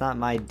I it's not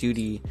my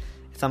duty.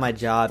 It's not my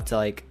job to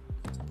like.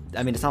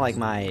 I mean, it's not like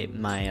my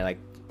like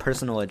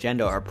personal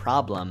agenda or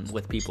problem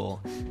with people,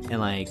 and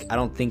like I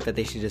don't think that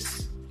they should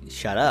just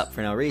shut up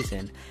for no reason.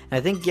 And I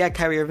think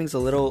Kyrie Irving's a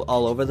little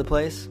all over the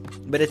place,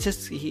 but it's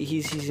just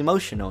he's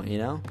emotional, you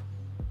know.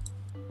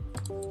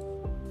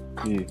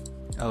 Yeah.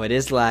 Oh, it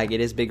is lag. It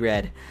is Big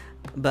Red,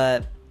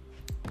 but.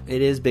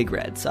 It is Big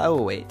Red, so I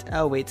will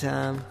wait.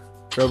 Tom.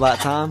 Robot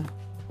Tom.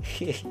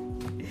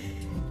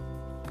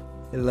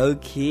 Low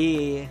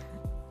key.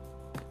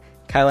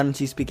 Kai, why don't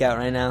you speak out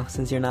right now,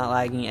 since you're not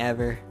lagging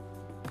ever?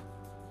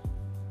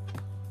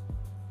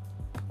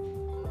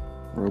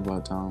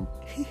 Robot Tom.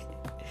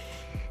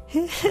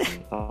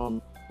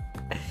 Oh,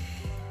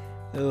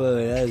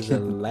 that is a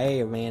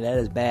layer, man. That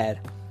is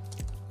bad.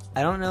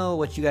 I don't know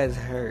what you guys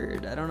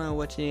heard.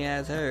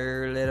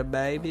 Little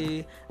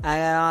baby. I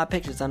got all my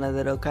pictures on a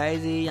little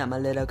crazy. I'm a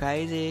little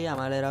crazy. I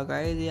got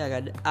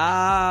the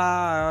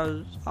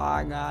eyes.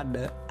 I got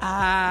the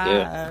eyes.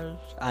 Yeah.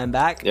 I'm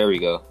back. There we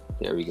go.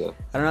 I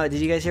don't know.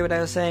 Did you guys hear what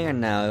I was saying or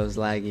no? It was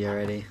laggy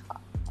already.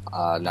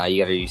 Now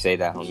you say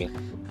that, homie.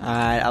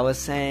 Alright, I was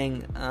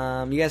saying,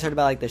 you guys heard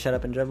about like the shut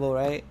up and dribble,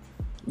 right?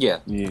 Yeah.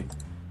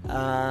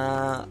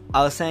 I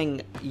was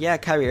saying,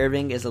 Kyrie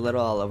Irving is a little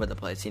all over the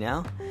place, you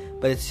know?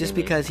 But it's just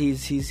because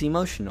he's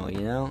emotional,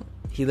 you know?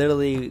 He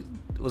literally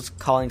was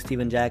calling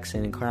Steven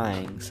Jackson and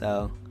crying,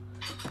 so...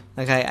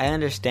 Like, I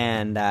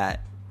understand that.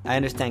 I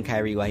understand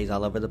Kyrie, why he's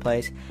all over the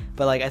place.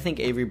 But, like, I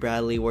think Avery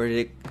Bradley worded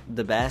it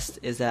the best,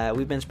 is that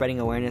we've been spreading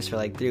awareness for,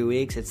 like, 3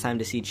 weeks. It's time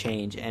to see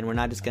change, and we're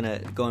not just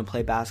gonna go and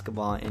play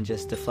basketball and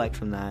just deflect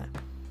from that.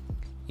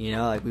 You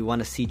know? Like, we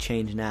want to see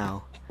change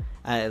now.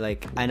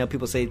 I know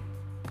people say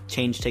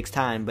change takes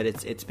time, but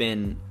it's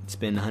been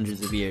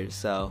hundreds of years,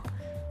 so...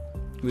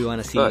 We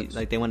want to see,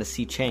 like, they want to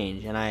see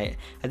change. And I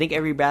think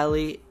Avery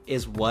Bradley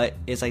is like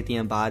the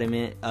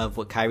embodiment of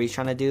what Kyrie's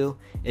trying to do.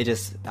 It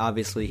just,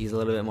 obviously, he's a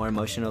little bit more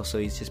emotional, so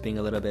he's just being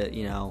a little bit,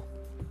 you know,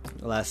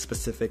 less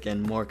specific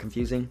and more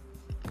confusing.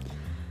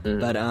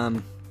 But,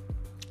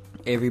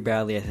 Avery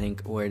Bradley, I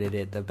think, worded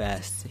it the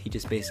best. He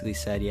just basically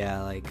said,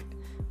 like,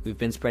 we've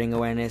been spreading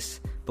awareness,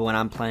 but when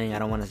I'm playing, I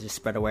don't want to just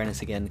spread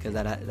awareness again, because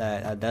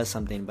that does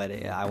something, but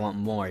I want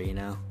more, you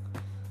know?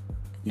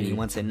 And he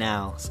wants it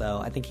now, so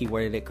I think he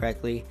worded it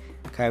correctly.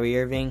 Kyrie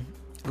Irving,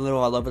 a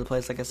little all over the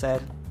place, like I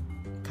said,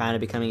 kind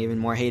of becoming even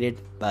more hated,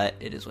 but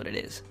it is what it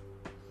is.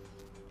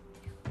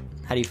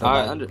 How do you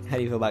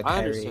feel about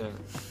Kyrie?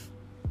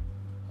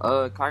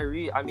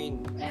 Kyrie, I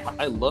mean,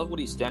 I love what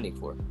he's standing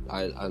for.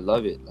 I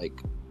love it. Like,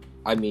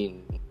 I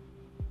mean,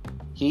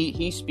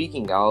 he's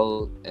speaking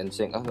out and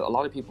saying. A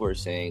lot of people are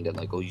saying that,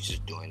 like, oh, he's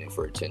just doing it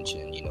for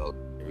attention. You know,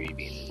 Kyrie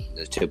being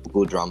the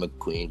typical drama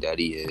queen that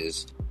he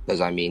is. Because,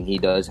 I mean, he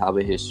does have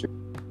a history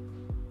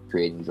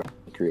creating drama,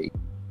 creating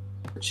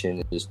friction,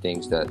 and just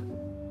things that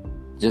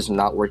just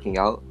not working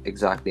out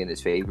exactly in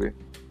his favor.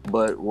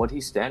 But what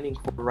he's standing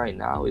for right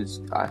now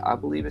is, I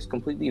believe, is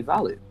completely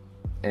valid,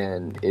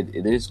 and it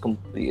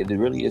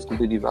really is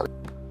completely valid.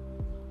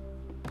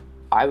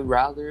 As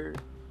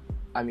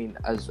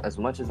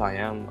much as I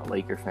am a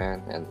Laker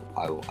fan, and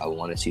I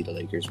want to see the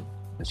Lakers win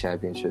the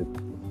championship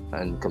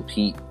and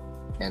compete,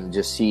 and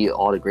just see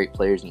all the great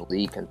players in the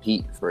league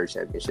compete for a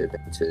championship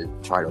and to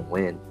try to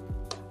win.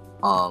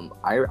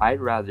 I'd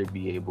rather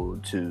be able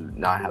to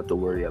not have to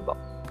worry about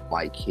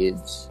my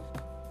kids,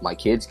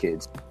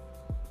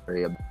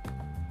 worry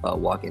about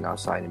walking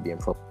outside and being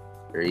pro,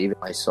 or even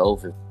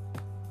myself, if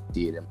I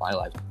see it in my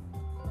life,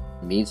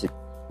 me to be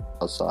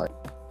outside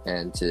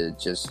and to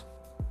just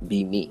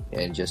be me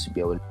and just to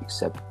be able to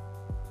accept it.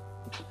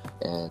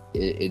 And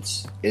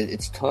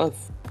it's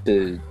tough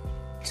to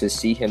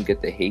see him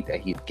get the hate that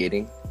he's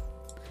getting.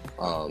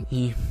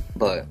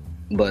 But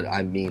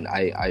I mean,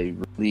 I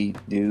really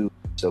do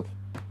support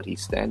what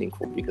he's standing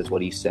for, because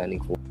what he's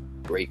standing for is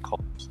a great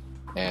cause,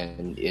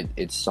 and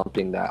it's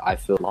something that I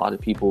feel a lot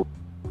of people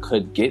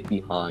could get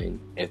behind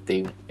if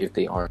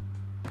they aren't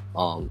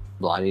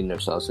blinding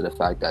themselves to the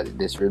fact that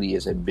this really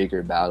is a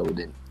bigger battle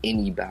than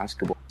any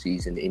basketball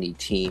season, any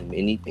team,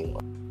 anything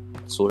like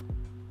that sort.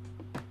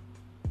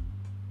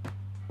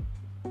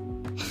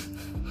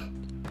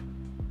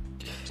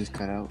 Just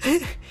cut out.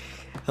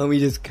 Homie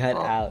just cut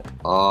out.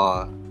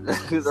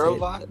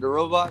 The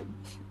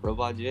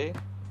robot Jay.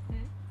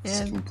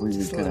 Yeah, completely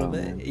just a cut little out,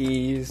 bit. man.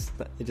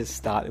 It just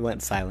stopped. It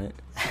went silent.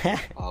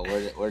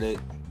 What did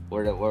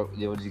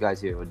you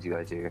guys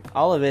hear?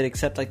 All of it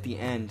except like the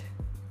end.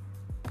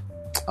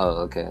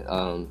 Oh, okay.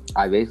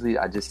 I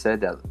just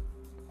said that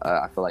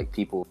I feel like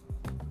people,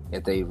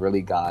 if they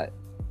really got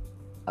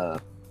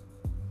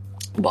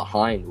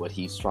behind what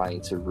he's trying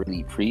to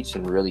really preach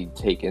and really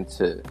take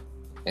into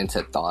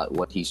thought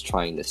what he's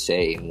trying to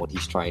say and what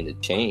he's trying to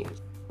change,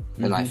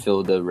 and I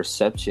feel the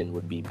reception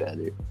would be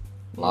better.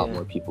 A lot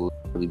more people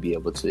would really be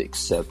able to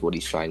accept what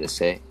he's trying to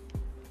say.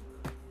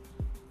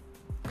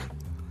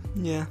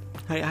 Yeah.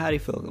 How do you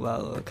feel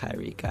about little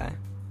Kyrie guy?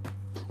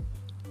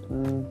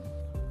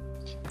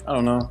 I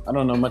don't know. I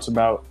don't know much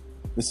about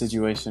the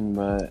situation,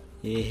 but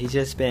Yeah, he's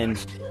just been.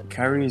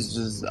 Kyrie's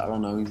just, I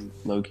don't know, he's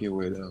low-key a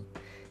weirdo.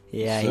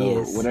 Yeah, So he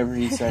is. whatever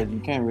he said, you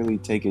can't really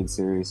take it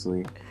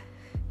seriously.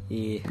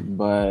 Yeah.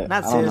 But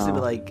Not I don't seriously, know.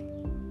 but like,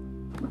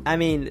 I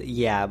mean,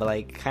 yeah, but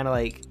like, kind of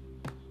like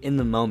in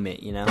the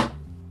moment, you know?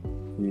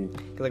 Yeah.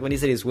 'Cause like when he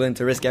said he was willing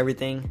to risk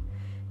everything,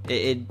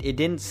 it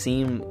didn't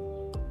seem.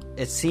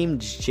 It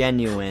seemed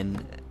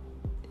genuine,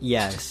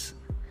 yes,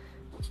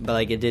 but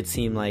like it did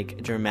seem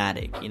like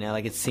dramatic, you know?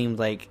 Like it seemed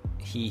like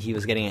he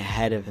was getting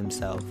ahead of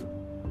himself.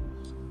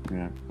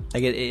 Yeah.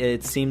 Like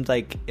it seemed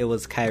like it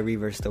was Kyrie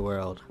versus the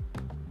world.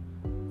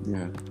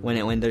 Yeah.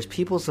 When there's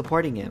people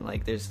supporting him,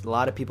 like there's a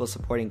lot of people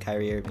supporting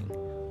Kyrie Irving.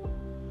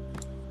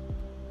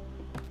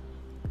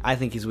 I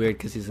think he's weird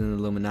because he's in the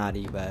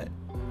Illuminati, but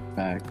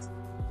Fact.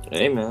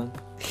 Hey man,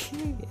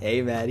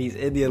 hey man, he's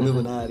in the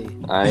Illuminati.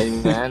 I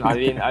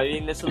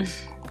mean, it's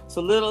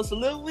a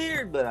little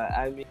weird, but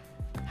I mean,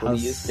 what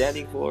he is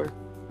standing for,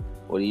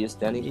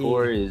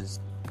 is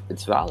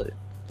it's valid.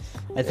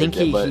 I think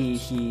But-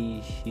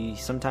 he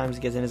sometimes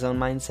gets in his own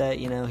mindset.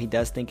 You know, he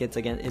does think it's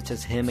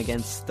just him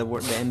against the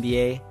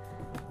NBA.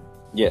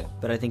 Yeah,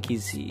 But I think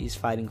he's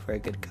fighting for a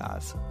good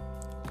cause.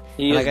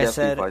 he Like I is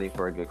definitely said- fighting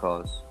for a good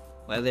cause.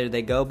 Whether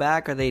they go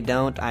back or they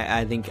don't,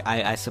 I think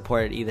I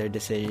support either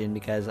decision,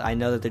 because I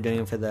know that they're doing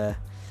it for the,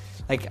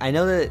 like, I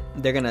know that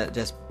they're gonna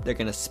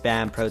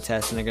spam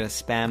protests and they're gonna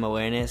spam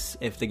awareness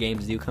if the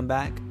games do come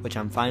back, which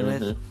I'm fine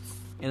with.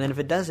 And then if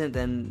it doesn't,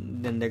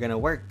 then they're gonna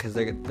work, because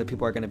the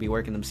people are gonna be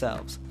working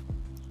themselves,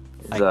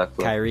 like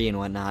Exactly. Kyrie and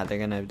whatnot. They're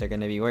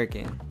gonna be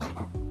working.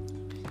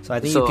 So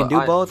I think So you can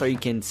do both, or you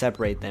can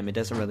separate them. It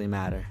doesn't really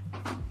matter.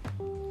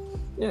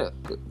 Yeah,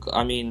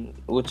 I mean,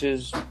 which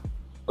is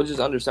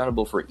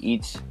understandable for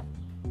each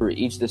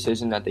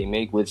decision that they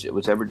make,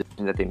 whichever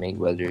decision that they make,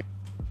 whether it's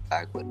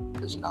back, whether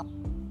it's not.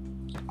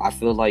 I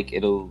feel like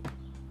it'll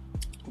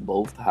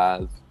both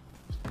have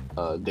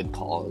a good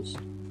cause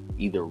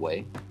either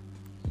way.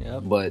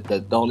 Yep. But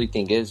the only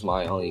thing is,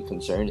 my only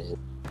concern is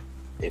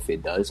if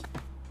it does.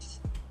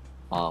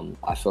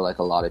 I feel like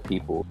a lot of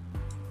people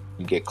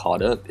get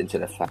caught up into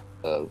the fact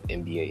of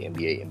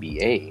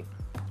NBA,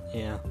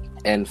 Yeah.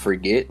 and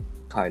forget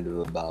kind of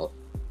about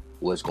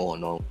what's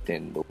going on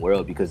within the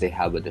world because they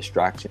have a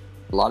distraction.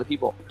 A lot of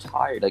people are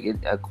tired.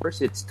 Of course,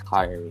 it's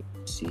tiring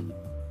to see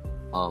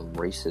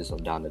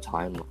racism down the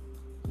timeline,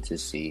 to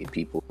see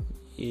people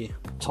Yeah.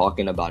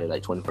 talking about it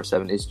like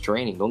 24/7. It's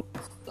draining.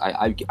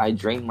 I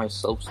drain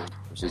myself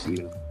sometimes, just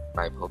even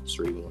when I post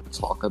or even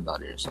talk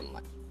about it or something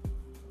like that.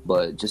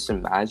 But just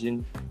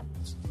imagine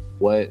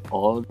what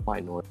all the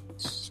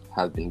minorities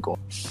have been going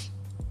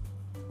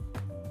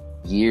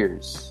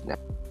years now,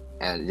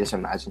 and just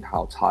imagine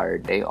how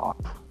tired they are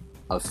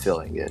of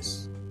feeling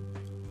this,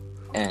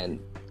 and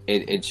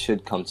it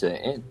should come to an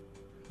end.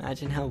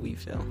 Imagine how we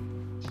feel.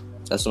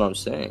 That's what I'm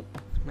saying.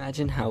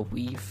 Imagine how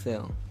we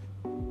feel.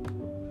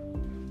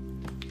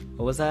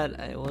 What was that?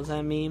 What was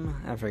that meme?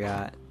 I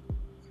forgot.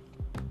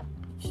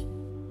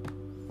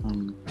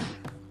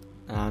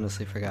 I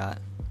honestly forgot.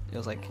 It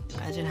was like,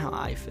 imagine how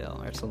I feel,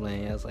 or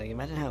something. I was like,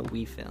 imagine how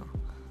we feel.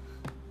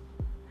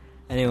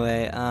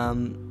 Anyway, I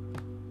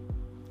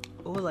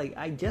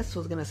just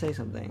was gonna say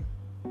something.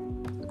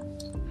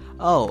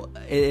 Oh,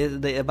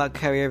 about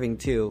Kyrie Irving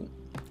too,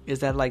 is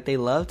that like they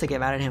love to get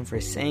mad at him for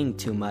saying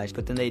too much,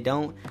 but then they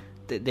don't.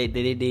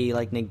 They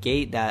like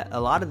negate that a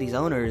lot of these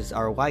owners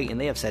are white and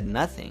they have said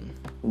nothing.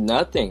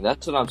 Nothing.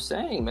 That's what I'm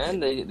saying, man.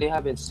 They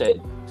haven't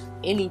said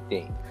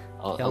anything.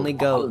 The only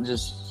goat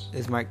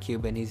is Mark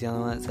Cuban. He's the only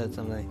one that said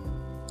something.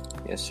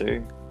 Yes,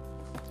 sir.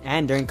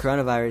 And during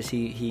coronavirus,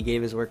 he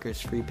gave his workers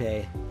free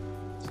pay.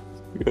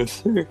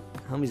 Yes, sir.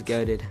 Homie's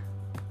goated.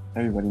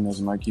 Everybody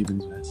knows Mark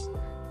Cuban's best.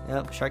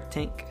 Yep, Shark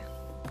Tank.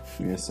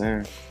 Yes,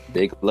 sir.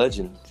 Big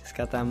legend. Just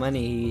got that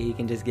money. He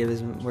can just give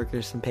his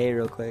workers some pay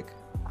real quick.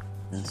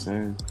 Yes,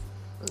 sir.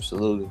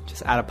 Absolutely.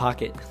 Just out of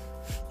pocket.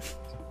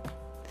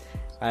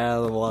 Right out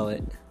of the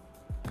wallet.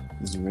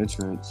 He's rich.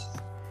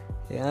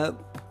 Yep.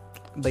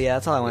 But yeah,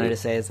 that's all I wanted to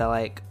say is that,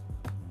 like,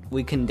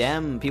 we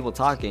condemn people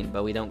talking,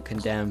 but we don't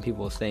condemn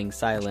people staying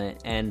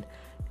silent. And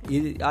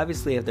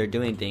obviously, if they're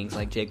doing things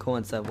like J. Cole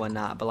and stuff,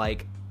 whatnot, but,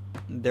 like,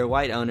 they're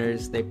white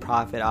owners. They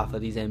profit off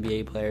of these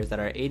NBA players that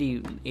are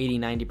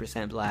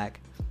 90%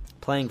 black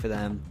playing for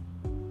them.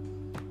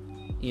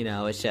 You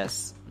know, it's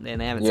just, and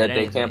they haven't said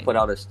anything. They can't put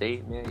out a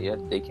statement. Yeah,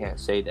 they can't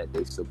say that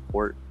they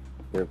support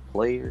their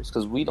players,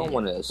 because we don't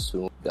want to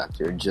assume that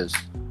they're just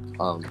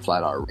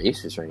flat out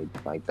racist or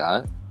anything like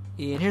that.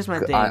 Yeah, and here's my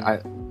thing.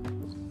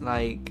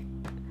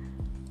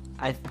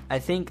 I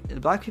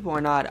think black people are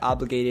not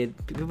obligated.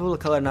 People of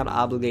color are not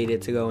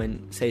obligated to go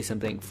and say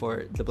something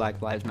for the Black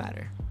Lives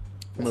Matter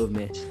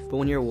movement. But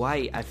when you're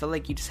white, I feel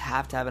like you just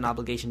have to have an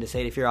obligation to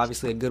say it if you're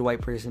obviously a good white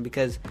person,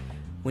 because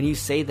when you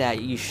say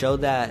that, you show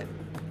that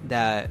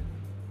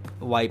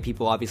white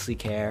people obviously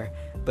care,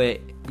 but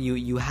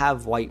you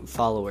have white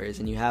followers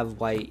and you have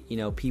white,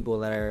 people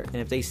that are, and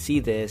if they see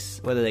this,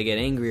 whether they get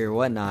angry or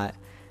whatnot,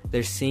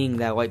 they're seeing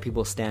that white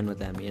people stand with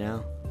them,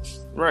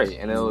 Right,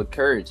 and it will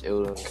encourage.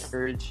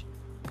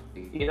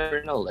 You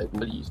never know, like,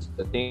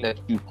 the thing that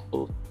you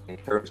post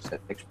encourage the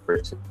next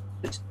person.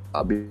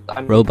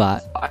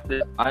 Robot.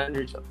 I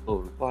understand.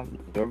 Oh,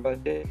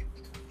 robot day.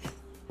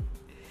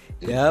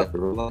 Yep.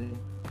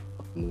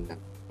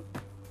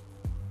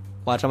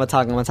 Watch, I'm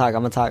gonna talk.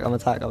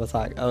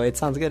 Oh, it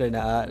sounds good or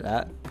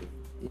not?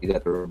 You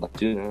got the robot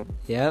too, huh?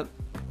 Yep.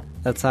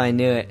 That's how I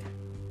knew it.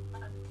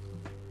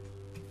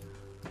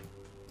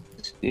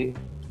 See?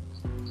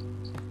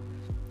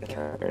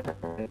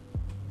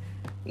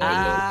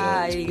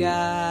 I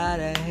got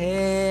a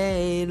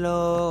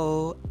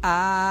halo.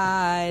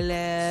 I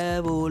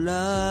level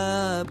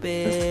up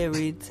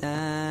every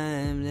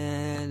time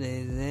that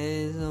they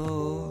say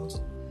so.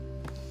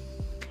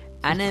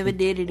 I never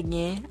did it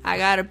again. I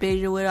got a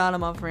picture with all of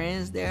my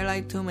friends. There are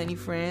like too many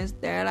friends.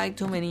 There are like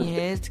too many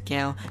heads to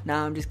count.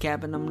 Now I'm just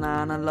capping them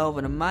line all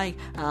over the mic.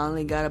 I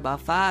only got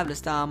about 5 to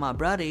style my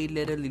brother. He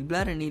literally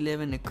blood and he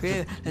live in the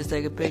crib. Let's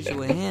take a picture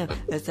with him.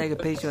 Let's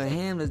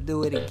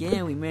do it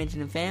again. We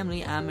mentioned the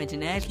family. I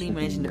mentioned Ashley.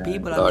 Mentioned the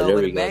people all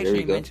over the back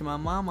street. Mentioned my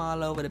mama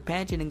all over the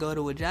pantry. And go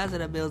to a job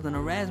that bills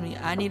gonna razz me.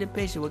 I need a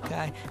picture with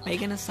Khye.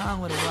 Making a song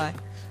with a wife.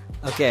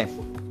 Okay.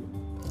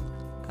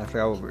 I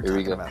forgot what we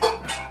were talking about.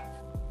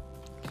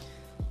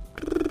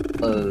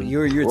 You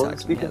were talking.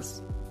 Speaking?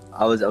 Yes.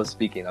 I was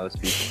speaking.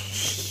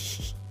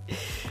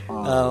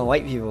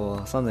 White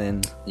people,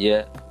 something.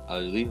 Yeah, I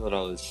believe what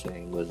I was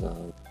saying was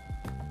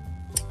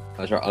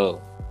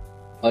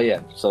yeah.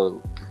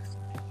 So,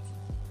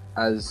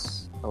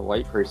 as a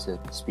white person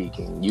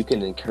speaking, you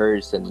can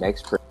encourage the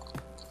next person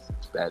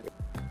better.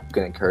 You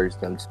can encourage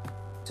them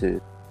to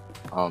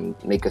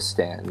make a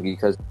stand,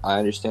 because I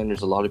understand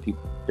there's a lot of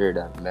people there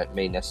that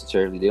may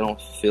necessarily, they don't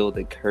feel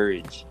the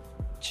courage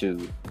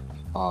to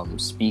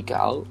speak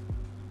out,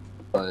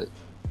 but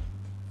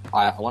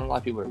I want a lot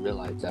of people to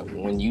realize that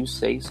when you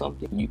say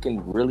something, you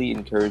can really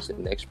encourage the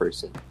next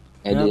person,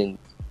 and then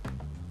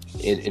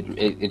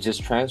it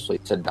just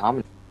translates to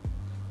dominate.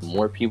 The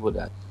more people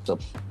that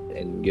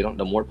and get on,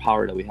 the more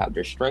power that we have.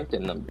 There's strength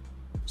in numbers.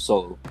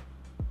 So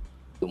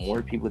the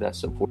more people that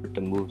support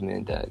the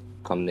movement, that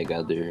come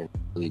together and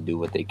really do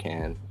what they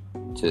can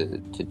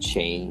to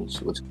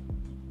change what's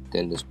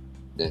then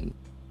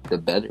the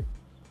better.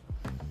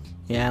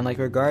 Yeah, and like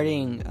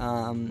regarding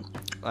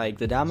like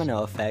the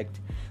domino effect,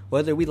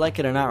 whether we like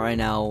it or not right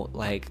now,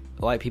 like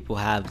white people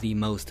have the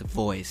most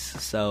voice.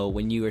 So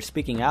when you are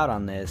speaking out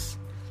on this,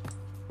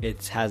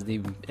 it has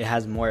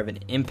more of an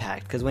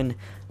impact, because when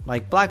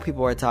like black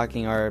people are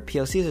talking or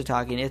POCs are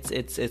talking,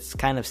 it's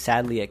kind of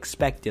sadly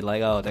expected,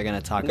 like, oh, they're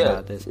gonna talk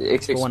about this.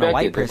 But when a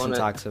white person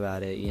talks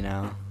about it,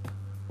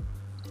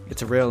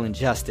 it's a real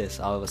injustice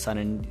all of a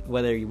sudden,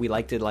 whether we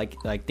like to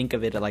like think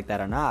of it like that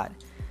or not.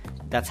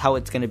 That's how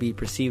it's going to be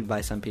perceived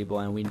by some people,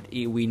 and we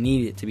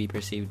need it to be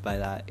perceived by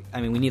that.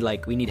 I mean, we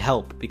need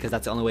help, because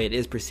that's the only way it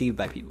is perceived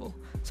by people.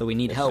 So we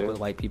need help with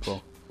white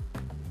people.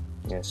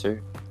 Yes,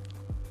 sir.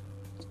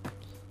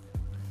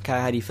 Khye, Kai,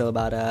 how do you feel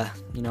about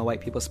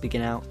white people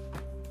speaking out?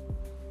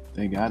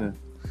 They gotta.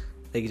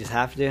 They just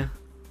have to.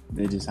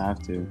 They just have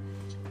to.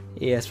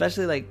 Yeah,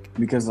 especially like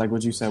because, like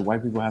what you said,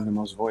 white people have the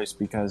most voice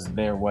because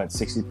they're what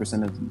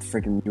 60% of the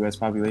freaking U.S.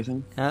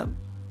 population. Yep.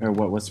 Or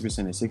what's the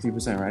percentage?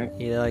 60%, right?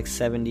 Yeah, like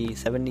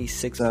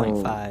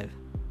 76.5.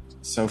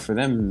 So for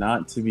them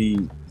not to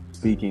be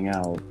speaking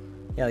out,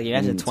 yeah, like you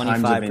imagine 25%.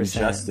 Times of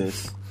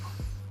injustice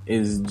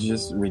is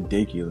just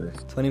ridiculous.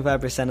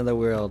 25% of the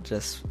world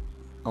just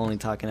only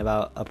talking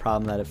about a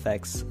problem that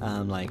affects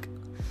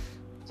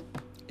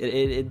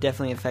it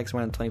definitely affects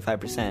more than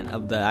 25%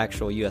 of the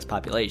actual U.S.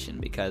 population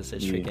because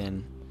it's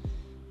freaking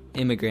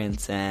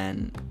immigrants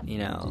and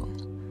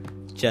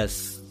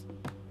just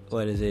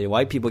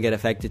white people get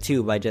affected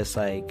too by just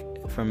like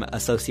from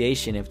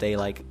association if they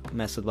like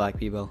mess with black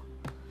people.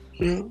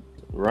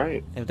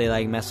 Right. If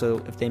they mess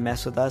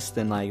with us,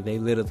 then like they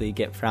literally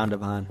get frowned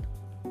upon.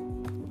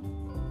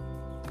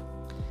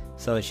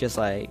 So it's just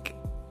like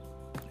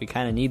we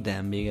kind of need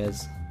them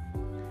because,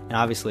 and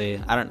obviously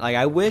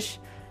I wish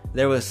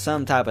there was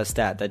some type of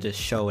stat that just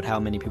showed how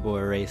many people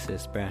were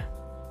racist, bruh.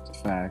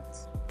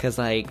 Facts. Because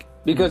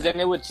then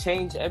it would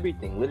change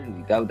everything.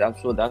 Literally, that's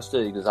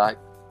the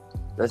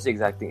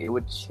exact thing. It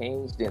would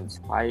change the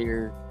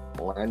entire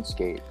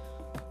landscape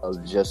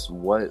of just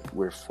what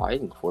we're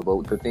fighting for.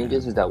 But the thing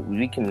is that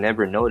we can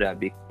never know that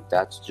because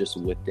that's just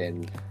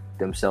within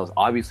themselves.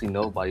 Obviously,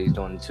 nobody's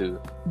going to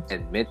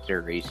admit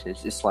they're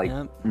racist. It's like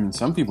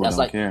some people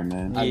don't care,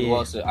 man. I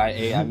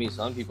mean,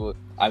 some people.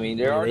 I mean,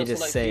 there are they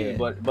just say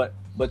it.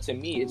 But to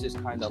me, it's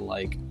just kind of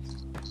like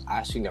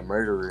asking a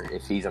murderer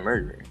if he's a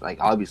murderer. Like,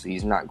 obviously,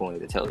 he's not going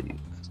to tell you.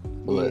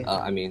 But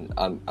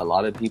a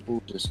lot of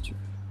people just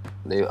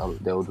they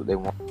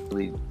won't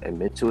really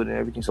admit to it and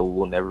everything, so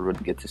we'll never really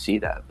get to see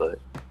that. But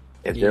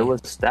if there was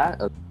a stat,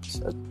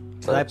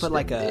 I put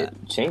like it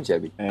changed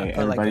everything. Hey,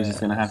 everybody's just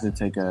gonna have to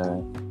take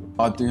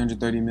all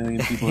 330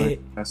 million people are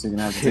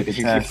gonna have to take a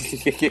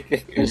test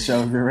and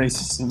show if you're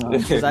racist or not.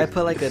 Because I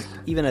put like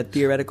even a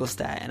theoretical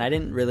stat, and I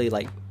didn't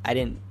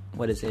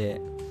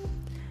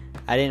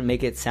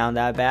make it sound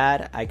that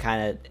bad. I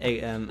kind of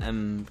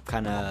am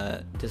kind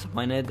of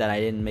disappointed that I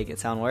didn't make it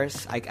sound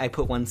worse. I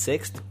put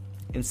 1/6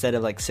 instead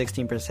of like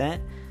 16%,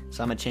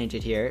 so I'm gonna change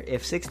it here.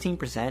 If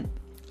 16%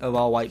 of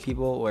all white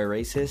people were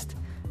racist,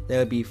 there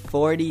would be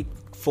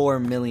 44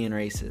 million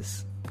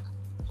racists.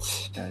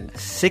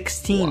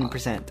 16%. Wow.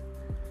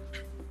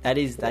 That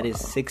is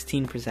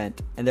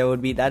 16%, and there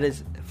would be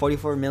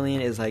 44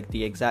 million is like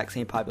the exact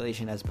same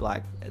population as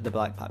the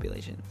black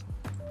population.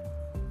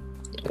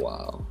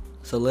 Wow.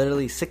 So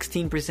literally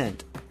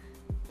 16%.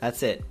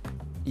 That's it.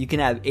 You can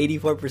have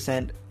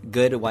 84%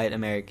 good white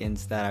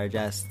Americans that are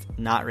just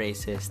not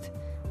racist,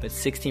 but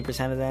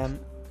 16% of them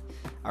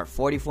are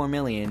 44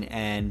 million,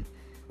 and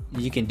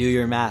you can do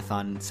your math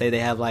on, say they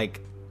have like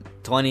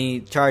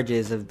 20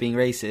 charges of being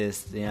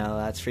racist,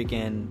 that's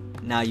freaking,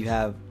 now you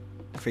have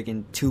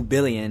freaking 2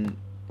 billion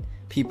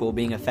people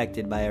being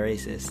affected by a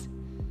racist.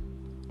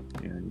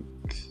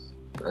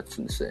 That's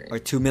insane. Or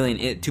 2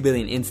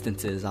 billion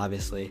instances,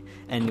 obviously.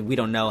 And we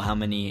don't know how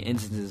many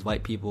instances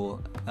white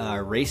people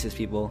are racist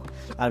people,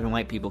 not even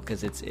white people,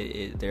 because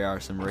there are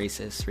some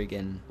racist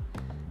freaking,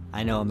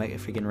 I know a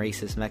freaking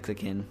racist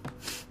Mexican.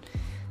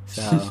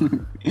 So,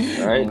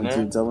 right,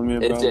 man. Telling me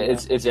about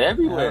it's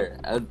everywhere.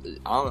 I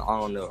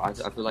don't know. I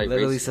feel like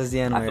literally says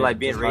the N-word. I feel like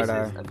being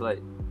racist. I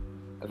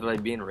feel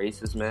like being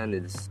racist,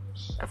 man.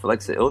 I feel like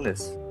it's an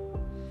illness.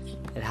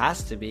 It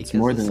has to be. It's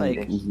more than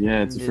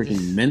it's a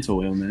freaking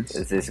mental illness.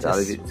 It's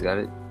gotta be.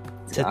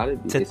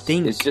 To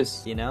think. It's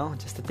just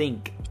just to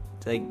think.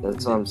 Like,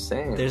 that's what I'm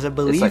saying. There's a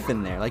belief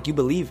in there. Like, you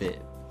believe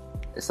it.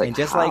 It's like,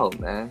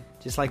 man.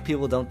 Just like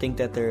people don't think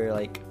that they're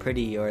like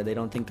pretty, or they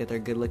don't think that they're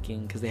good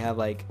looking because they have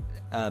like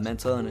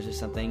mental illness or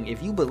something.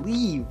 If you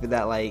believe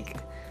that like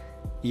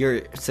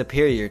you're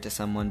superior to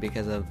someone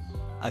because of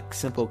a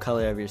simple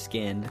color of your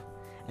skin,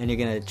 and you're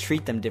gonna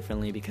treat them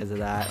differently because of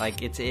that,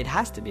 like it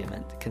has to be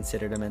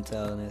considered a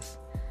mental illness.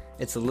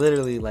 It's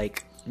literally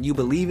like you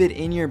believe it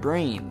in your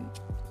brain.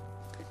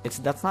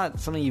 That's not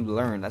something you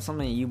learn. That's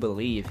something you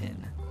believe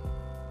in.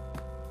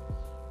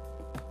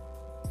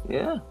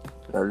 Yeah,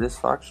 they're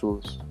just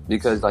factuals.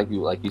 Because like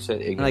you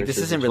said, ignorance. Like, this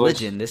isn't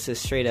religion. This is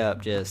straight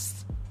up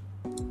just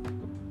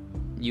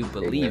you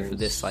believe ignorance.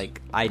 This like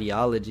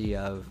ideology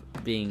of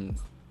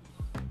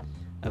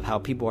how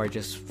people are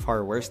just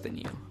far worse than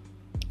you.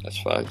 That's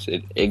facts.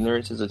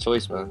 Ignorance is a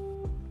choice, man.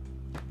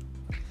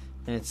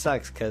 And it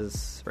sucks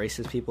because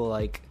racist people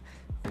like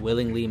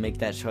willingly make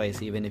that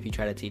choice, even if you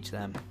try to teach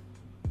them.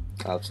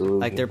 Absolutely.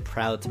 Like, they're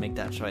proud to make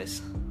that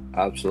choice.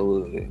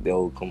 Absolutely.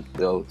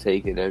 They'll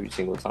take it every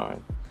single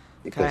time.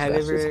 Because have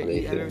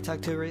you ever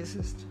talked to a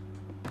racist?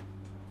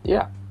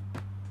 Yeah.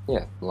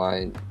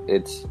 Like,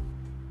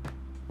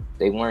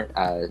 they weren't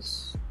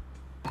as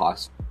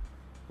hostile,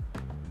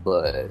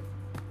 but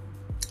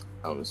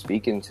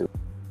speaking to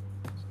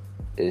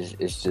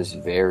it's just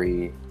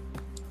very,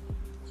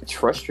 it's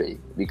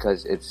frustrating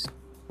because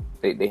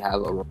they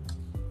have a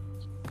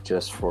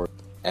just for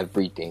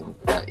everything.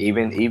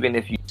 Even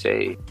if you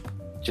say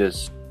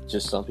just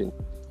just something,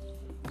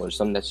 or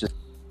something that's just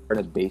part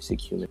of basic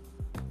human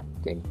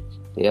thing.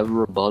 They have a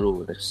rebuttal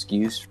with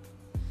excuse,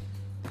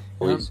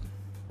 always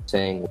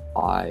saying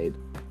why,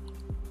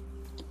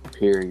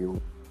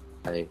 period,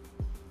 why,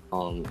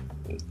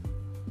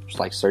 it's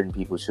like certain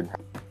people shouldn't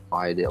have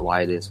why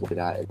this, why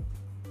that.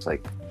 It's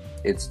like,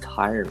 it's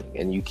tiring,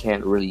 and you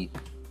can't really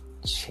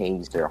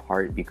change their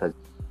heart because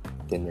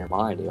in their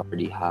mind they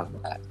already have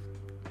that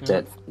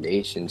set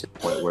foundation to the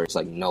point where it's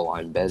like, no,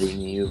 I'm better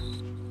than you,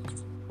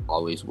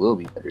 always will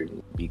be better than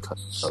you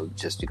because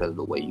of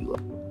the way you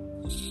look.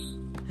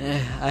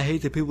 I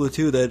hate the people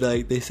too that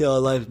like they say all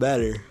lives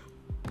matter.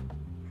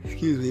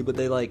 Excuse me, but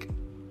then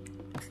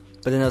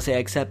they'll say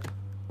except.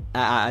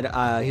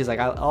 He's like,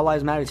 all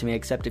lives matter to me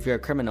except if you're a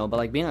criminal. But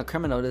like being a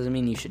criminal doesn't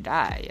mean you should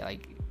die.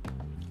 Like,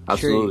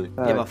 absolutely,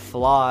 sure, you have a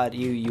flawed.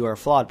 You are a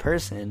flawed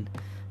person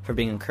for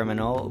being a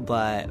criminal,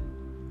 but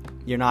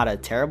you're not a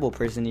terrible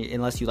person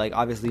unless you like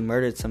obviously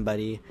murdered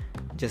somebody,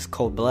 just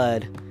cold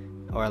blood,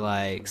 or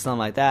like something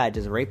like that,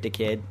 just raped a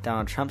kid,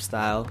 Donald Trump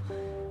style.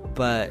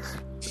 But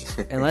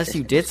unless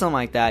you did something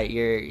like that,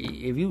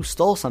 if you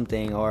stole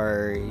something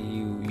or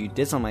you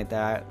did something like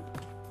that,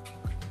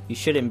 you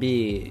shouldn't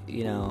be,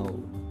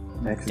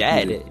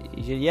 dead.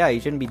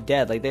 You shouldn't be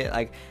dead.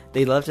 Like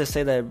they love to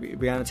say that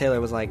Breonna Taylor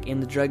was like in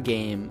the drug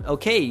game.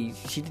 Okay,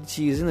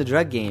 she was in the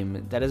drug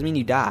game. That doesn't mean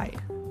you die.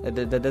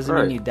 That doesn't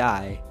mean you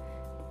die.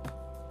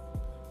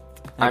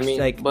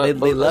 Like, they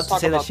love to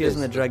say that she was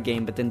in the drug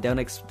game, but then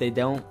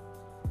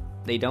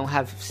they don't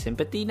have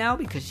sympathy now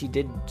because she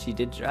did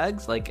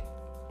drugs. Like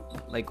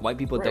white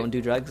people don't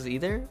do drugs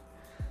either.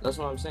 That's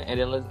what I'm saying. And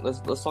then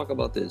let's talk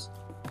about this.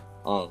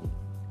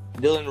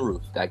 Dylan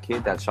Roof, that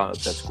kid that shot up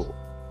that school.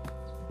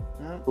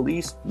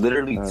 Police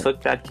literally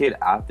took that kid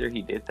after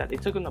he did that. They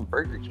took him to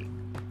Burger King.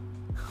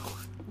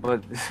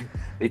 But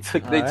they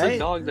took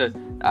dogs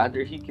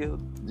after he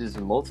killed just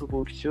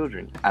multiple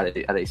children at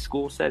a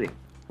school setting.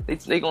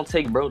 They gonna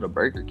take bro to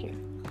Burger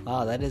King.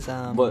 Wow, that is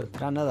But I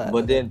don't know that.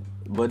 But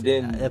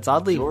then it's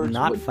oddly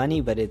not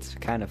funny, but it's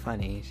kind of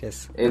funny. It's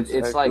just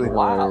it's like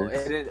wow.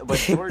 But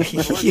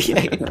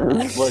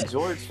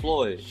George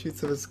Floyd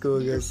shoots up a school,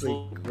 goes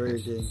like Burger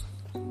King.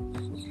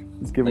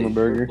 Let's give him a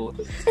burger.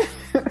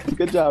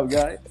 Good job,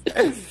 guy.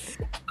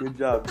 Good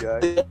job, guy.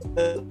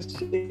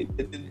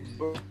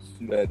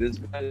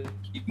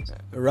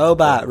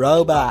 Robot.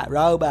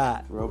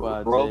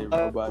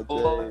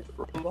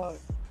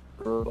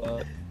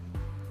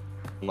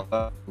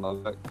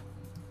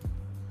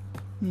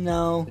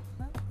 No,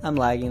 I'm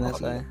lagging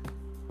this way.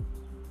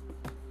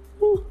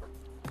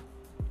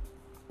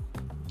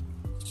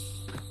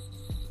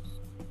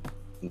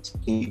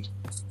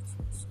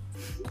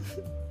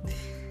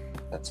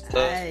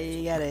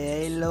 I got a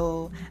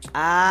halo.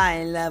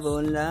 I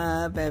level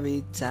up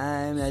every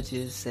time that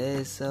you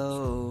say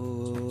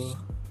so.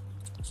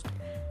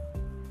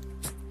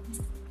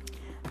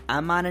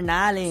 I'm on an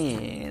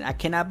island. I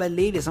cannot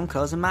believe this. I'm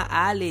closing my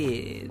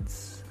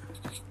eyelids.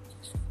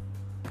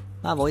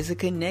 My voice is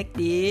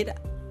connected.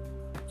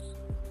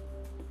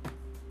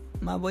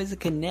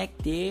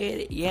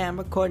 Yeah, I'm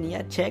recording. Yeah,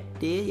 I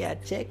checked it.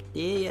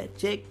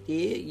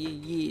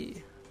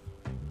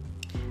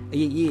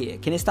 Yeah.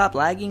 Can it stop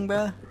lagging,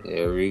 bro?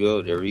 There we go.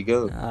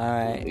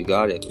 Alright. We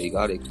got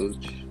it,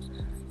 coach.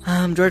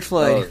 George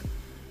Floyd.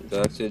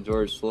 That's it,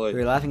 George Floyd.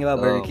 We were laughing about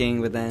Burger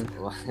King, but then...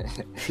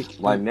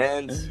 my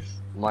man's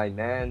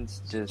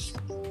just...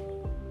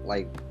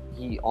 Like,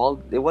 it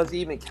wasn't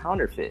even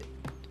counterfeit.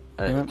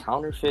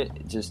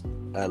 Counterfeit, just...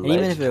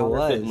 Even if it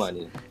was.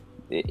 Money.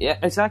 Yeah,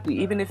 exactly.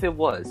 Even if it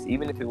was.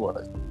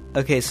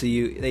 Okay, so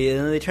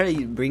they try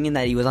to bring in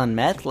that he was on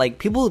meth. Like,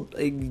 people,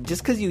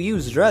 just because you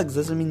use drugs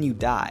doesn't mean you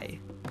die.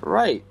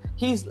 Right.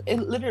 He's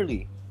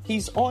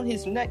on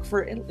his neck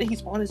for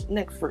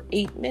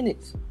 8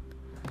 minutes.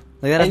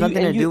 Like, that has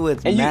nothing to do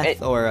with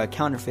meth or a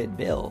counterfeit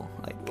bill.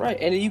 Like, right.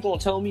 And then you gonna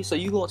tell me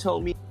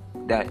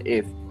that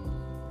if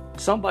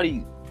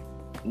somebody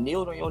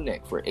kneeled on your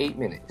neck for 8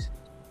 minutes,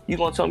 you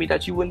gonna tell me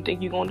that you wouldn't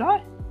think you're gonna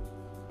die?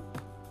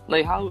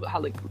 Like, how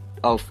like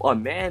a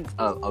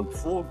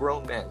full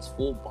grown man's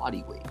full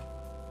body weight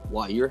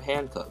while you're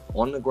handcuffed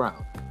on the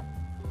ground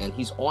and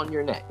he's on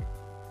your neck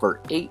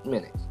for 8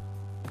 minutes,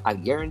 I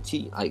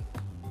guarantee, like,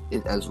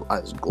 as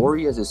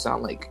gory as it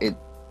sounds, like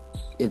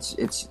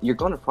it's you're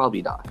gonna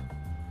probably die.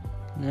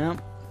 Yeah.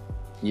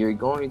 You're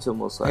going to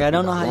most likely. I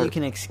don't know how you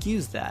can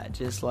excuse that.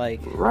 Just like,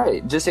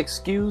 right, just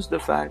excuse the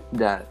fact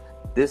that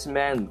this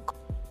man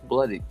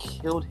cold-blooded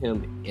killed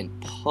him in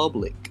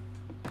public.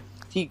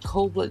 He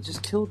cold-blooded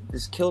just killed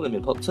him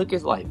in public, took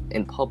his life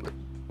in public.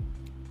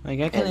 Like,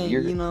 I can,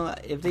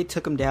 if they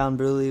took him down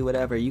brutally,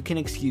 whatever, you can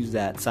excuse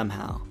that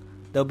somehow.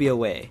 There'll be a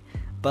way.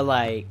 But,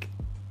 like,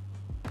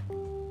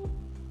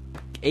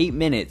 8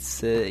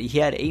 minutes. He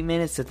had 8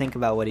 minutes to think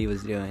about what he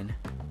was doing.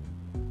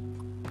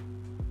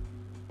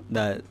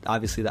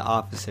 Obviously the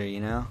officer, you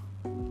know?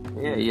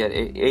 Yeah, he had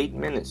 8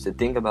 minutes to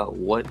think about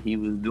what he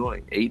was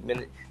doing. 8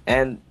 minutes.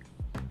 And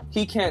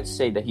he can't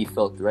say that he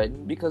felt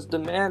threatened because the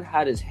man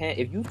had his hand.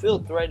 If you feel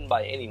threatened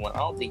by anyone, I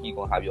don't think you're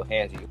going to have your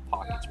hands in your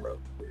pockets, bro.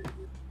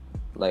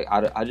 Like,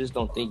 I just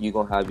don't think you're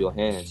gonna have your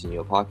hands in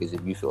your pockets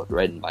if you feel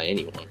threatened by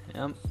anyone.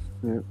 Yep.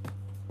 Yep.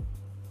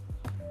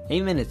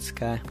 8 minutes,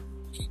 Kai.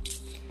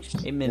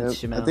 8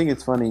 minutes, Yep. Jamel. I think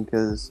it's funny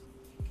because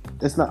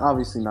it's not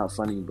obviously not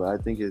funny, but I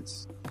think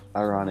it's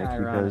ironic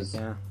because,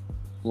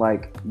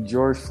 like,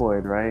 George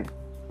Floyd, right?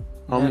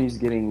 Homie's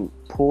getting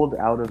pulled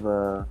out of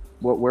a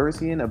where was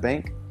he in? A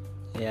bank?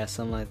 Yeah,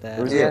 something like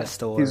that. Yeah, A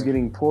store. he was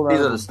getting pulled out He's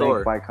of at a a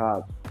store. bank by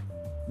cops.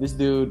 This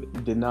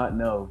dude did not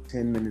know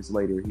 10 minutes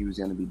later he was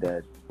gonna be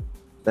dead.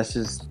 That's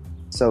just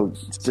so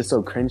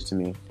cringe to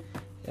me.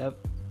 Yep.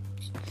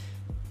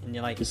 And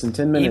you're like, Just in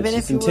 10 minutes, even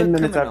just if in you 10 were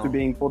minutes criminal. after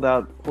being pulled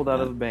out of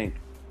a bank,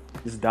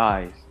 just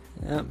dies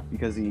yep.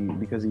 because he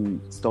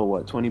stole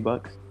what, $20,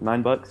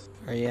 $9?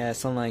 Or yeah,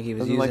 something like he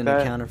was Something like using a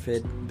that.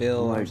 counterfeit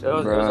bill or Like,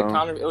 something.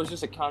 Bro. It was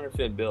just a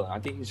counterfeit bill. I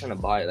think he's trying to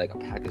buy like a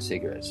pack of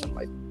cigarettes, something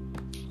like.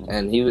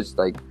 And it was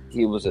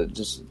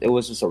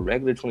just a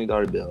regular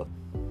 $20 bill,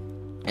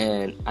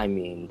 and I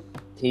mean,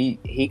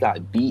 he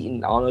got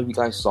beaten. I don't know if you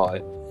guys saw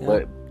it,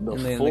 but in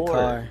the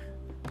car.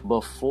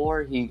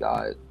 before he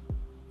got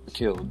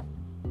killed,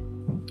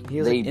 He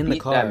was they in the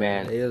beat car. that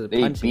man.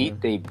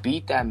 They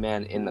beat that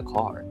man in the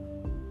car.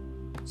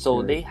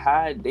 So they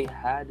had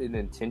an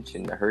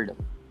intention to hurt him.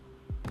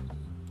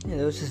 Yeah,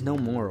 there was just no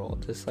moral.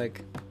 Just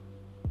like,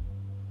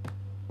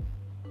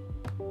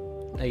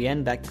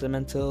 again, back to the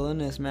mental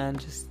illness, man.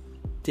 Just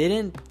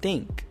didn't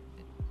think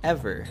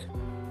ever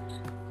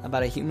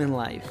about a human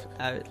life.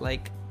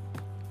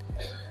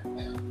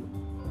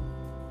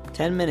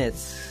 10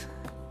 minutes.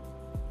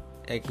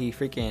 Like, he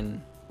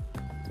freaking.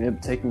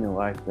 Yep, taking a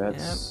life.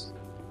 That's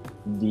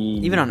the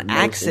Even on most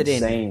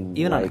accident. insane.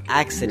 Even Like, on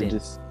accident you're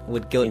just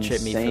would guilt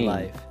trip me for insane.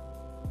 life.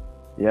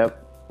 Yep.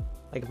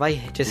 Like, if I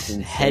just It's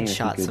insane if you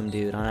headshot could- some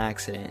dude on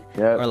accident,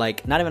 Yep. or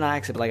like not even on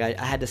accident, but like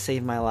I had to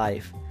save my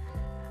life,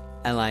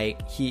 and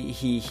like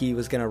he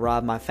was gonna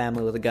rob my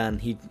family with a gun.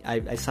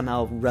 I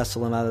somehow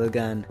wrestle him out of the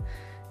gun,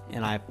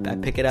 and I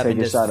pick it up Take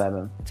and a just shot at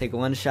him. take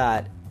one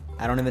shot.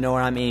 I don't even know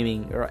where I'm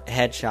aiming, or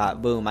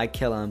headshot, boom, I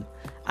kill him.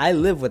 I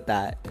live with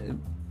that,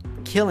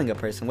 killing a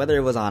person, whether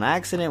it was on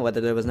accident,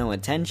 whether there was no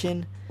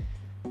intention.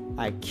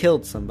 I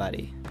killed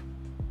somebody.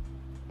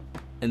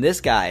 And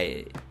this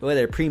guy,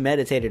 whether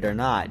premeditated or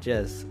not,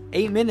 just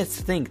 8 minutes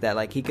to think that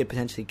like he could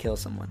potentially kill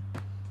someone.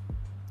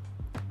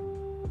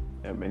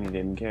 Yep, and he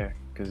didn't care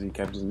because he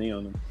kept his knee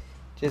on him.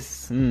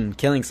 Just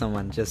killing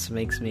someone just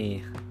makes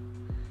me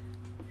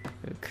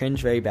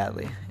cringe very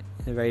badly,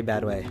 in a very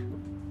bad way.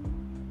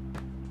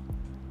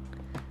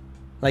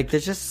 Like,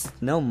 there's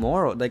just no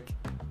moral. Like,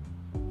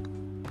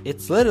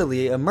 it's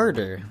literally a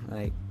murder.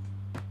 Like,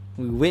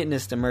 we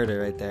witnessed a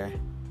murder right there.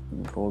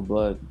 In cold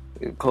blood.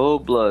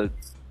 Cold blood.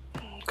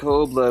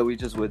 We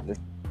just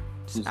witnessed.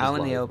 Just out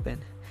in the open.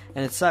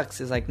 And it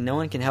sucks. It's like no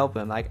one can help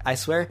him. Like, I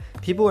swear,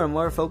 people were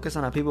more focused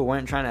on how people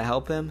weren't trying to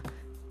help him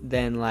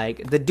than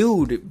like the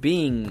dude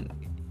being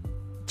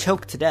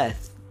choked to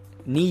death,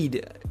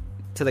 kneed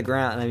to the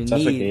ground. I mean,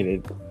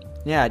 Suffocated.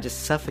 Yeah,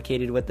 just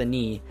suffocated with the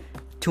knee.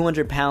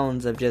 200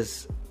 pounds of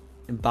just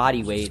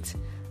body weight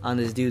on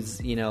this dude's,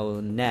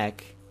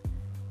 neck.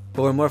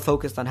 But we're more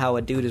focused on how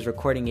a dude is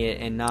recording it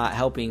and not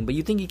helping. But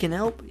you think he can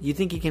help? You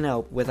think he can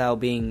help without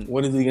being...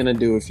 What is he gonna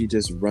do if he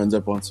just runs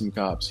up on some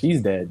cops?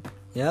 He's dead.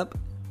 Yep.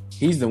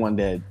 He's the one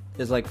dead.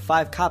 There's like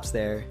 5 cops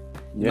there.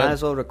 You Yep. might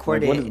as well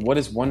record Like, it. What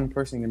is one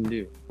person gonna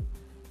do?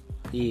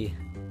 Yeah.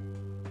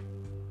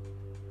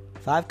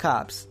 5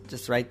 cops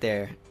just right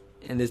there.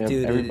 And this Yep,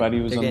 dude,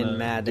 everybody was they're on getting the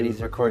mad that dude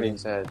he's recording.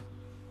 his head.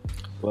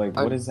 Like,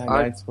 what is that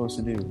guy supposed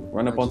to do?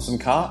 Run up on some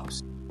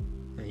cops?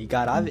 He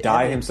got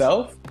Die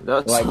himself?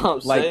 That's Like, what I'm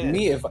like saying.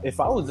 me, if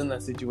I was in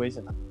that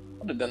situation, I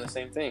would have done the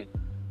same thing.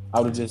 I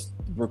would have just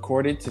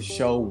recorded to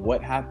show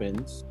what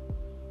happens,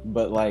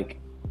 but like,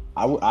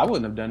 I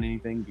wouldn't have done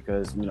anything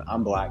because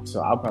I'm black, so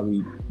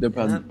they're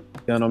probably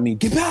down on me.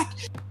 Get back!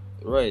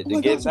 Right, Oh to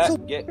my get gosh, back, I'm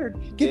so get scared.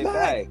 get Get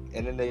back,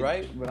 and then they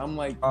Right? But I'm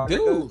like, Oh,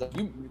 dude,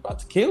 you about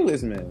to kill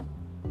this man.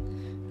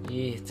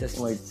 Yeah, just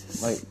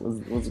What's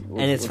and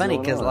it's funny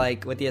because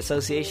like with the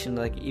association,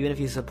 like even if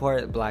you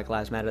support Black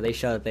Lives Matter, they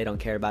show that they don't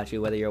care about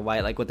you whether you're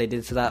white, like what they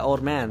did to that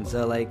old man.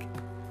 So like,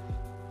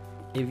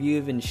 if you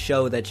even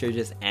show that you're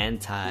just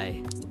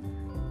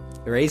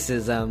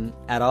anti-racism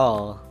at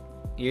all,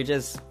 it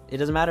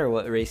doesn't matter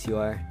what race you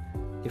are.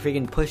 You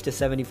freaking pushed a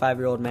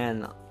 75-year-old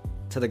man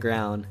to the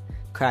ground,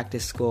 cracked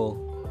his skull.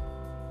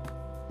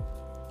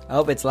 I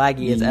hope it's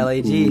laggy. It's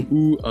LAG.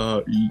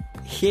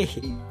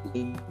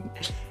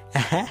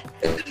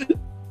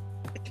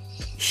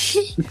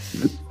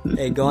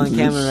 Hey, go on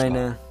camera right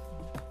now.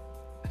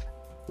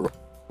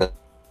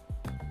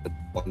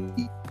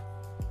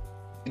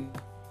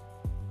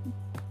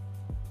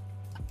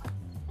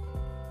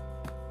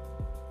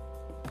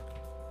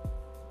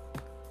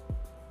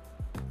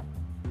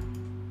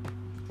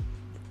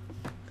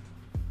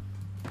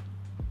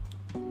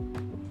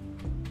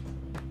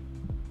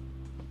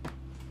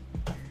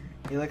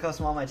 You look how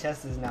small my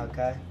chest is now,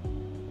 Kai.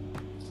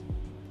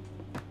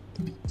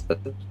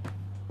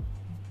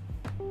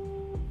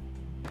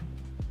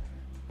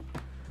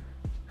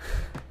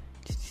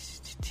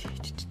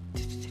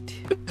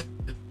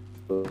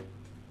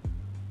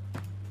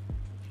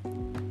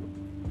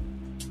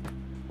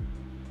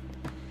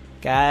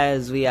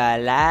 Guys, we are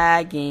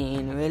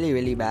lagging really,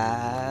 really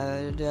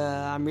bad.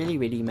 I'm really,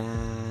 really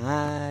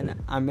mad.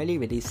 I'm really,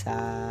 really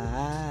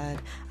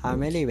sad. I'm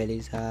really,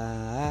 really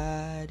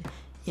sad.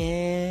 Yeah.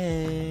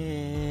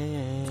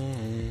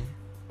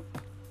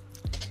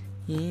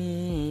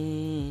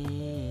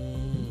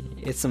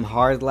 It's some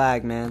hard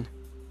lag, man.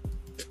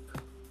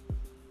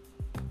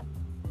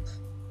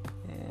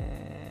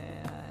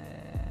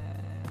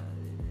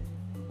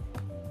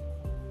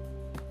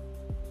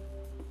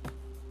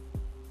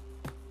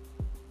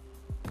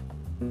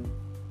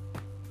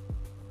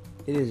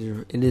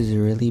 It is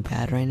really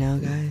bad right now,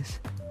 guys.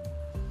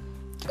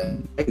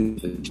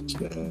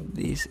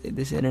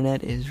 This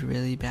internet is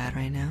really bad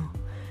right now.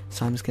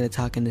 So I'm just gonna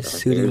talk in this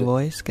soothing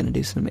voice. Gonna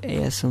do some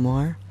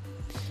ASMR.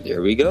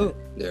 There we go.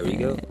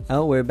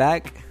 Oh, we're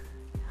back.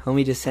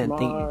 Homie just sent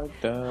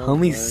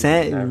Homie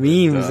sent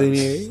memes in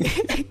here.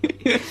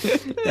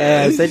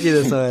 Yeah, I sent you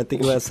this one. I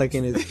think about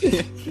sucking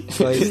his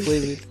while he's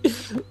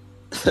sleeping.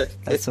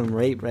 That's some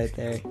rape right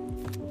there.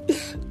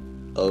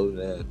 Oh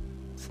man.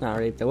 It's not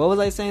rape though. What was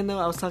I saying though?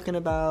 I was talking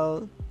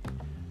about.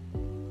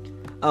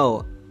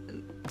 Oh.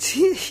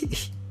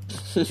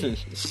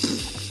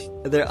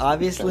 They're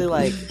obviously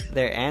like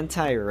they're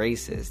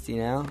anti-racist, you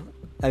know.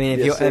 I mean,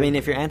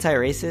 if you're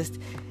anti-racist,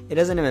 it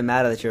doesn't even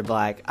matter that you're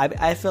black.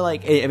 I feel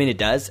like it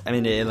does. I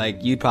mean,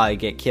 like you'd probably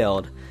get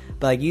killed,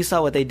 but like you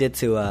saw what they did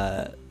to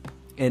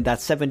and that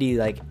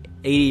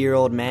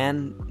 80-year-old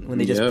man when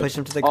they just pushed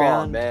him to the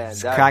ground,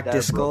 cracked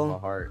his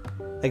skull.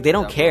 Like they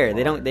don't care.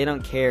 They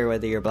don't care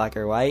whether you're black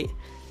or white.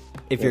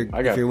 If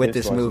you're with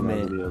this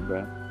movement.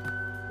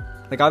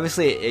 Like,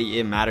 obviously,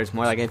 it matters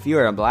more. Like, if you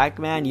were a black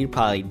man, you'd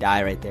probably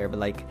die right there. But,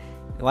 like,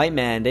 a white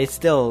man, they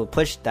still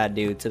pushed that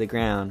dude to the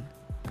ground.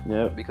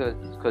 Yep.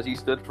 Because he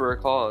stood for a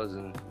cause,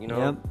 and, you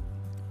know.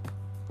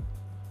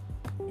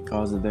 Yep. A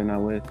cause that they're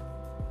not with.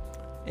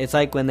 It's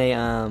like when they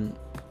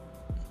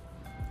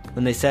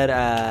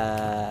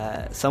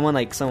said, some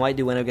white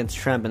dude went against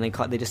Trump, and they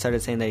just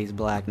started saying that he's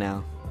black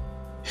now.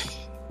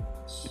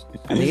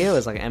 I think it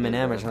was, like,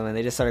 Eminem or something.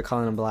 They just started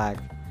calling him black.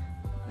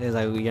 It was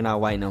like, you're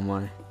not white no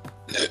more.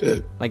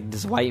 Like,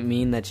 does white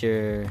mean that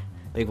you're...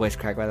 Big voice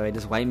crack, by the way.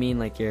 Does white mean,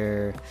 like,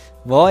 your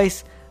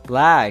voice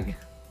lag?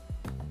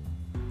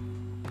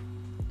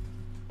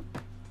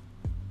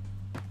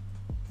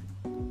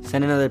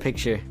 Send another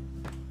picture.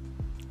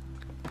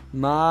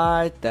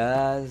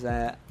 Martha's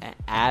an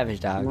average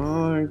dog.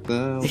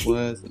 Martha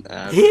was an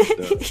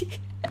average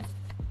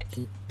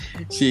dog.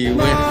 She went.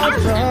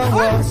 Martha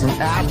was an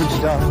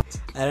average dog.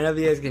 I don't know if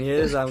you guys can hear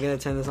this. I'm going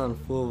to turn this on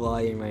full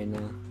volume right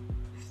now.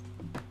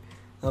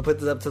 I'll put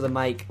this up to the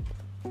mic.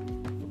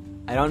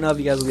 I don't know if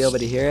you guys will be able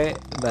to hear it,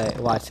 but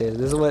watch this.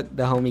 This is what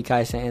the homie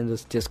Khye sent in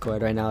this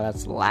Discord right now.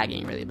 That's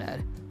lagging really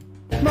bad.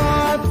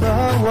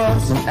 Martha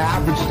was an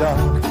average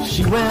dog.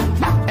 She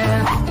went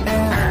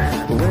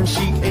and when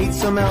she ate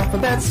some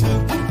alphabet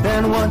soup,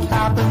 then what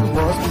happened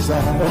was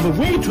bizarre. On the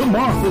way to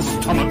Martha's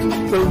stomach,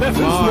 the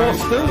letters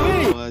lost their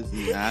way. Was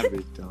an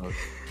average dog.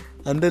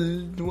 On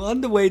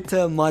the way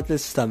to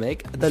Martha's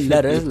stomach, the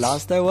letters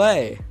lost their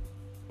way.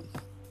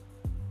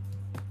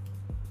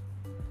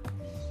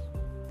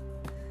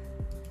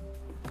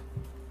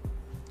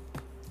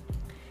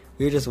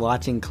 We were just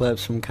watching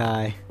clips from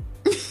Khye.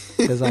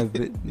 There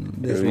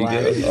we go.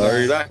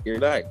 Oh, you're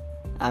back.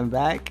 I'm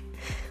back.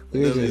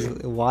 We were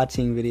just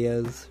watching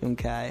videos from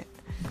Khye.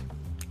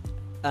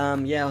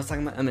 Yeah, I was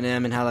talking about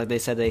Eminem and how like they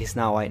said that he's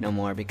not white no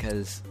more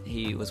because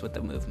he was with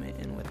the movement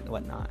and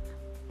whatnot.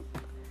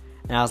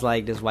 And I was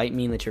like, does white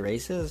mean that you're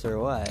racist or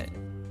what?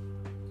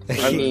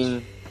 I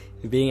mean,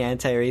 being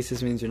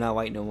anti-racist means you're not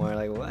white no more.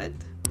 Like what?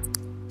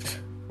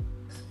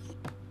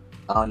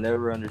 I'll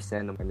never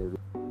understand them.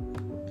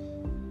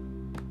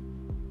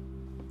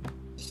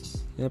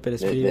 Yep,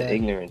 it's pretty bad.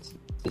 Ignorance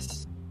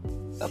is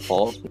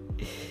appalls.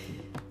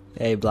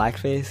 Hey,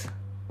 blackface.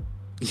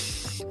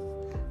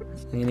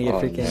 I'm gonna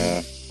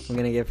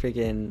get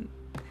freaking.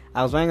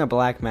 I was wearing a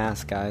black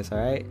mask, guys. All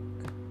right.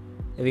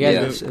 If you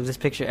guys, if this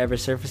picture ever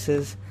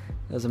surfaces,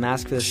 it was a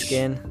mask for the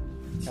skin.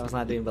 I was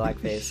not doing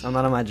blackface. I'm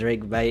not on my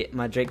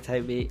Drake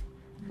type beat.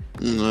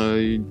 No,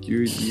 you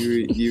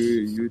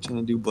were trying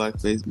to do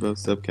blackface, bro.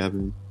 Stop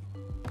capping.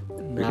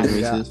 Nah,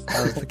 bro.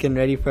 I was looking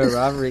ready for a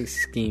robbery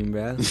scheme,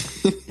 bro.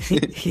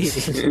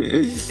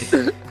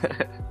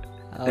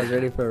 I was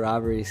ready for a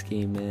robbery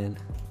scheme, man.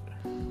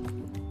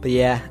 But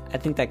yeah, I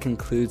think that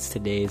concludes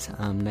today's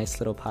nice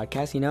little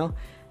podcast. You know,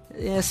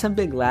 yeah, some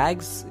big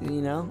lags.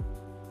 You know,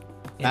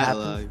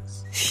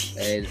 lags.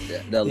 Hey,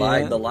 the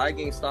lag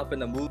ain't stopping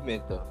the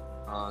movement though.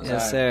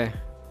 Yes, sir.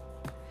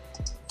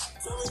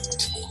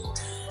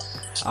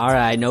 All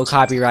right, no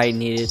copyright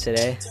needed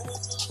today.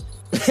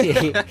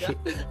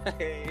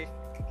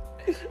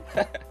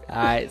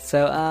 Alright,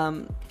 so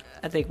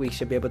I think we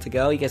should be able to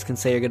go. You guys can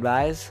say your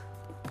goodbyes.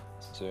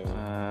 Sure.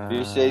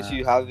 Appreciate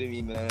you having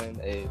me, man.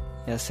 Hey,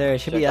 yes, sir. It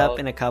should be up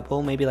in a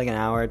couple, maybe like an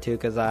hour or two,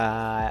 because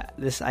I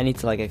need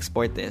to like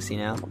export this, you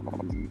know.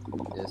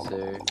 Yes,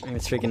 sir. And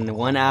it's freaking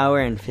 1 hour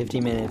and 50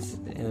 minutes,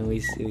 and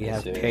we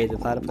have Perry the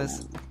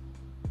Platypus.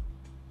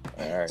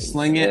 All right.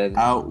 Sling it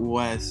out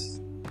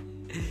west.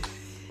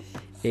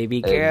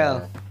 Baby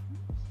girl.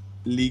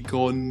 Leak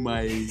on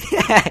my. Do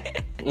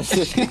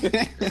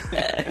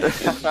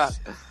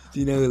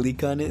you know who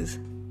Leakon is?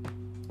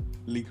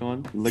 Leak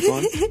on? Lick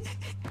on?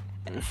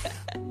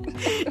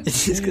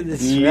 It's just because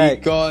it's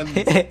Leak Shrek. on.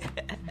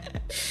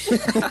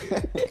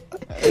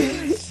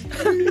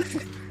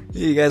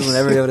 You guys will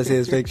never be able to see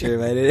this picture,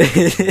 but it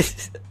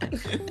is.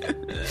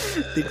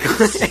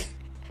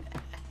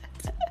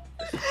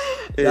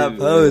 That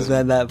pose,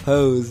 man, that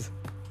pose.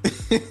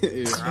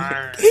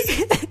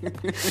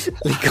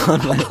 Leak on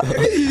my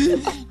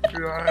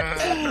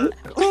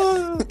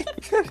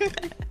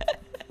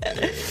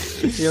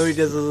You know he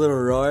does a little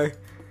roar?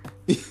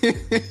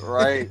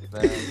 Right,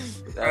 man.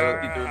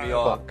 That he threw me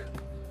off.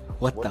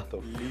 What the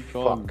Leak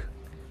on.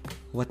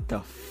 What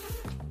the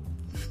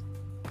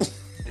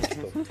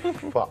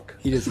Fuck.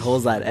 He just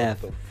holds that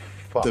F.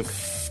 Fuck.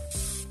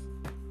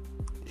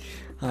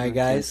 Alright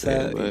guys, say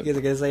it, so but- you guys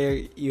are gonna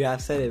say you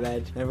have said it,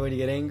 man. Remember when you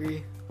get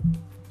angry?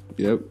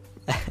 Yep.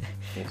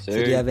 Yes, So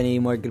do you have any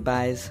more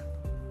goodbyes?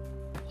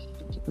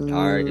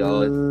 Alright,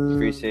 y'all.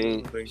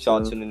 Appreciate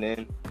y'all tuning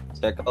in.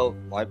 Check out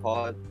my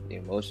pod, The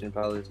Emotion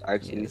Palace.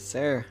 Actually, Yes,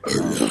 sir.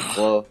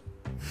 well,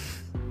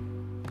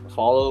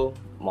 follow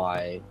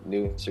my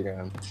new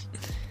Instagram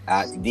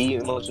at The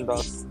Emotion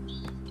Palace.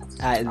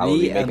 At I will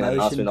be the making an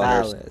Emotion announcement on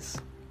there. Palace.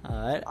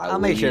 Alright, I I'll will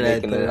make be sure to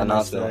making put an it on my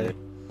announcement on story. it.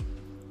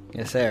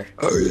 Yes, sir.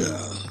 Oh, yeah.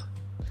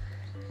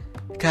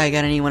 Kai,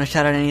 got any? Want to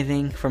shout out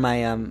anything for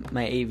my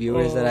my 8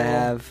 viewers that I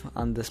have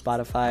on the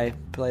Spotify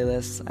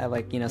playlist? I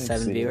have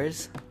 7 see.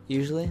 viewers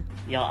usually.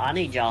 Yo, I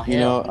need y'all You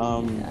help.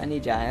 know, I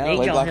need y'all Need help.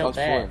 play y'all Black help Ops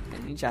bad. 4.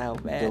 I need y'all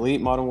help, man.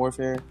 Delete Modern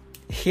Warfare.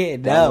 Yeah,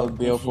 no.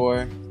 Download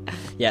BO4.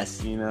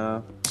 Yes, You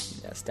know,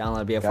 yes.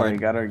 Download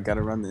BF4.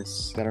 gotta run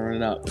this. Gotta run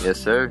it out. Yes,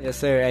 sir. Yes,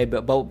 sir. Hey,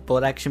 but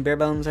bolt action bare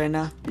bones right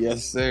now.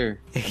 Yes, sir.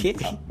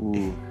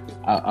 Ooh,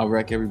 I'll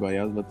wreck everybody.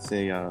 I was about to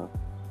say, you know,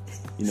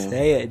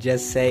 Say it.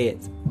 Just say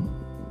it.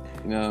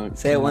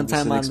 Say it one this is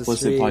time an on the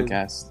explicit stream.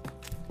 podcast.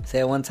 Say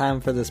it one time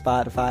for the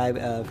Spotify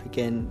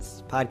freaking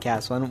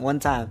podcast. One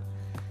time.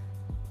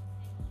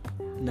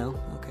 No?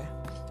 Okay.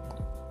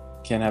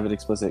 Can't have it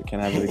explicit.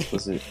 Can't have it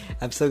explicit.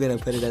 I'm still gonna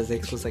put it as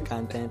explicit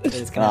content.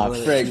 It's gonna Ah, have a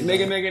little- frick.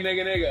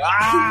 Nigga.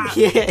 Ah!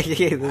 yeah,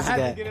 this I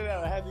guy.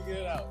 had to get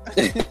it out.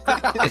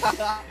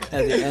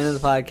 At the end of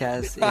the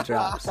podcast, it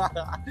drops.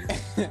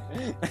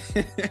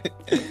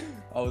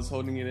 I was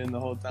holding it in the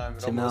whole time.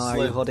 It Jamel, almost are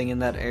you slipped. holding in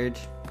that urge?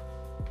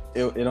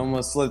 It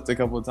almost slipped a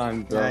couple of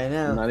times, bro. I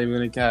know. I'm not even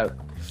gonna cap.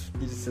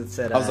 You just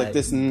said I was like,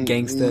 this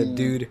gangsta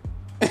dude,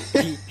 I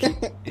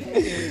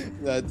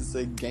had to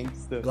say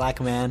gangsta.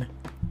 black man.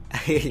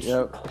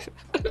 Yep.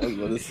 I was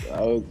gonna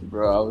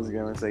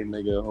say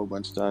nigga a whole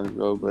bunch of times,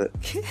 bro, but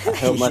I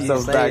held You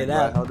myself say back, it bro. I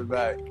out. held it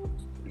back.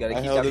 You gotta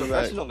I keep held that it back.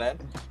 professional, man.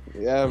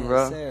 Yeah, Yes,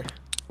 bro. sir.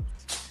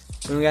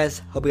 Well, guys,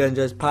 hope you guys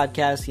enjoyed this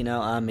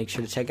podcast. Make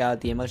sure to check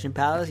out the Emotion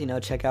Palace.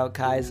 Check out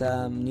Kai's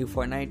new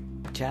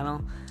Fortnite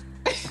channel.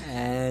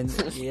 And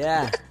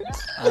yeah,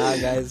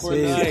 guys,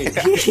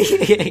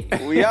 Fortnite.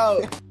 peace. We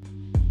out.